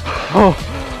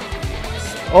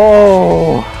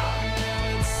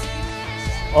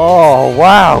 Oh,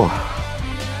 wow!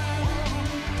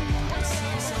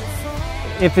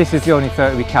 If this is the only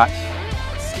 30 we catch,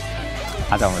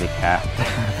 I don't really care.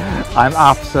 I'm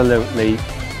absolutely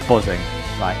buzzing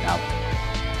right now.